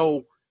don't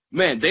know,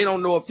 man. They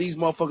don't know if these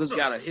motherfuckers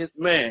got a hit,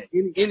 man.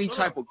 Any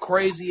type of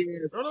crazy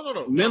ass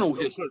No. mental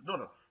history.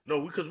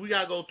 No, because we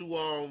gotta go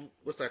through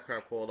what's that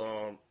crap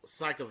called?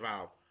 Psych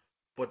eval.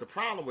 But the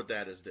problem with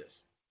that is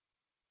this.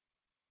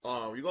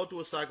 You go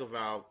through a psych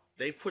eval,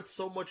 they put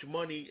so much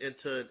money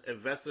into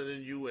investing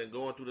in you and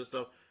going through this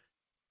stuff.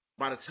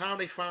 By the time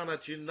they find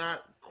out you're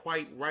not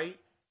quite right,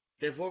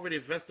 they've already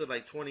invested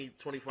like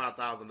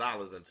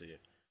 $25,000 into you.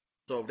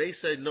 So if they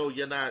say no,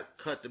 you're not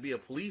cut to be a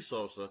police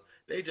officer,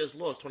 they just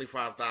lost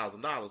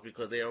 $25,000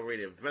 because they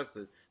already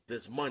invested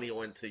this money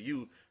into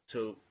you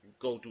to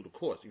go through the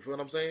course. You feel what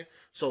I'm saying?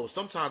 So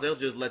sometimes they'll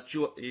just let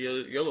your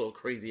little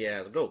crazy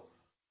ass go.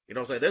 You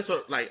know what I'm saying? That's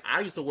what, like,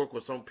 I used to work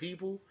with some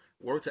people,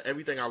 work to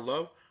everything I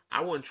love.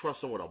 I wouldn't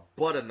trust them with a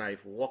butter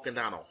knife walking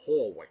down a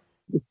hallway.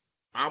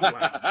 I'm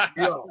like,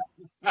 yo,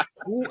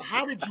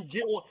 how did you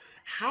get on?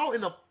 How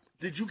in the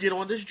did you get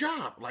on this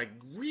job? Like,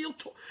 real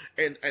talk.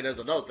 And there's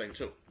another thing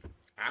too.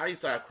 I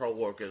used to have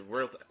co-workers.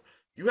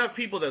 You have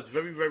people that's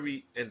very,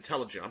 very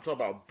intelligent. I'm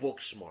talking about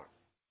book smart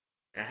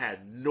and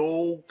had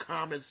no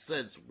common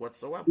sense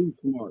whatsoever. Street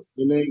smart.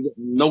 And they ain't got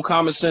no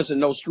common sense and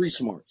no street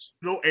smarts.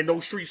 No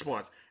street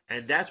smarts.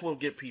 And that's what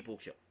get people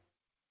killed.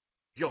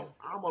 Yo,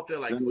 I'm up there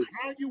like,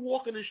 how you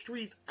walk in the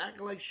streets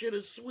acting like shit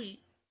is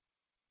sweet?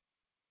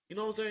 You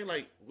know what I'm saying?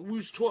 Like, we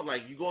was taught,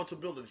 like, you go into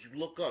buildings, you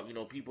look up,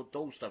 people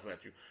throw stuff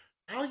at you.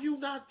 How you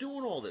not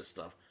doing all this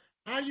stuff?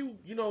 How you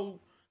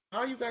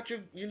got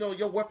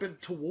your weapon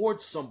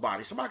towards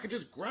somebody? Somebody could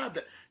just grab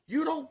that.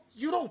 You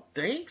don't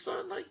think,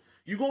 son? Like,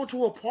 you go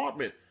into an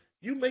apartment,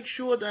 you make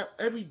sure that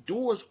every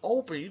door is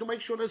open. You don't make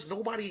sure there's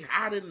nobody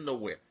hiding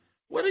nowhere.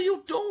 What are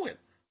you doing?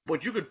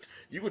 But you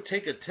could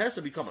take a test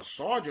and become a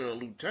sergeant or a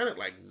lieutenant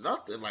like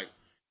nothing. Like,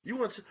 you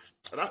want to.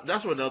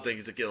 That's what another thing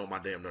is to get on my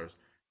damn nerves.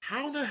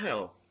 How in the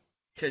hell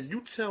can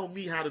you tell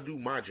me how to do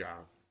my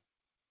job?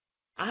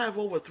 I have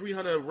over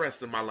 300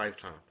 arrests in my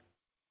lifetime.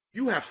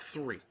 You have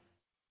 3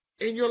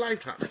 in your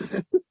lifetime.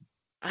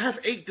 I have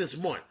 8 this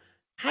month.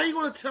 How are you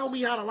going to tell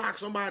me how to lock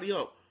somebody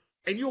up?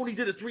 And you only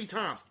did it 3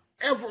 times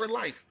ever in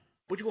life.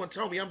 But you're going to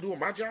tell me I'm doing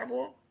my job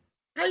wrong?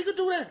 How you going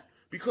to do that?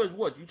 Because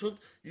what? You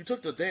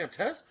took the damn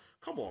test?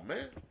 Come on,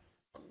 man.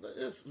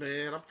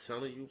 Man, I'm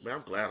telling you, man,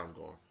 I'm glad I'm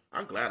gone.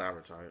 I'm glad I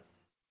retired.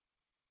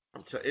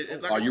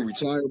 Are you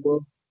retired,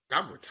 bro?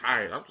 I'm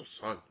retired. I'm just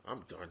son.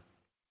 I'm done.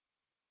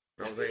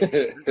 You know what I'm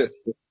saying?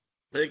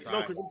 Like,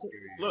 no, 'cause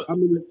look, How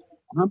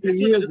many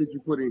years did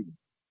you put in?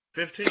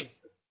 15.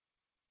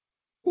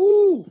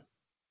 Woo.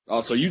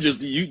 Oh, so you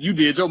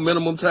did your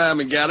minimum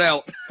time and got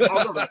out.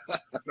 Oh,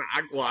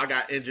 no. I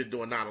got injured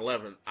doing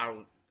 9/11.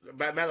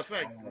 Matter of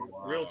fact,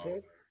 real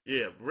talk.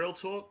 Yeah, real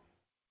talk.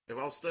 If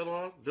I was still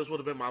on, this would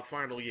have been my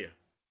final year.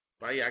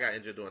 But yeah, I got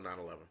injured doing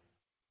 9/11.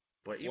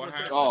 But even What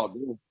happened? Oh,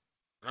 dude.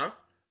 huh?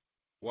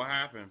 What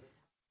happened?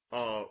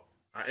 I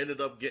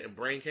ended up getting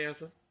brain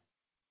cancer.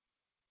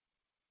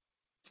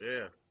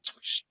 Yeah.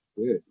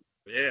 Shit.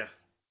 Yeah.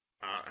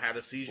 I had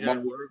a seizure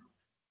at work.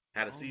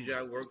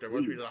 They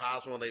rushed me to the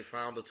hospital and they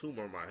found a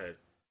tumor in my head.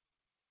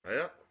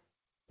 Yep.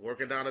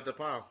 Working down at the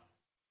pile.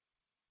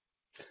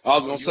 I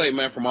was gonna say,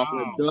 man, from all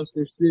that dust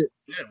and shit.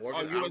 Yeah,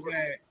 working. I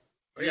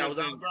I was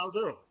out of ground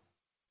zero.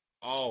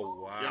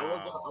 Oh wow.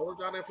 Yeah, I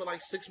worked down there for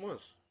like 6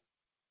 months.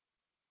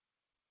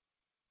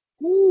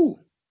 Woo.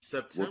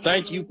 September. Well,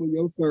 thank you for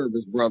your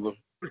service, brother.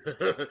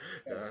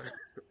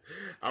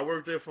 I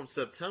worked there from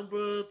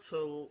September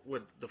till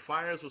when the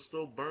fires were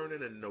still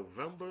burning in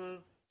November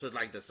to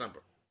like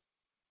December.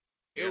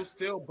 It was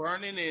still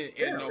burning in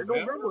In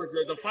November.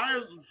 The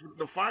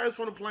fires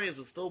from the planes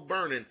were still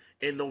burning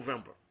in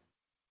November.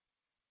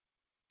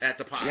 At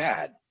the pile.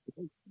 God.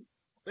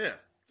 Yeah.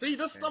 See,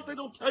 that's stuff they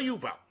don't tell you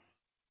about.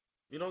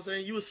 You know what I'm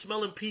saying? You were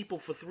smelling people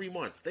for 3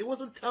 months. They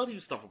wasn't telling you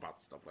stuff about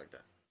stuff like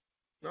that.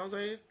 You know what I'm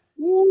saying?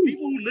 Woo.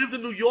 People who lived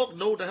in New York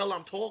know what the hell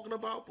I'm talking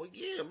about. But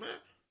yeah, man,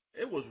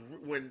 it was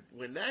when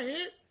that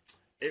hit,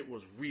 it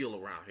was real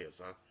around here,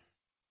 son.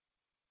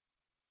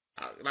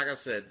 Like I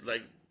said,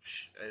 like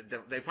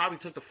they probably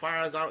took the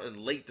fires out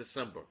in late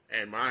December,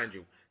 and mind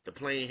you, the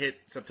plane hit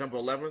September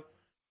 11th.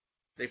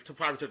 They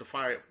probably took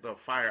the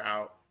fire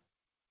out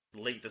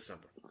late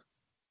December.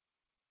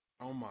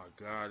 Oh my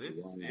God,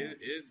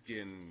 it's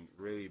getting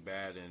really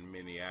bad in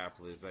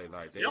Minneapolis. They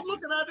Yeah, I'm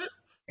looking at it.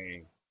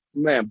 Hey,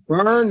 Man,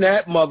 burn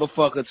that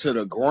motherfucker to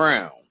the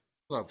ground.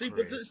 what's up, See,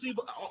 Chris?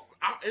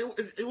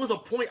 it was a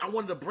point I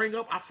wanted to bring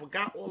up. I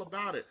forgot all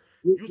about it.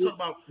 Well, You talk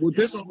about well,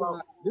 you talk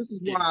about this is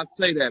yeah. why I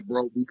say that,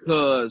 bro.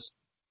 Because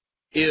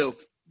if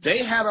they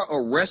had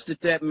arrested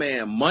that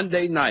man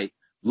Monday night,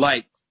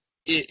 like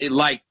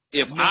like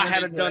if I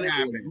had done it, or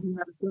you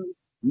had done it,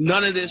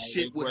 none of this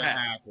shit would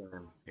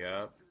happen.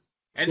 Yeah.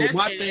 And So that's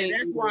my and, thing,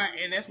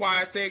 and that's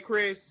why I said,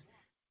 Chris,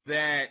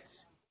 that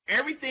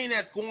everything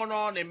that's going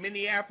on in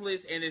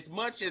Minneapolis, and as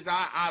much as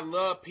I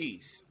love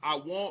peace, I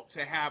want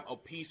to have a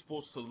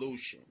peaceful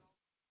solution.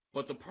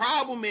 But the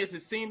problem is,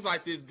 it seems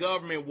like this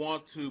government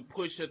wants to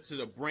push us to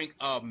the brink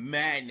of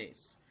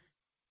madness.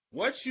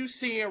 What you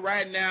seeing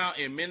right now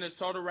in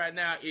Minnesota right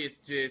now is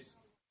just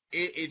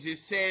it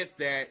just says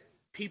that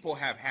people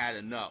have had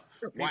enough.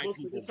 White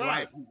people,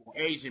 black people,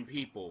 Asian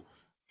people,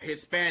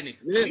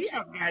 Hispanics. Yeah. We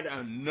have had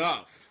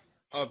enough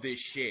of this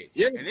shit.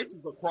 Yeah. And this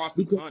is across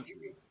the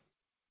country.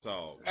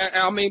 So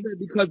I mean,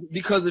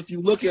 because if you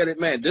look at it,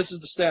 man, this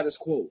is the status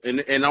quo,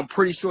 and I'm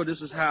pretty sure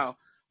this is how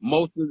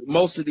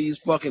most of these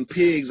fucking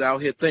pigs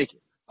out here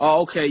thinking.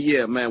 Oh, okay,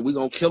 yeah, man, we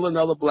gonna kill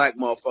another black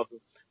motherfucker.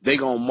 They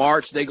gonna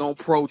march, they gonna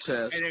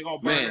protest, and they're gonna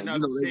burn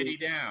another city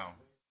down.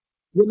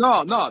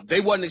 Well, no,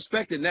 they wasn't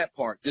expecting that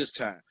part this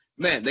time.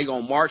 Man, they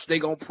gonna march, they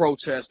gonna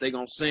protest, they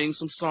gonna sing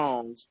some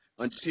songs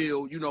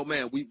until,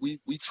 man, we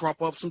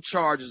trump up some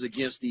charges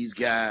against these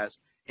guys.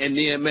 And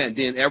then, man,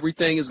 then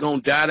everything is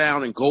gonna die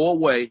down and go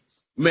away.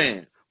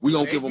 Man, we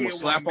gonna give them a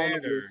slap on the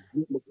wrist,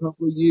 give them a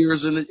couple of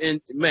years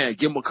give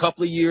them a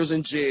couple of years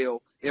in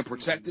jail in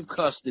protective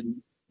custody,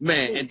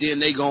 man, and then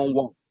they gonna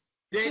walk.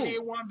 They did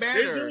one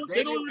better.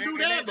 They don't do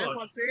that. That's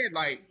what I said.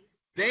 Like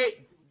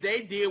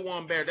they did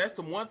one better. That's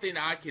the one thing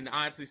that I can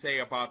honestly say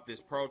about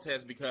this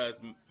protest, because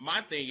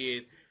my thing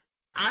is,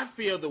 I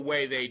feel the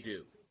way they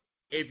do.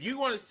 If you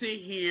want to sit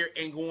here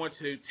and going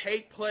to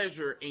take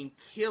pleasure in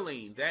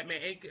killing that man,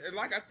 and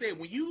like I said,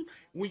 when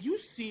you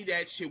see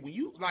that shit, when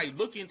you like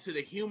look into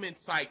the human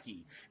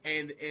psyche,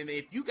 and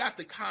if you got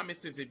the common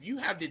sense, if you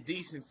have the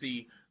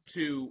decency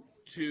to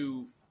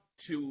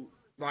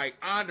like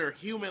honor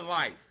human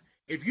life,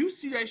 if you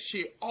see that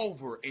shit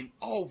over and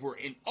over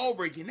and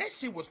over again, that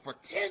shit was for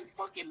 10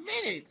 fucking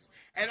minutes,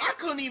 and I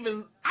couldn't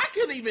even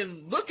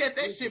look at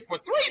that shit for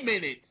 3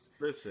 minutes.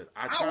 Listen,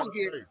 I would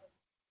get.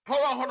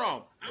 Hold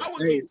on. I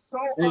would get so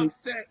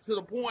upset to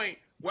the point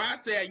where I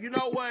said, you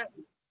know what?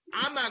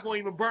 I'm not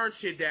going to even burn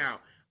shit down.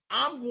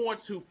 I'm going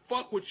to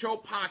fuck with your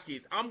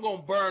pockets. I'm going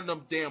to burn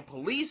them damn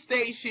police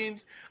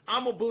stations.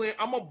 I'm going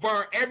to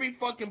burn every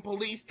fucking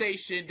police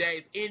station that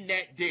is in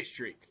that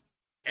district.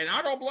 And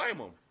I don't blame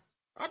them.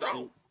 I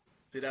don't.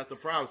 See, that's the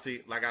problem.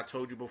 See, like I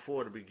told you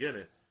before at the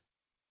beginning,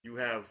 you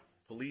have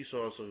police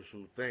officers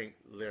who think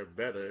they're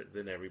better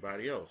than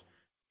everybody else.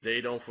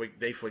 They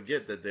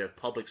forget that they're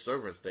public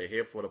servants. They're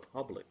here for the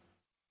public.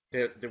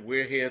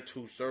 We're here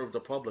to serve the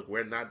public.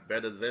 We're not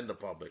better than the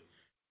public.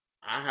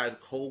 I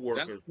had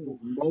co-workers.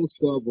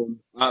 Most of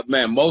them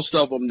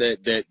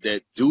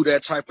that do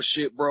that type of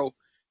shit, bro,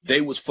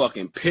 they was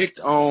fucking picked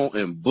on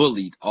and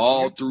bullied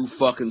all through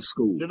fucking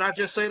school. Didn't I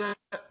just say that?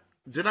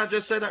 Didn't I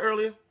just say that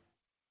earlier?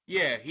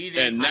 Yeah, he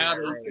did. And now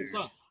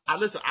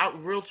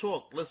real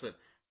talk. Listen.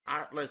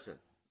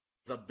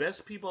 The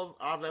best people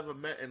I've ever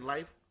met in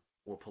life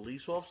were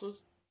police officers.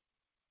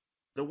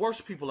 The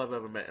worst people I've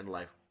ever met in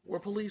life were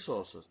police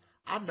officers.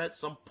 I met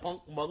some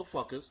punk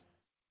motherfuckers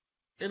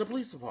in the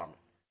police department.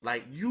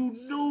 Like, you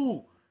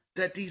knew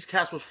that these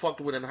cats was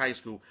fucked with in high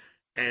school.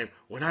 And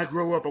when I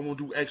grow up, I'm going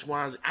to do X,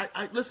 Y, and Z.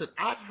 Listen,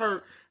 I've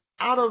heard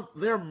out of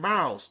their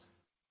mouths,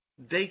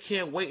 they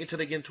can't wait until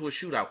they get into a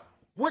shootout.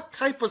 What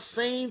type of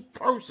sane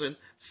person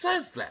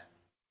says that?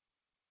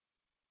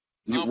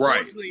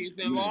 Unfortunately, it's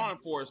in law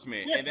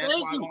enforcement, and that's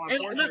why law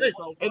enforcement is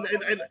so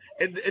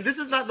and this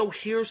is not no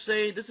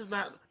hearsay. This is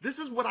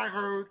what I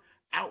heard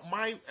out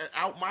my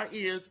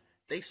ears.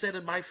 They said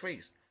in my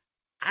face,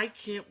 I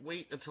can't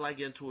wait until I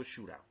get into a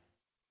shootout.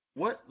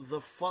 What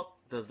the fuck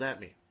does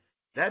that mean?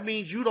 That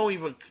means you don't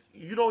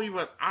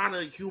even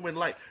honor human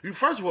life.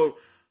 First of all,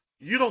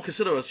 you don't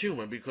consider us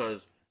human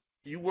because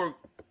you work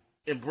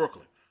in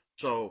Brooklyn.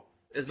 So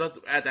it's not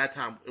at that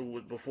time. It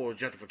was before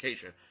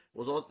gentrification. It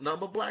was all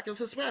nothing but black and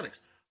Hispanics.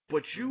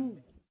 But you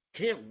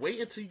can't wait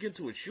until you get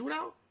into a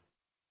shootout?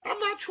 I'm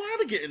not trying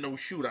to get in no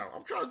shootout.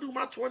 I'm trying to do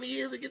my 20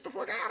 years and get the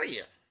fuck out of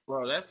here.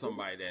 Bro, that's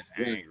somebody that's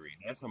angry.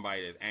 That's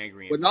somebody that's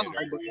angry. And that's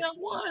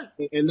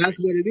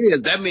what it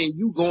is. That means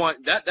you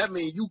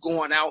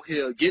going out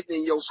here getting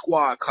in your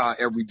squad car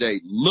every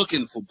day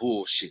looking for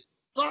bullshit.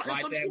 Like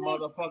that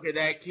motherfucker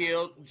that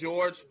killed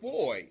George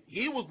Floyd.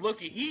 He was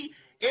looking.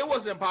 It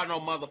wasn't about no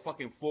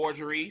motherfucking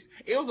forgeries.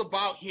 It was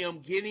about him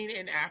getting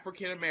an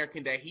African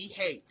American that he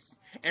hates.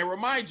 And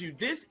remind you,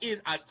 this is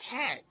a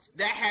cat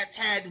that has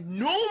had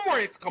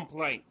numerous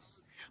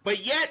complaints.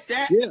 But yet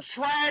that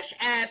trash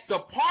ass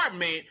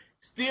department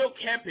still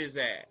kept his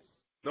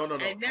ass. No.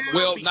 And now,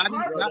 well, because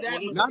of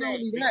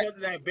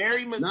that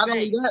very mistake. Not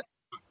only that.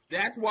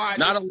 That's why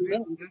Not only this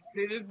that,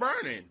 shit is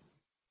burning.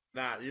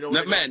 Nah, you know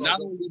what? man.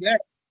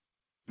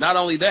 Not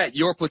only that,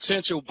 your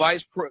potential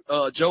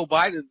Joe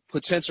Biden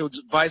potential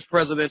vice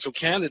presidential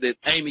candidate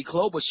Amy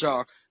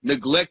Klobuchar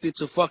neglected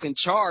to fucking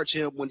charge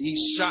him when he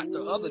shot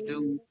the other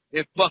dude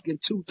in fucking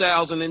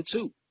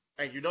 2002.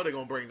 And you know they're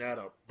gonna bring that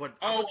up. But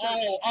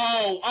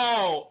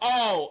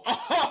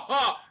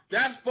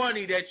That's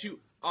funny that you.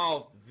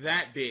 Oh,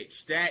 that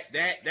bitch.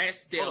 That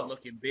still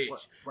looking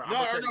bitch.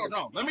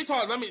 No. Let me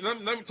talk. Let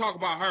me talk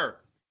about her.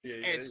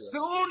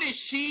 Soon as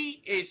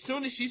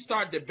she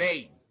start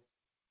debating,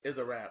 it's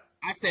a wrap.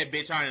 I said,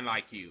 bitch, I didn't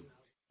like you.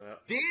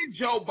 Then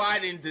Joe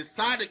Biden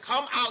decided to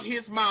come out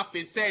his mouth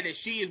and say that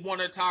she is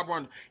one of the top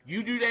runners.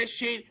 You do that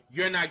shit,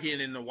 you're not getting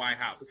in the White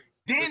House.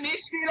 Then this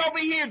shit over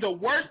here, the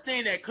worst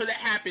thing that could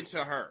have happened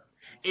to her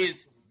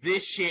is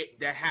this shit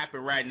that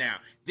happened right now.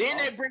 Then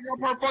they bring up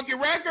her fucking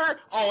record.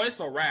 Oh, it's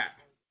a wrap.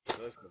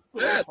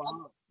 Yeah.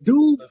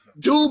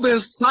 Dude been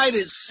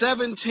cited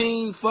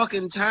 17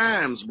 fucking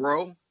times,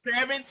 bro.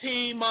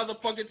 17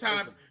 motherfucking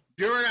times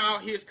during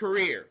out his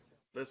career.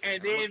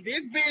 And then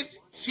this bitch,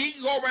 she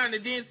go around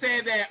and then say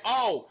that,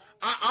 oh,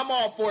 I'm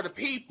all for the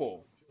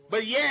people.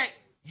 But yet,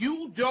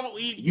 you don't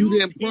eat. You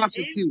didn't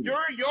prosecute.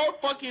 During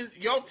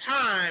your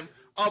time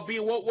of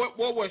being, what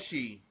was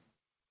she?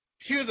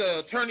 She was an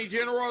attorney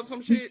general or some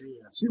shit?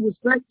 She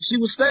was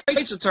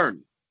state's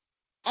attorney.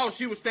 Oh,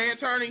 she was state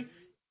attorney?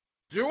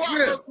 Throughout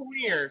her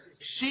career,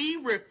 she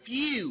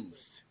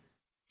refused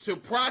to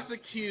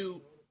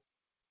prosecute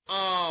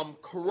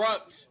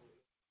corrupt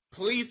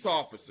police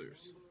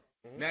officers.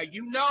 Now,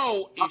 you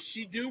know, if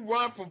she do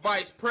run for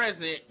vice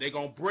president, they're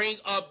going to bring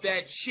up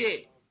that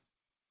shit.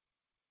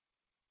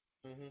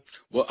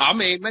 Well, I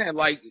mean, man,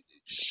 like,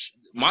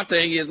 my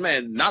thing is,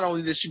 man, not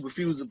only did she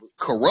refuse to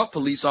corrupt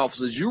police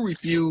officers, you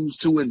refuse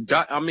to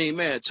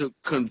to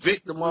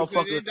convict the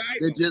motherfucker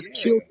that just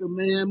killed the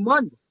man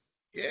Monday.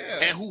 Yeah.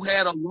 And who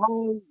had a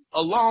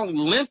long,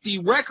 lengthy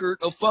record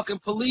of fucking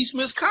police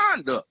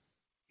misconduct.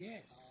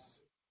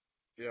 Yes.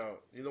 Yeah,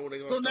 you know what they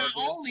gonna So not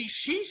only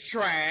she's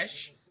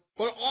trash,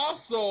 but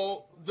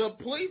also the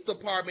police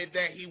department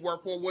that he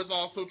worked for was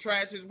also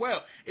trash as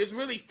well. It's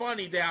really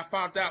funny that I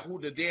found out who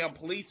the damn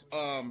police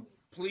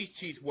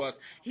chief was.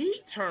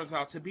 He turns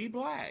out to be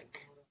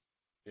black.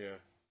 Yeah.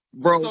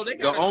 Bro, so they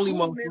got the only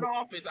in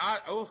office.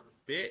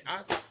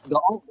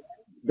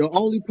 The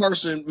only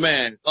person,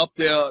 man, up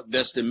there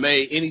that's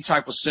made any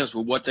type of sense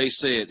with what they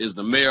said is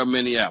the mayor of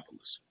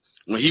Minneapolis.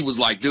 When he was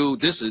like, dude,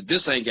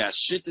 this ain't got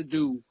shit to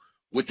do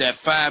with that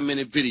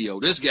 5-minute video.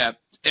 This got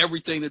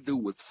everything to do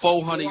with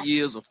 400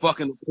 years of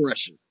fucking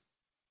oppression.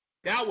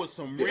 That was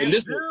some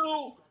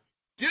real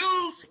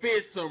dude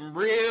spit some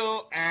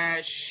real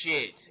ass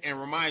shit. And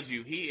remind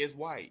you, he is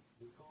white.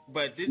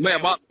 But this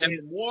man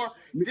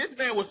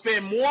was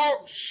spending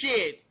more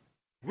shit,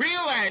 real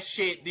ass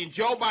shit, than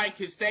Joe Biden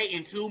could say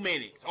in 2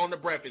 minutes on the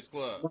Breakfast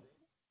Club.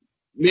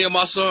 Me and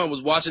my son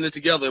was watching it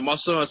together, and my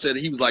son said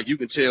he was like, you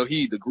can tell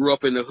he either grew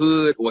up in the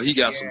hood or he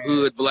got some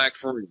hood black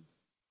friends.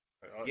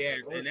 Yes,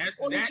 and that's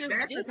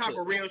the type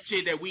of real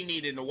shit that we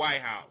need in the White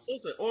House.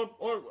 Listen,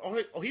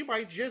 or he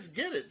might just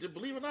get it.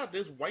 Believe it or not,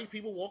 there's white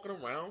people walking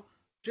around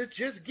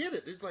just get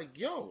it. It's like,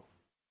 yo,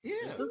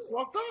 this is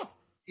fucked up.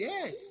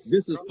 Yes,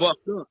 this is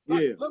fucked up.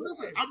 Yeah.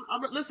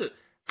 Listen,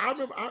 I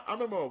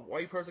remember a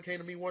white person came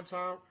to me one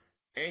time,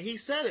 and he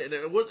said it, and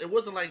it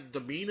wasn't like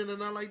demeaning or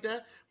nothing like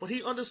that, but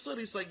he understood.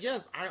 He's like,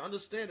 yes, I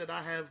understand that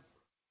I have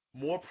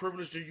more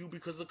privilege than you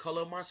because of the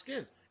color of my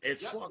skin.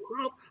 It's fucked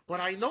up,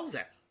 but I know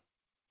that.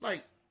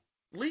 Like,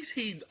 at least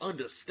he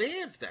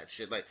understands that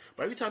shit. Like,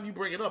 but every time you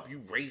bring it up,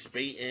 you race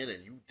baiting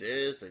and you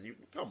this and you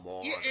come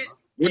on.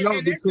 Yeah,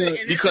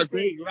 because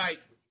they like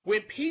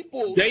when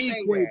people they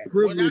equate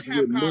privilege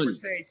with money.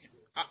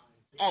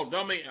 I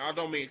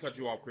don't mean to cut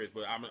you off, Chris,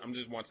 but I'm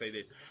just want to say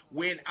this.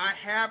 When I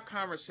have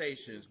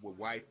conversations with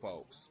white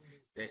folks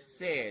that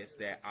says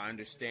that I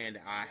understand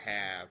that I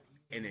have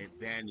an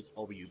advantage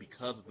over you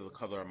because of the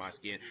color of my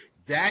skin,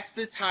 that's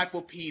the type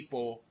of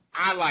people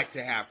I like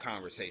to have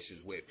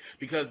conversations with,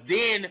 because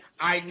then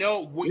I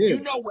know you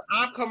know where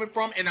I'm coming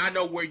from, and I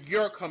know where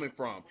you're coming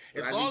from.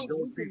 As long as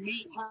we can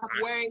meet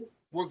halfway,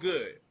 we're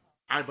good.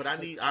 But I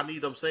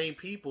need them same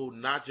people,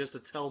 not just to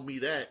tell me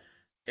that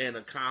in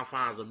the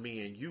confines of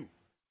me and you.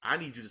 I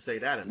need you to say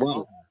that in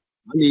public.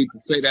 I need to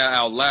say that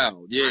out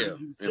loud. Yeah,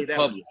 in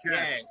public.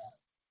 Yes.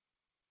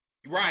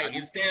 Right.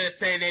 Instead of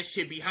saying that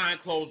shit behind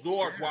closed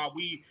doors while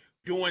we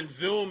doing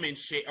Zoom and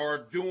shit,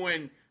 or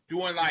doing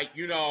like,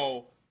 you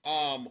know,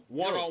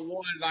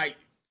 one-on-one like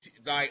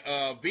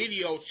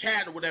video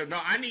chat or whatever. No,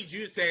 I need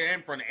you to say that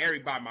in front of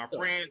everybody, my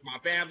friends, my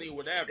family,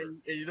 whatever.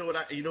 And you know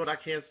what I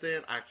can't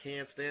stand? I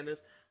can't stand this.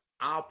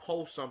 I'll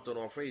post something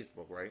on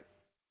Facebook, right?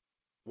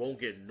 Won't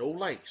get no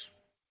likes.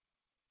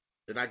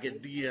 Then I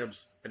get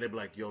DMs and they be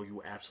like, yo,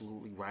 you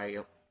absolutely right.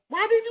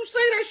 Why didn't you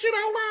say that shit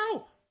out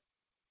loud?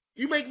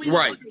 You make me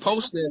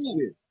post that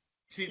shit.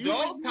 See,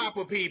 those type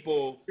of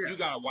people you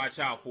gotta watch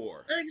out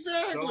for.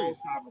 Exactly. Those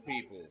type of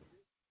people.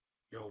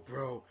 Yo,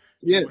 bro.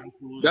 Yeah.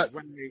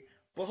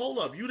 But hold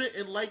up, you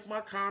didn't like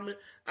my comment.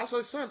 I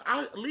said, son,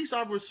 at least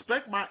I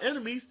respect my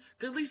enemies,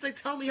 because at least they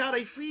tell me how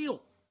they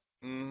feel.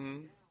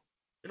 Mm-hmm.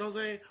 You know what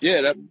I'm saying?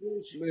 Yeah, that You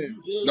this,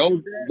 man. you this, Those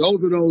you that.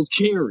 those are those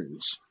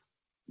Karens.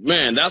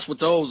 Man, that's what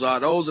those are.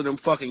 Those are them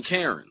fucking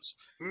Karens.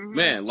 Mm-hmm.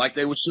 Man, like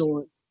they were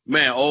showing.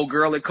 Man, old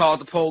girl that called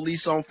the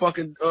police on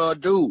fucking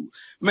dude.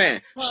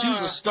 Man,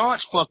 she's a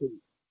staunch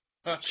fucking.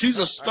 She's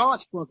a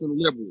staunch fucking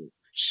liberal.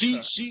 She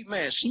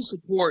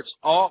supports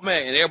all,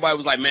 man, and everybody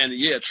was like, man,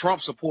 yeah,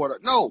 Trump supporter.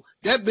 No,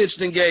 that bitch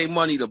then gave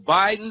money to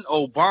Biden,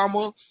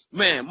 Obama,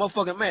 man,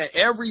 motherfucking man,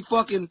 every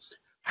fucking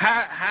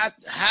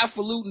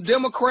highfalutin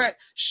Democrat,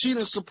 she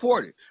done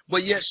supported.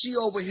 But yet she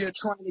over here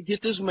trying to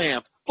get this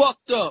man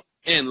fucked up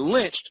and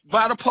lynched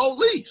by the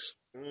police.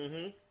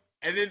 Mm-hmm.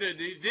 And then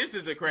this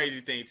is the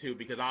crazy thing too,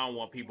 because I don't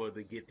want people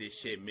to get this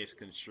shit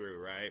misconstrued,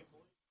 right?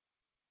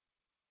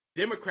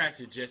 Democrats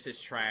are just as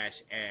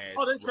trash as.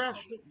 Oh, they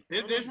trash.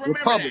 Just remember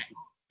that.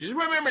 Just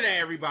remember that,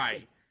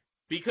 everybody.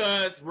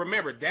 Because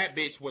remember, that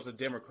bitch was a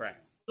Democrat.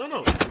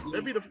 No. But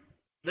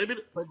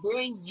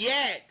then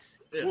yet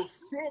will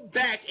sit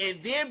back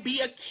and then be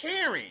a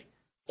Karen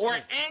or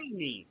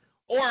Amy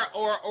or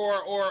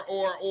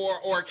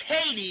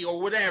Katie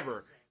or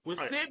whatever. Will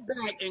sit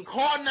back and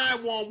call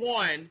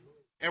 911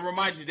 and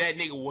remind you that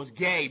nigga was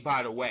gay,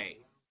 by the way.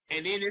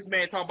 And then this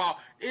man talk about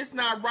it's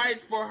not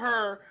right for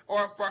her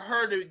or for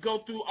her to go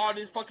through all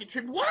this fucking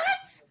treatment. What?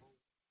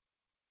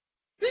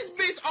 This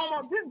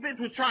bitch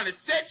was trying to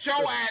set your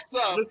ass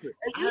up. Listen,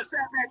 and you sat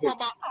back talking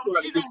about,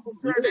 oh, she don't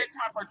deserve that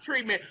type of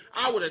treatment.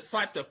 I would have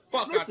slapped the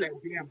fuck out that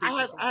damn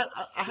bitch.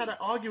 I had to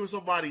argue with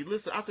somebody.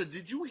 Listen, I said,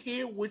 did you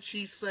hear what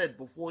she said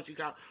before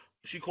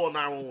she called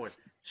 911?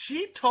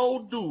 She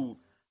told dude,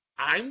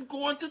 I'm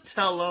going to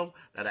tell him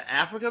that an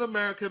African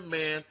American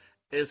man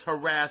is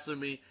harassing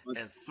me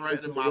and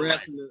threatening my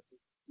life.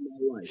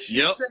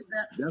 Yep.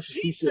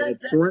 She said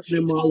that.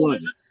 Threatening my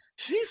life.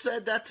 She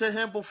said that to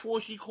him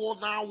before she called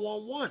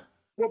 911.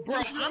 Well, bro,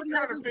 I'm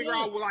trying to figure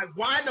out, like,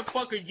 why the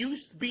fuck are you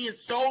being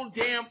so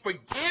damn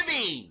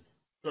forgiving?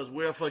 Because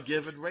we're a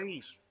forgiving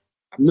race.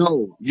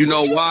 No, you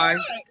know why?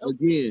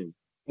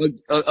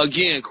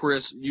 Again,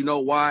 Chris, you know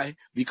why?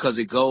 Because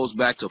it goes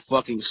back to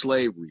fucking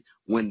slavery.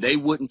 When they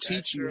wouldn't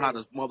teach you how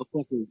to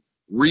motherfucking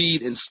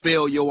read and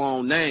spell your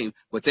own name,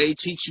 but they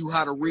teach you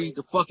how to read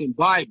the fucking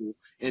Bible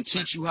and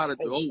teach you how to,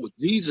 what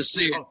Jesus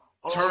said,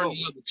 turn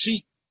the other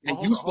cheek, and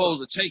you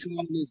supposed to take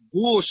on this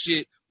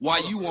bullshit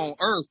while you on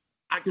earth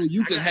so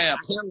you can have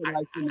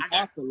paradise in the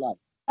afterlife.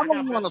 I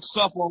don't want to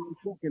suffer on this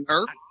fucking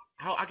earth.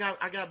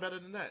 I got better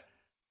than that.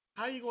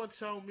 How you gonna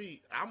tell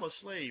me I'm a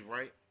slave,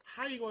 right?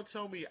 How you gonna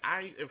tell me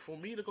for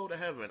me to go to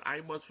heaven,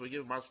 I must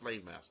forgive my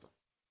slave master?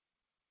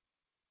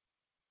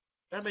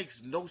 That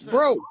makes no sense.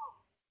 Bro,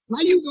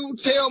 how you gonna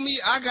tell me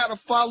I gotta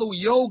follow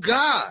your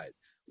God?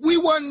 We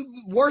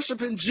wasn't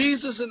worshiping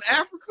Jesus in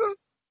Africa.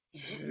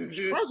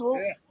 First of all,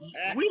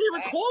 we didn't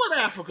even call it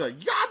Africa.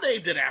 Y'all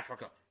named it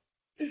Africa.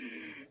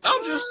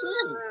 I'm just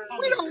saying,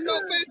 we don't know,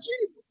 man.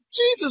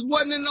 Jesus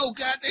wasn't in no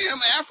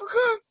goddamn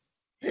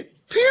Africa.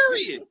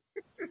 Period.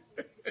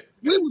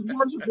 We was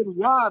worshiping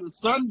Ra, the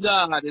sun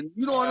god, and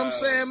you know what I'm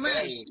saying,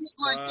 man? Shit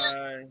like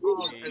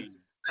that.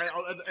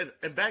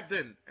 And back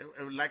then,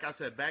 and like I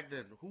said, back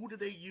then, who did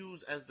they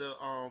use as their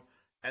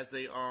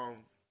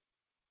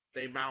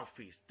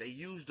mouthpiece? They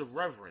used the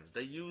reverends.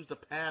 They used the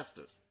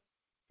pastors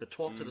to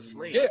talk to the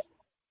slaves. Yeah.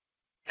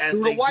 As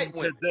they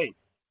do today.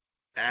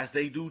 As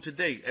they do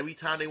today. Every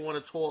time they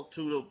want to talk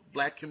to the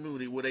black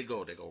community, where they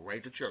go? They go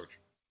right to church.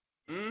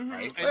 Mm-hmm.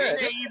 Right? And then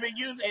they even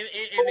use, and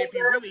if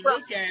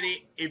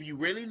you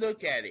really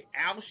look at it,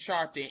 Al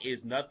Sharpton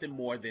is nothing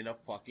more than a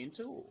fucking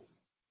tool.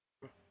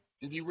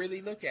 If you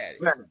really look at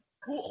it,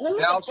 who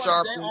Al the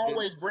fuck Sharpton they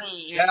always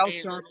bring?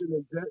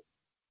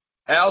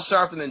 Al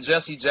Sharpton and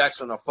Jesse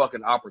Jackson are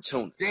fucking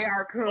opportunists. They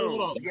are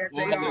cool. Yes,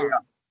 they are.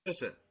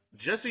 Listen,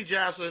 Jesse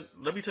Jackson.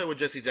 Let me tell you what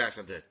Jesse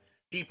Jackson did.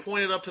 He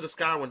pointed up to the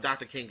sky when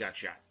Dr. King got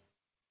shot.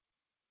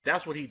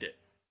 That's what he did.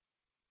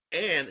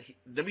 And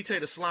let me tell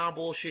you the slime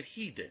bullshit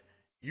he did.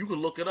 You can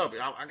look it up.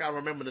 I gotta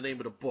remember the name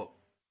of the book.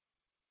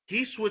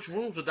 He switched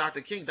rooms with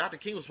Dr. King. Dr.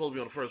 King was supposed to be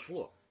on the first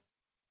floor.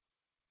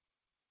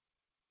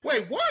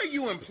 Wait, what are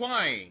you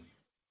implying?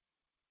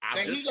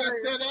 That he got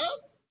set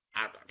up?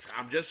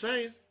 I'm just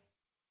saying.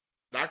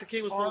 Dr.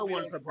 King was supposed to be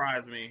on.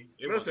 Surprise me.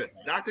 Listen,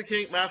 Dr.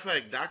 King. Matter of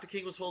fact, Dr.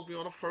 King was supposed to be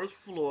on the first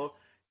floor.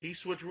 He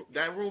switched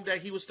that room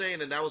that he was staying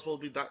in. That was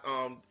supposed to be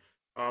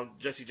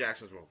Jesse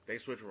Jackson's room. They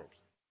switched rooms.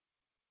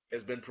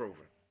 It's been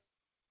proven.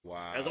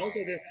 Wow. It's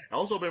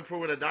also been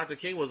proven that Dr.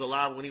 King was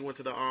alive when he went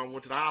to the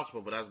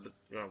hospital. But that's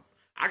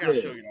I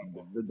gotta show you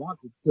that. The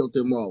doctor killed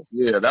him off.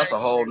 Yeah, that's a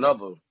whole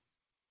nother.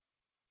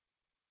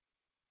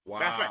 Wow.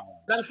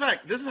 Matter of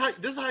fact, this is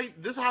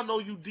how I know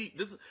you deep.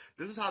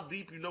 This is how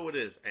deep you know it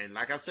is. And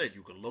like I said,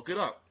 you can look it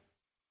up.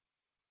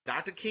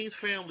 Dr. King's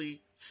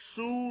family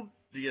sued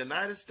the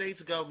United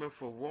States government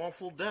for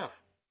wrongful death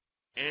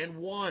and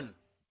won.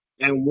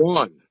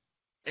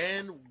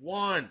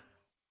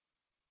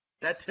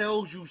 That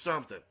tells you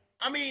something.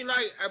 I mean,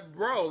 like,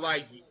 bro,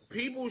 like,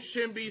 people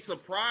shouldn't be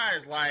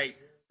surprised. Like,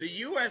 the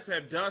U.S.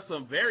 have done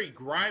some very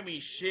grimy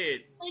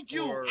shit. Thank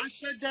you. I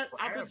said that.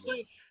 I've been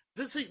forever.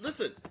 saying. See,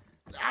 listen.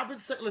 I've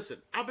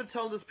been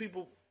telling this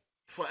people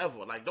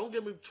forever. Like, don't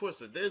get me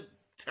twisted. There's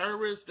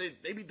terrorists.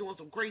 They be doing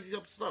some crazy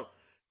up stuff.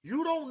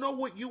 You don't know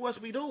what U.S.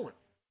 be doing.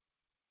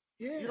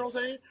 Yes. You know what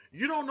I'm saying?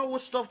 You don't know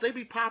what stuff they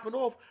be popping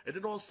off, and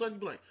then all of a sudden you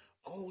be like,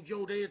 oh,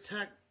 yo, they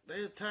attacked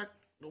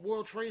the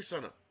World Trade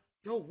Center.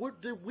 Yo,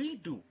 what did we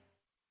do?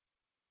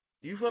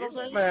 You feel what I'm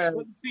saying? Man,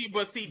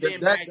 But see,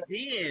 then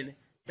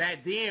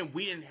back then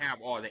we didn't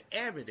have all the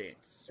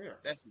evidence. Yeah.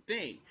 That's the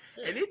thing.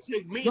 Yeah. And it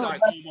took me No,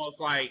 like almost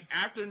like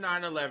after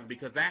 9/11,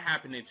 because that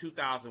happened in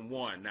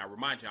 2001. Now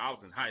remind you, I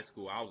was in high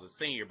school. I was a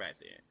senior back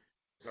then.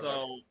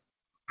 So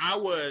I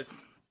was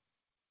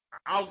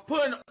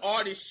putting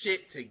all this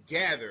shit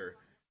together,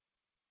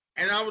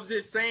 and I was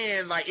just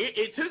saying, like,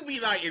 it took me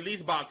like at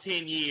least about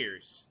 10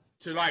 years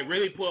to like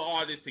really put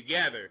all this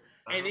together.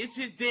 And it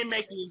just didn't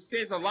make any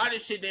sense. A lot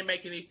of shit didn't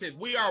make any sense.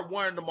 We are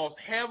one of the most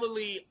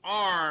heavily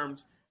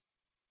armed,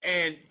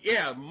 and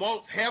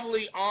most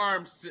heavily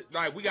armed.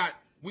 Like we got.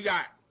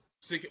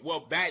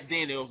 Well, back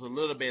then it was a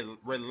little bit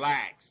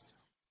relaxed,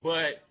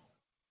 but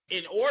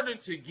in order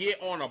to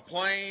get on a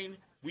plane,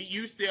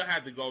 you still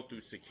have to go through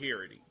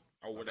security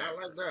or whatever.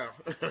 Not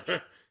right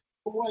now.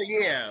 Well,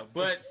 yeah,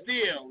 but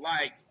still,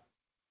 like,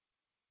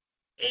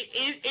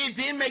 it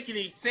didn't make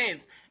any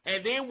sense.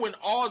 And then when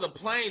all the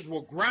planes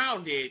were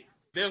grounded,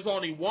 there's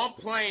only one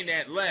plane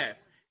that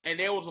left, and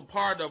there was a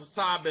part of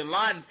Osama bin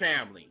Laden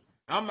family.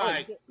 I'm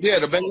like, yeah,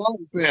 the Bin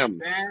Laden family.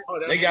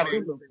 They got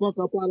him the fuck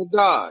up out of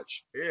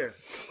Dodge. Yeah.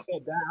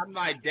 I'm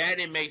like, that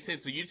didn't make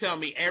sense. So you tell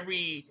me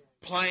every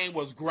plane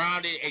was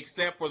grounded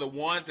except for the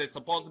ones that's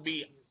supposed to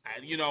be,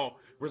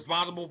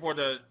 responsible for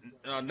the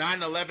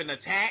 9/11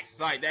 attacks?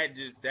 Like that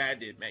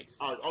didn't make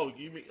sense.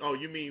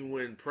 You mean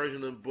when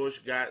President Bush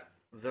got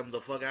them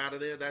the fuck out of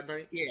there that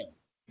night? Yeah,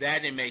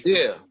 that didn't make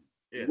sense.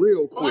 Yeah.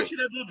 Real Well, quick. actually,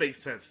 that did make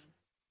sense.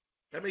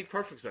 That makes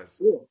perfect sense.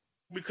 Yeah.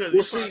 Because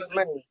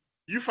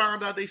you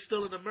found out they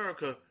still in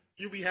America,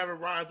 you be having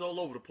riots all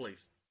over the place.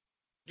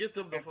 Get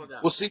them the fuck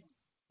out. Well, see,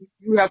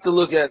 you have to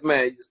look at,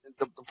 man,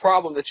 the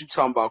problem that you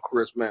talking about,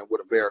 Chris, man,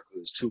 with America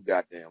is too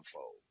goddamn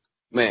fold.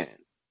 Man,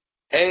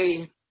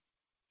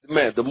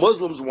 the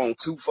Muslims want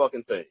two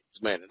fucking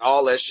things, man, and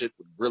all that shit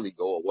would really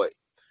go away.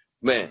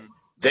 Man,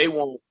 they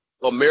want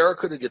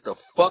America to get the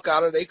fuck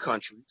out of their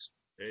countries.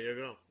 There you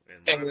go.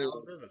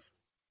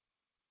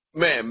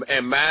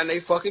 And mind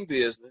their fucking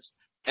business.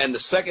 And the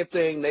second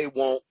thing they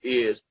want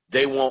is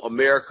they want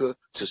America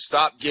to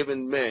stop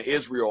giving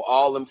Israel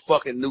all them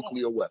fucking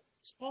nuclear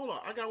weapons. Hold on,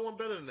 I got one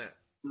better than that.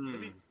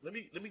 Let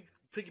me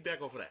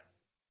piggyback off of that.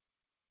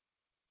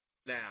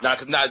 Now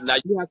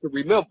you have to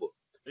remember.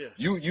 Yeah.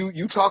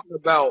 You talking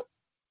about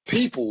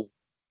people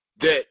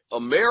that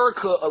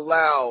America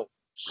allowed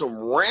some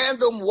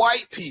random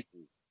white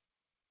people,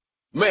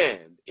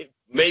 man,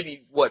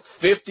 maybe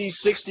 50,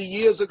 60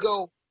 years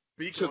ago,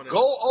 to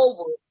go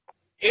over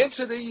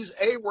into these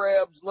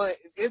Arabs land,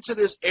 into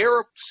this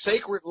Arab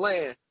sacred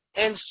land,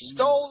 and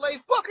stole their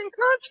fucking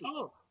country.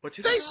 Oh, but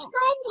they stole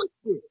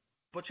it.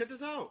 But check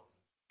this out.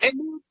 And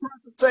you try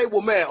to say,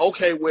 well, man,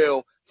 okay,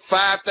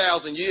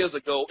 5,000 years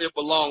ago it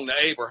belonged to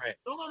Abraham.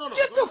 No.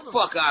 Get the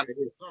fuck out of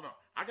here. No.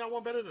 I got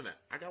one better than that.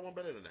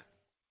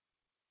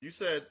 You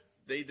said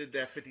they did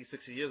that 50,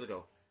 60 years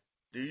ago.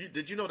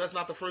 Did you know that's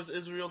not the first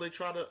Israel they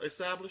tried to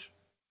establish?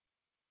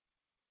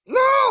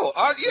 No,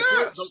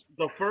 yes.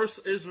 The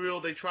first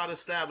Israel they tried to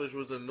establish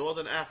was in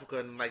northern Africa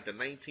in like the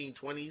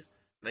 1920s,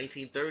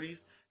 1930s.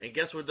 And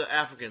guess what the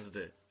Africans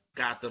did?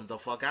 Got them the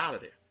fuck out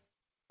of there.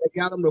 They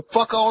got them the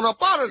fuck on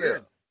up out of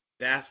there.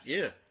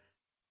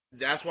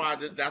 That's why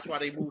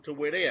they moved to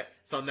where they at.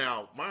 So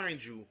now,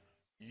 mind you,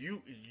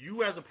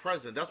 you as a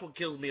president, that's what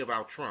kills me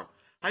about Trump.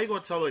 How you gonna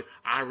tell me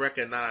I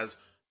recognize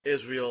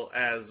Israel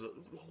as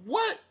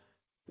what?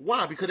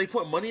 Why? Because they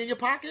put money in your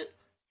pocket?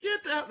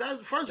 Get that.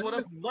 That's first of all,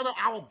 that's none of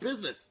our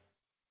business.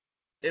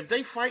 If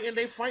they fighting,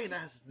 they fighting.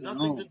 That has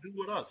nothing to do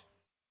with us.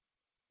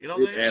 You know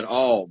what I'm saying? At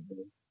all,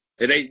 bro.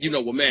 It ain't,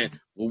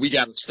 we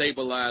got to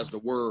stabilize the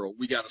world.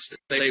 We got to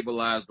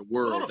stabilize the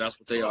world. That's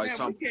what they always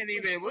talking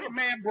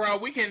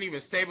about. We can't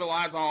even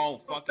stabilize our own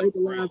fucking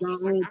stabilize our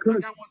own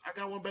country. I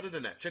got one better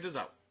than that. Check this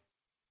out.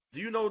 Do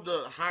you know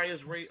the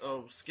highest rate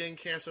of skin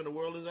cancer in the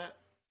world is at?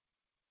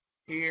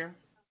 Here?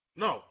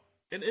 No,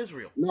 in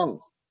Israel. No.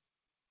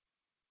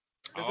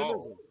 It's in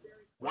Israel.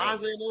 Why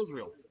is it in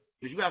Israel?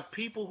 Because you have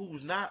people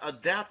who's not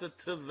adapted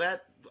to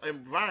that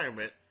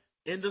environment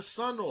in the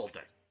sun all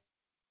day.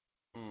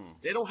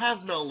 They don't have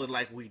melanin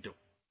like we do.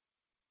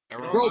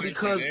 Bro,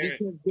 because they're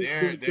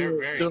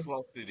very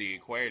close to the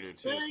equator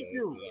too. Thank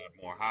you. It's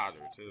more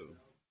hotter too.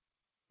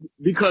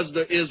 Because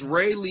the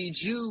Israeli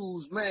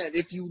Jews, man,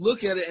 if you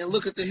look at it and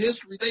look at the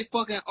history, they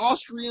fucking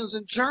Austrians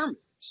and Germans.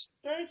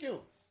 Thank you.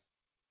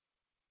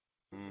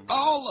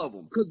 All of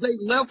them, because they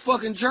left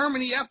fucking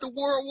Germany after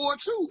World War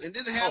II and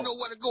didn't have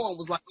nowhere to go and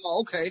was like,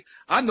 oh, okay,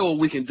 I know what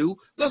we can do.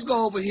 Let's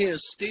go over here and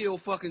steal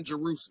fucking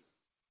Jerusalem.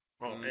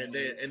 Oh, and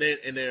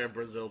they're in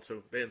Brazil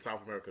too. They're in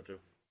South America too.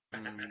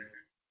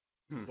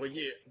 But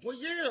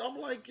yeah, I'm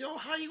like, yo,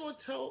 how you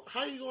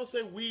gonna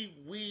say we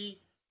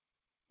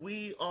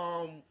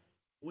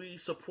we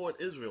support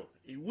Israel?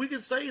 We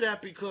can say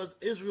that because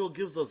Israel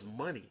gives us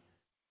money.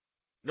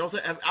 You know what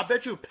I'm saying? I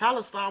bet you if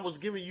Palestine was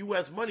giving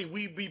U.S. money,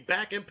 we'd be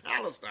back in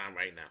Palestine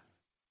right now.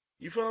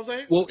 You feel what I'm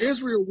saying? Well,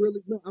 Israel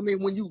really, I mean,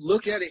 when you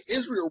look at it,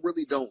 Israel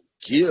really don't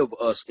give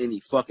us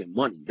any fucking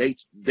money. They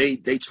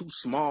too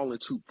small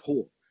and too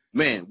poor.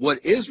 Man,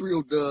 what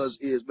Israel does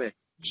is, man,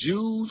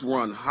 Jews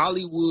run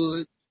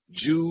Hollywood,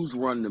 Jews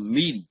run the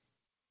media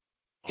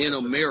in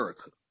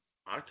America.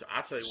 I'll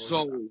tell you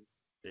So one.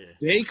 Yeah.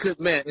 they could,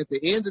 man, at the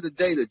end of the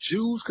day, the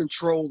Jews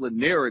control the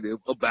narrative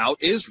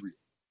about Israel.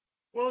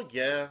 Well,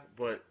 yeah,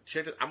 but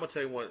check it. I'm gonna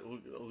tell you what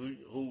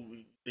who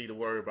we need to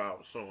worry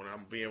about soon.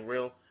 I'm being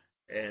real,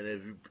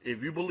 and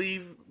if you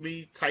believe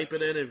me, type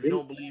it in. If you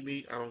don't believe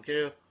me, I don't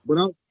care.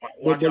 But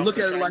Watch out look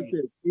for the at it like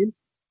Chinese. this.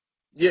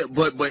 Yeah,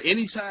 but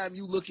anytime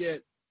you look at,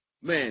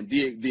 man,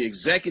 the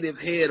executive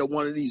head of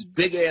one of these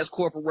big ass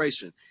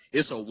corporations,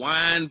 it's a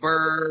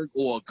Weinberg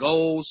or a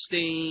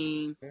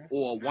Goldstein Yeah.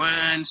 or a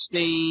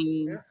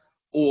Weinstein Yeah.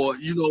 or,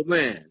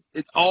 man,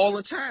 it's all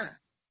the time.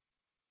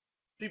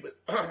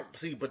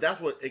 But that's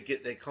what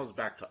it comes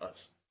back to us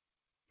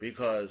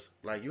because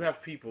like you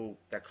have people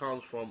that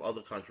comes from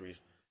other countries,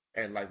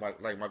 and like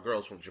my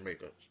girl's from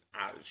Jamaica.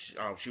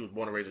 She was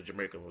born and raised in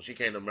Jamaica. When she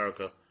came to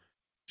America,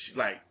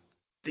 like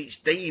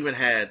they even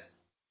had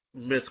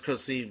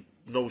misconceived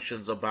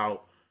notions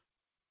about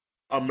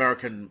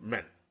American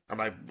men. I'm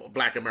like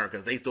black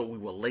Americans. They thought we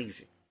were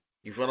lazy.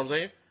 You feel what I'm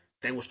saying?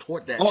 They was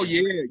taught that. Oh,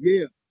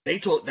 yeah. They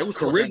was taught that.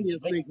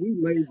 Caribbeans think we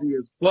lazy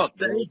as fuck,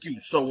 bro. Thank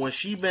you. So when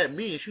she met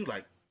me and she was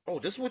like, "Oh,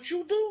 this is what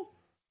you do?"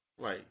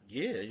 I'm like,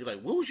 yeah. You're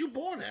like, where was you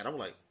born at? I'm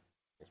like,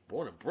 I was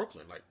born in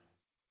Brooklyn. Like,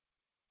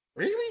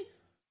 really?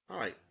 All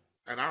right.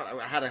 And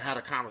I had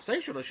a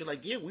conversation with her. She's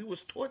like, yeah, we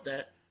was taught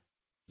that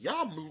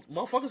y'all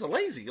motherfuckers are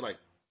lazy. You're like,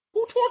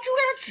 who taught you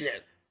that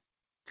shit?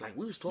 Like,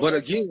 we was taught But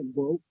that. again,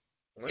 bro,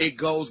 it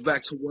goes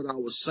back to what I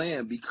was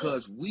saying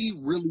because we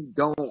really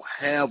don't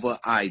have an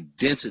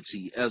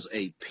identity as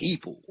a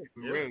people.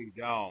 We really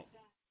don't.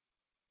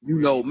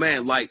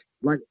 Man, like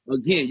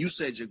again, you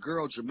said your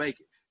girl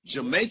Jamaican.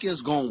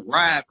 Jamaicans gonna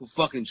ride for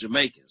fucking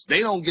Jamaicans.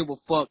 They don't give a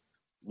fuck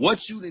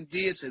what you done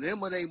did to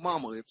them or their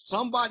mama. If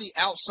somebody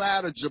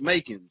outside of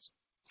Jamaicans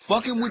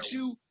fucking with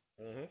you,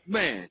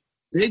 man,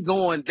 they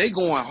going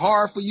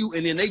hard for you,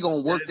 and then they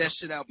gonna work that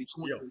shit out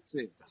between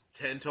themselves.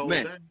 10 toes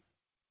Man, down.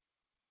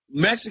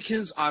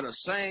 Mexicans are the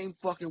same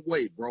fucking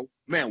way, bro.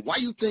 Man, why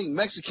you think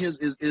Mexicans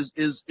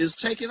is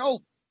taking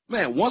over?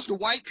 Man, once the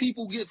white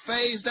people get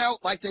phased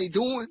out like they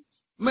doing,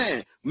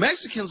 man,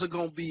 Mexicans are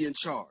gonna be in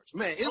charge.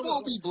 Man, it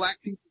won't be black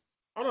people.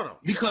 I don't know.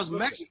 Because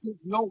Mexicans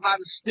know how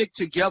to stick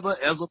together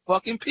as a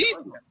fucking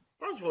people.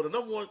 First of all, the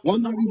number one.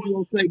 I'm not even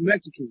gonna say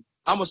Mexicans.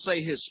 I'm gonna say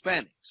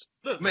Hispanics.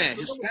 Man,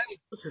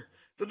 Hispanics.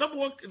 The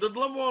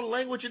number one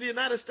language in the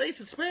United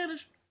States is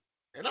Spanish,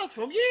 and that's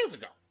from years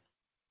ago.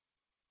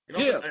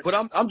 But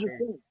I'm just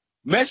saying,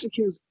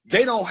 Mexicans,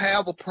 they don't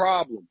have a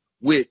problem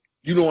with,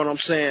 you know what I'm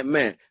saying,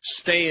 man,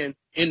 staying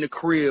in the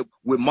crib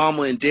with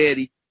mama and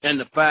daddy and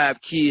the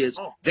 5 kids.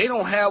 They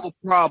don't have a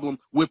problem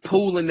with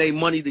pooling their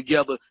money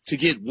together to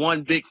get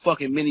one big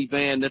fucking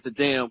minivan that the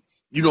damn,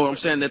 you know what I'm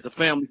saying, that the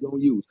family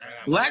gonna use.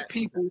 Black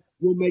people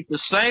will make the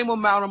same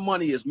amount of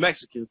money as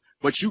Mexicans,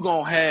 but you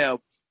gonna have,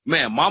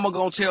 man, mama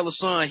gonna tell the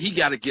son he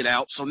gotta get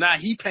out, so now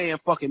he paying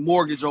fucking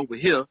mortgage over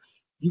here.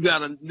 You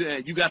got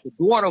the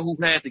daughter who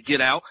had to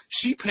get out.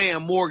 She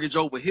paying mortgage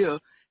over here.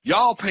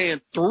 Y'all paying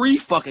 3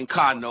 fucking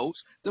car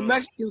notes. The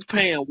Mexicans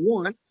paying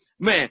 1.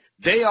 Man,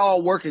 they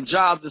all working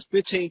jobs that's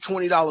 $15,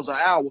 $20 an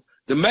hour.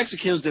 The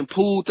Mexicans then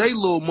pooled their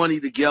little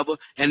money together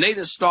and they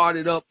just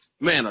started up,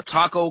 man, a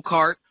taco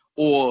cart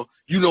or,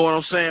 you know what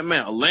I'm saying,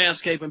 man, a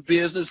landscaping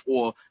business,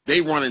 or they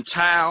running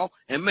tile.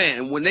 And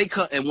man, when they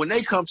come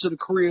to the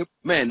crib,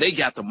 man, they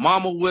got the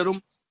mama with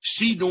them.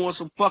 She doing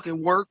some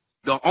fucking work.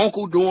 The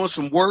uncle doing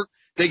some work.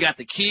 They got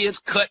the kids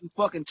cutting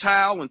fucking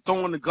tile and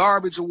throwing the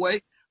garbage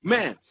away.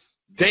 Man,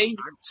 they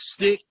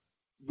stick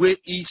with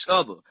each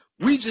other.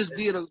 We just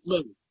did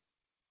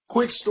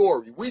quick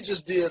story. We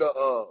just did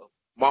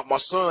my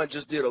son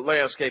just did a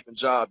landscaping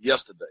job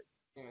yesterday.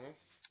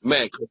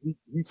 Man, 'cause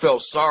he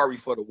felt sorry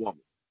for the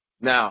woman.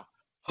 Now,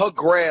 her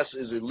grass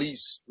is at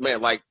least,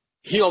 man, like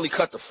he only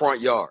cut the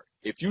front yard.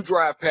 If you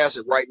drive past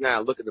it right now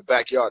and look at the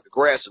backyard, the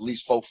grass at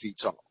least 4 feet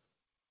tall.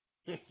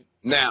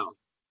 Now,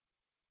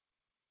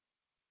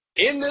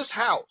 in this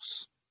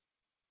house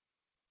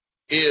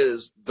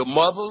is the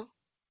mother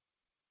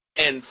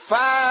and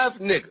 5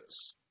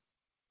 niggas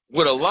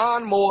with a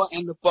lawnmower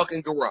in the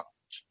fucking garage.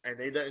 And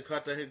they didn't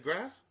cut his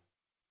grass?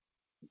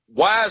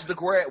 Why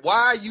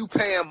are you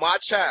paying my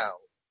child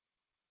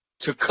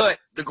to cut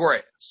the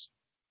grass?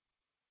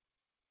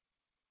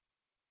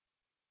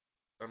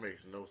 That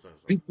makes no sense.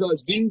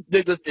 Because these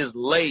niggas is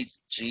lazy,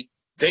 G.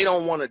 They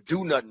don't want to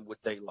do nothing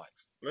with their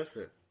life.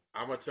 Listen,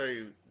 I'm gonna tell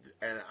you,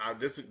 and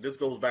this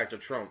goes back to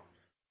Trump.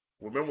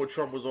 Remember when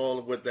Trump was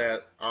all with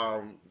that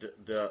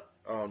the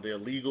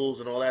illegals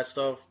and all that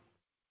stuff?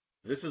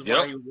 This is why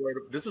Yep. he was worried.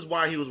 This is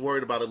why he was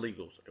worried about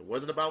illegals. It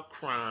wasn't about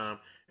crime.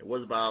 It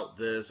wasn't about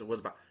this.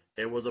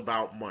 It was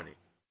about money.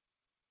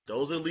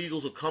 Those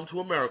illegals will come to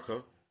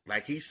America,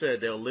 like he said,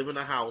 they'll live in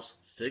a house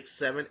 6,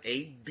 7,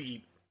 8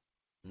 deep,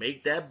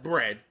 make that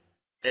bread,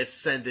 and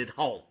send it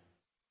home.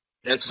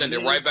 And That's send it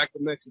right back to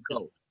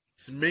Mexico.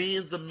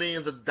 millions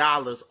of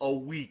dollars a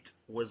week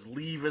was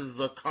leaving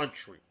the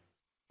country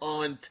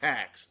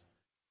untaxed.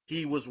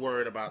 He was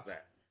worried about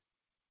that.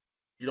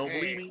 You don't Hey,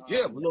 believe me?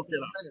 Yeah, Look it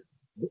up.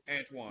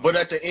 Antoine. but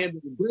at the end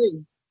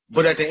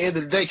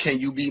of the day, can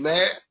you be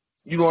mad?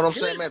 You know what I'm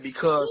saying, man?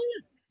 Because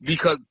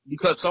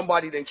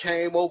somebody then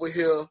came over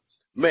here,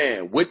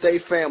 man, with their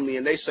family,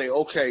 and they say,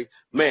 okay,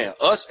 man,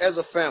 us as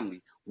a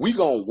family, we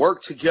gonna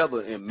work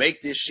together and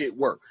make this shit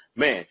work,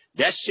 man.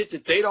 That shit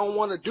that they don't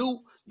want to do,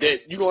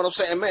 that you know what I'm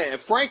saying, man. And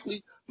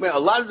frankly, man, a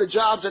lot of the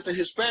jobs that the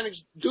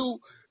Hispanics do,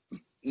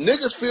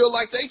 niggas feel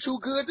like they too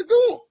good to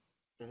do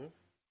them. Mm-hmm.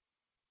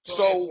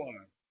 So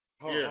Antoine,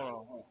 Yeah.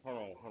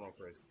 hold on,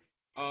 Chris.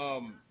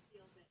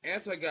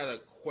 Antoine got a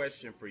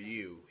question for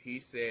you. He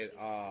said,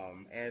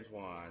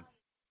 Antoine,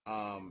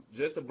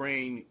 just to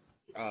bring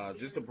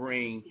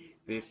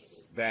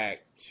this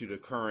back to the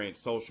current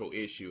social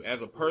issue.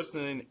 As a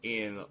person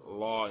in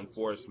law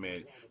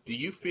enforcement, do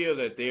you feel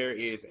that there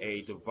is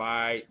a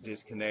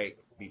disconnect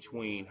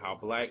between how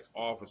black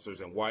officers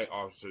and white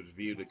officers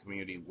view the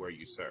community where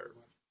you serve?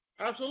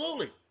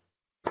 Absolutely.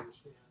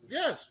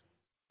 Yes.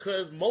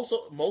 Because most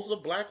of the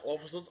black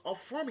officers are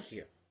from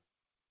here.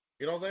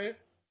 You know what I'm saying?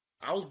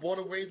 I was born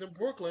and raised in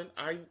Brooklyn.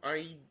 I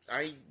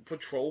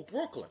patrol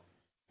Brooklyn.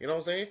 You know what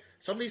I'm saying?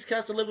 Some of these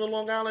cats that live in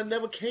Long Island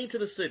never came to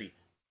the city,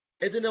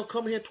 and then they'll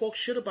come here and talk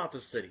shit about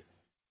the city.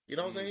 You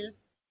know what I'm saying?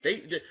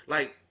 They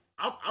like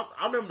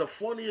I remember the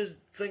funniest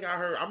thing I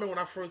heard. I remember when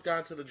I first got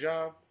into the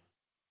job.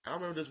 I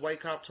remember this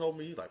white cop told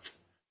me, he's like,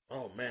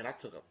 "Oh man, I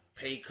took a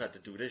pay cut to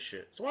do this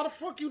shit. So why the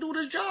fuck you do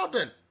this job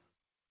then?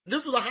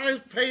 This is the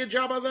highest paying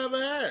job I've ever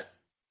had.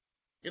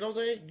 You know what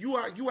I'm saying?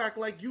 You act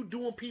like you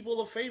doing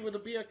people a favor to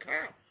be a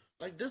cop.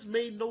 Like this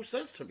made no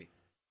sense to me.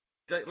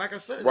 Like I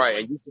said, right,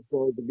 like and you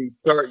supposed to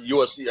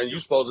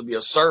be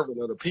a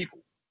servant of the people.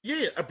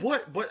 yeah,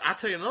 but I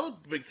tell you another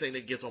big thing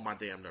that gets on my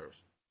damn nerves.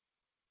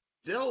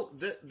 They'll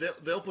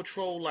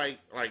patrol like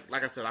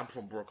I said, I'm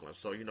from Brooklyn,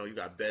 so you know you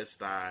got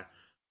Bed-Stuy,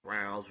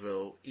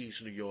 Brownsville,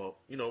 East New York.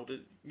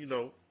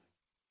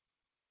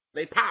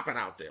 They popping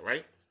out there,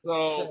 right?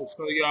 So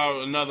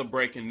y'all, another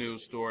breaking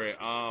news story.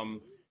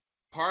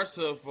 Parts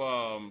of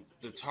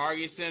the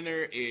Target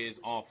Center is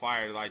on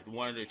fire. Like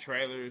one of the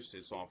trailers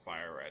is on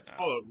fire right now.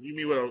 Oh, you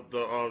mean where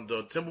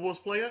the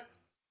Timberwolves play at?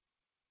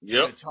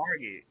 Yep.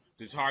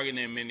 The Target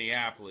in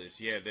Minneapolis.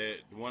 Yeah,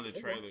 one of the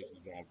trailers is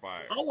on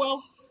fire. Oh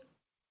well.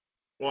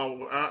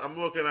 Well, I'm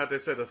looking at. They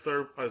said a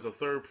third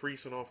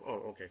precinct off.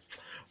 Oh, okay.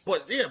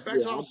 But yeah, back to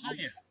what I was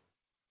saying.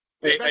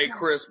 Hey,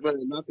 Chris,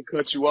 man, not to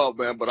cut you off,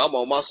 man, but I'm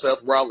on my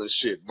Seth Rollins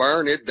shit.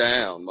 Burn it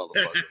down,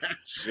 motherfucker.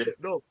 Shit.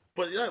 No,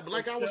 but yeah, but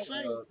like I was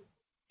saying,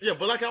 yeah,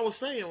 but like I was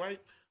saying, right?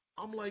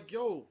 I'm like,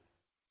 yo,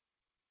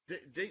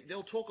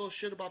 they'll talk all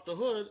shit about the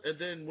hood, and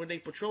then when they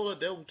patrol it,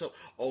 they'll tell,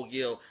 oh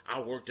yeah, I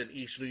worked in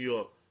East New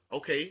York.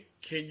 Okay,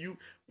 can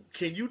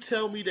you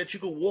tell me that you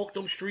could walk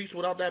them streets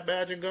without that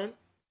badge and gun?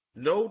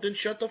 No, then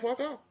shut the fuck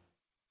up.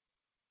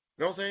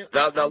 You know what I'm saying?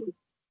 Now,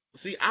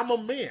 See, I'm a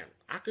man.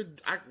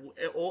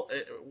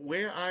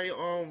 Where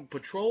I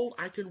patrol,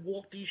 I can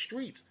walk these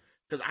streets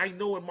because I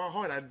know in my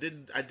heart I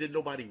did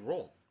nobody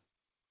wrong.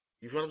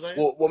 You feel what I'm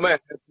saying? well, man,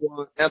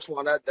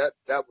 Antoine,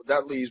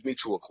 that leads me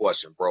to a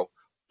question, bro.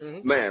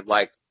 Hmm. Man,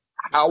 like,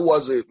 how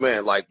was it,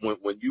 man? Like when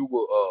you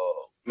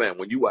were,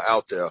 when you were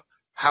out there,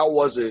 how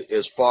was it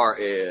as far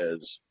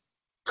as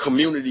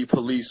community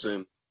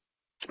policing,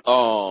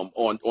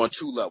 on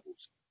two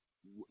levels?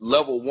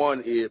 Level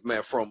one is,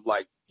 man, from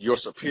like your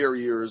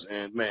superiors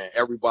and, man,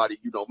 everybody,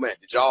 man,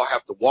 did y'all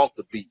have to walk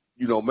the beat,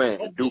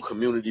 man, and do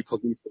community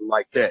policing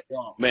like that,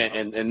 Wow.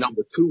 man? And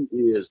number two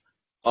is,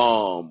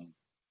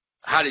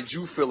 how did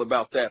you feel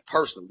about that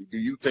personally? Do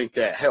you think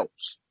that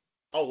helps?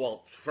 Oh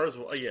well, first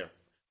of all, yeah.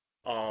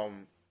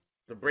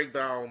 To break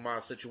down my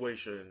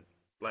situation,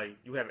 like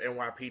you have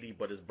NYPD,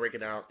 but it's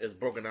broken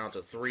down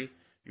to three.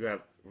 You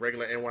have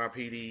regular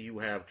NYPD, you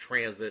have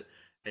transit,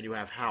 and you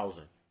have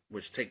housing,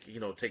 which take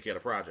care of the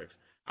projects.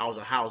 I was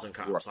a housing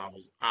cop, Right. so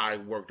I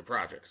worked the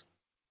projects.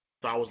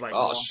 So I was like,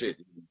 Oh shit!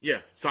 yeah.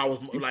 So I was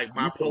like,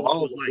 my You post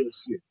all was the like, good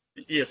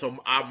shit. yeah. So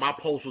my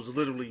post was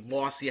literally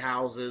Marcy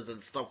houses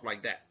and stuff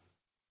like that.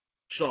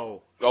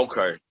 So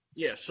Okay.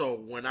 yeah. So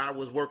when I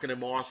was working in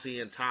Marcy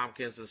and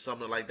Tompkins and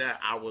something like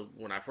that,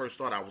 when I first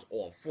started, I was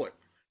on foot.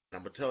 And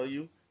I'm gonna tell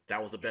you,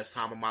 that was the best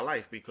time of my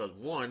life because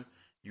one,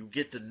 you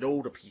get to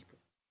know the people.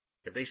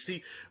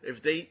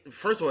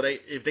 First of all,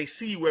 if they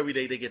see you every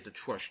day, they get to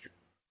trust you.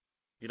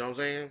 You know what I'm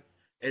saying?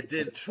 And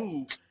then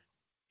two,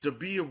 to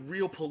be a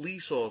real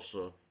police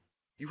officer,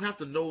 you have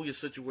to know your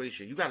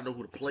situation. You got to know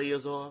who the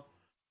players are.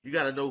 You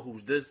got to know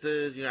who this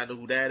is. You got to know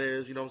who that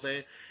is. You know what I'm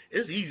saying?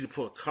 It's easy to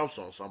put cuffs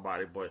on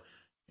somebody, but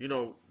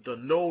to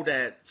know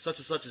that such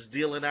and such is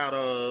dealing out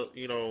a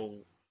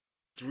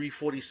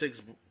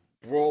 346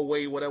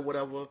 Broadway,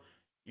 whatever.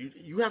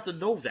 You have to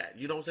know that.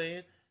 You know what I'm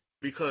saying?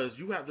 Because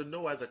you have to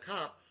know as a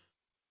cop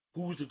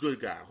who's the good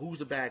guy, who's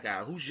the bad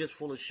guy, who's just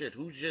full of shit,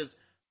 who's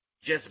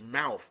just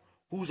mouth,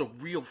 who's a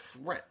real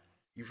threat.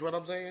 You feel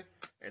what I'm saying?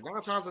 And 9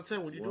 times out of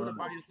 10, when you're doing it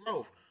by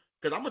yourself,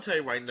 because I'm gonna tell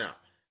you right now,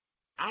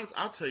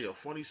 I'll tell you a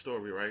funny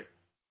story, right?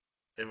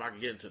 If I can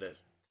get into this,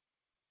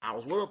 I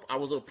was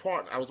with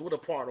a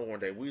partner one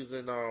day. We was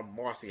in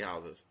Marcy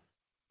houses.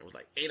 It was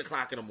like 8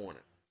 o'clock in the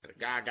morning, and a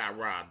guy got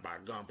robbed by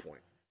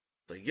gunpoint.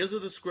 So he gives a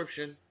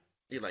description.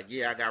 He's like,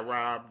 "Yeah, I got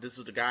robbed. This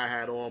is the guy I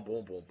had on.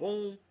 Boom, boom,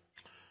 boom."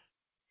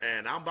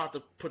 And I'm about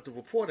to put the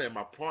report in.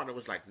 My partner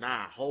was like,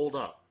 "Nah, hold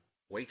up.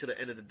 Wait till the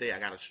end of the day. I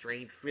got a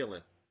strange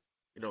feeling,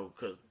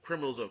 because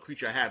criminals are a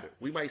creature of habit.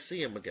 We might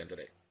see him again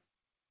today."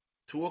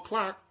 2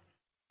 o'clock.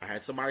 I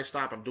had somebody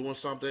stop. I'm doing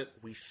something.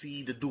 We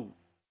see the dude.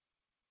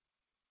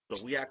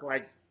 So we act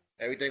like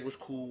everything was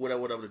cool,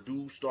 whatever. The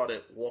dude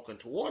started walking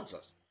towards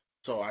us.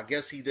 So I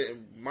guess he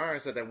didn't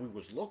mind said that we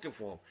was looking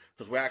for him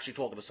because we're actually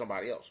talking to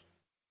somebody else.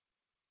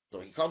 So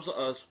he comes to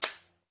us.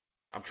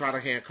 I'm trying to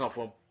handcuff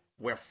him.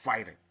 We're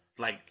fighting.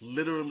 Like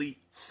literally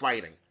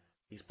fighting.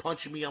 He's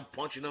punching me. I'm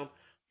punching him.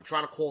 I'm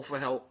trying to call for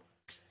help.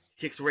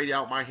 Kicks the radio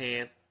out my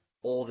hand.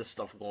 All this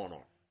stuff going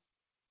on.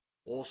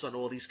 All of a sudden,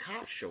 all these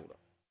cops showed up.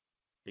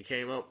 They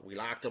came up. We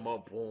locked him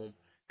up. Boom.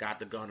 Got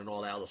the gun and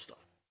all that other stuff.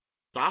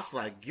 So I was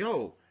like,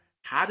 yo,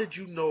 how did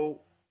you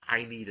know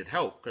I needed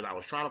help? Because I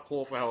was trying to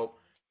call for help.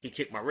 He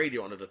kicked my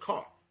radio under the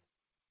car.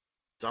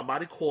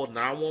 Somebody called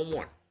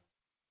 911.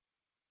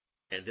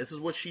 And this is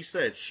what she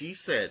said. She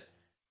said,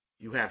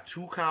 you have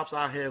 2 cops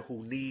out here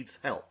who needs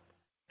help.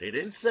 They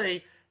didn't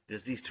say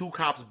there's these 2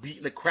 cops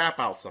beating the crap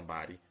out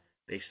somebody.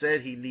 They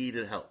said he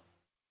needed help.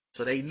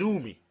 So they knew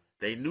me.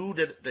 They knew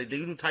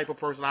the type of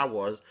person I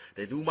was.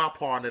 They knew my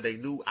partner. They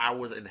knew I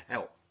was in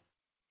help.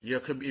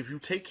 If you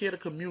take care of the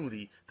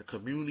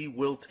community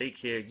will take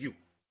care of you.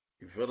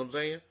 You feel what I'm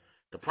saying?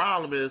 The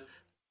problem is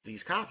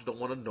these cops don't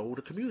want to know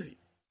the community.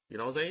 You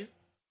know what I'm saying?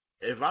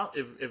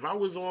 If I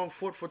was on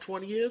foot for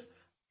 20 years,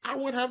 I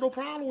wouldn't have no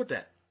problem with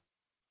that.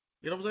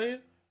 You know what I'm saying?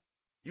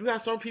 You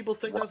got some people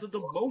think that's a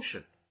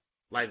demotion,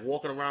 like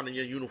walking around in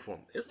your uniform.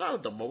 It's not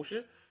a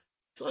demotion.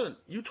 Son,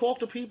 you talk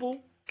to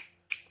people,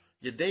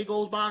 your day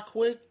goes by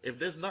quick. If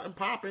there's nothing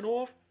popping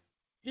off,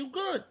 you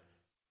good.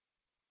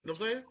 You know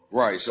what I'm saying?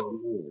 Right.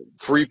 So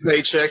free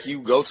paycheck,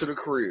 you go to the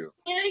crib.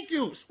 Thank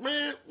you,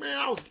 man.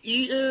 I was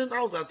eating.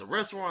 I was at the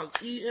restaurant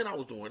eating. I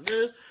was doing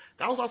this.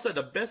 That was, I said,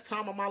 the best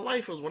time of my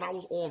life was when I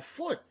was on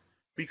foot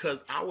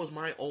because I was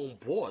my own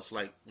boss.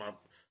 Like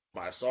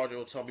my sergeant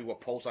will tell me what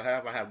post I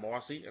have. I have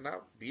Marcy, and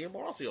I'll be in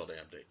Marcy all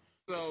damn day.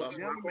 So,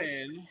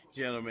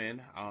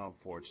 gentlemen,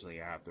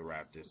 unfortunately, I have to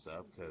wrap this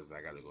up because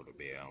I got to go to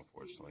bed,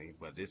 unfortunately.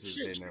 But this has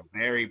been a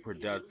very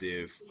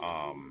productive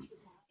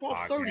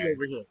 12:30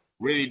 over here.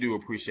 Really do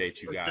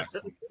appreciate you guys.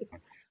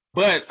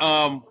 But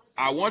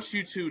I want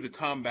you two to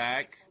come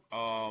back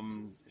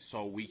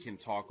so we can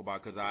talk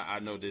about because I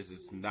know this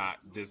is not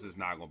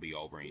going to be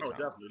over anytime.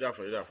 Oh,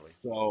 definitely.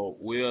 So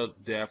we'll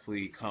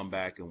definitely come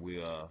back and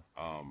we'll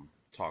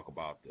talk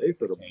about the case.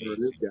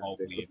 And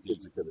hopefully, if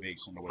there's a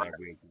conviction or whatever,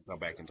 we can come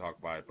back and talk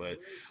about it. But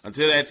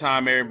until that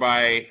time,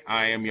 everybody,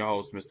 I am your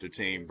host, Mr.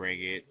 Team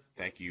Bring It.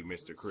 Thank you,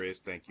 Mr.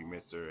 Chris. Thank you,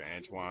 Mr.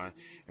 Antoine.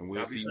 And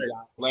we'll see you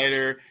guys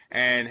later.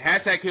 And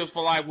 #Kills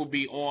for Life will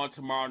be on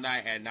tomorrow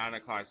night at 9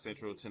 o'clock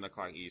Central, 10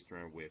 o'clock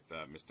Eastern with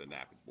Mr.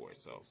 Nappy Boy.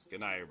 So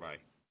good night, everybody.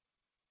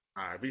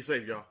 All right, be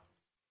safe, y'all.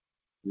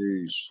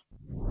 Peace.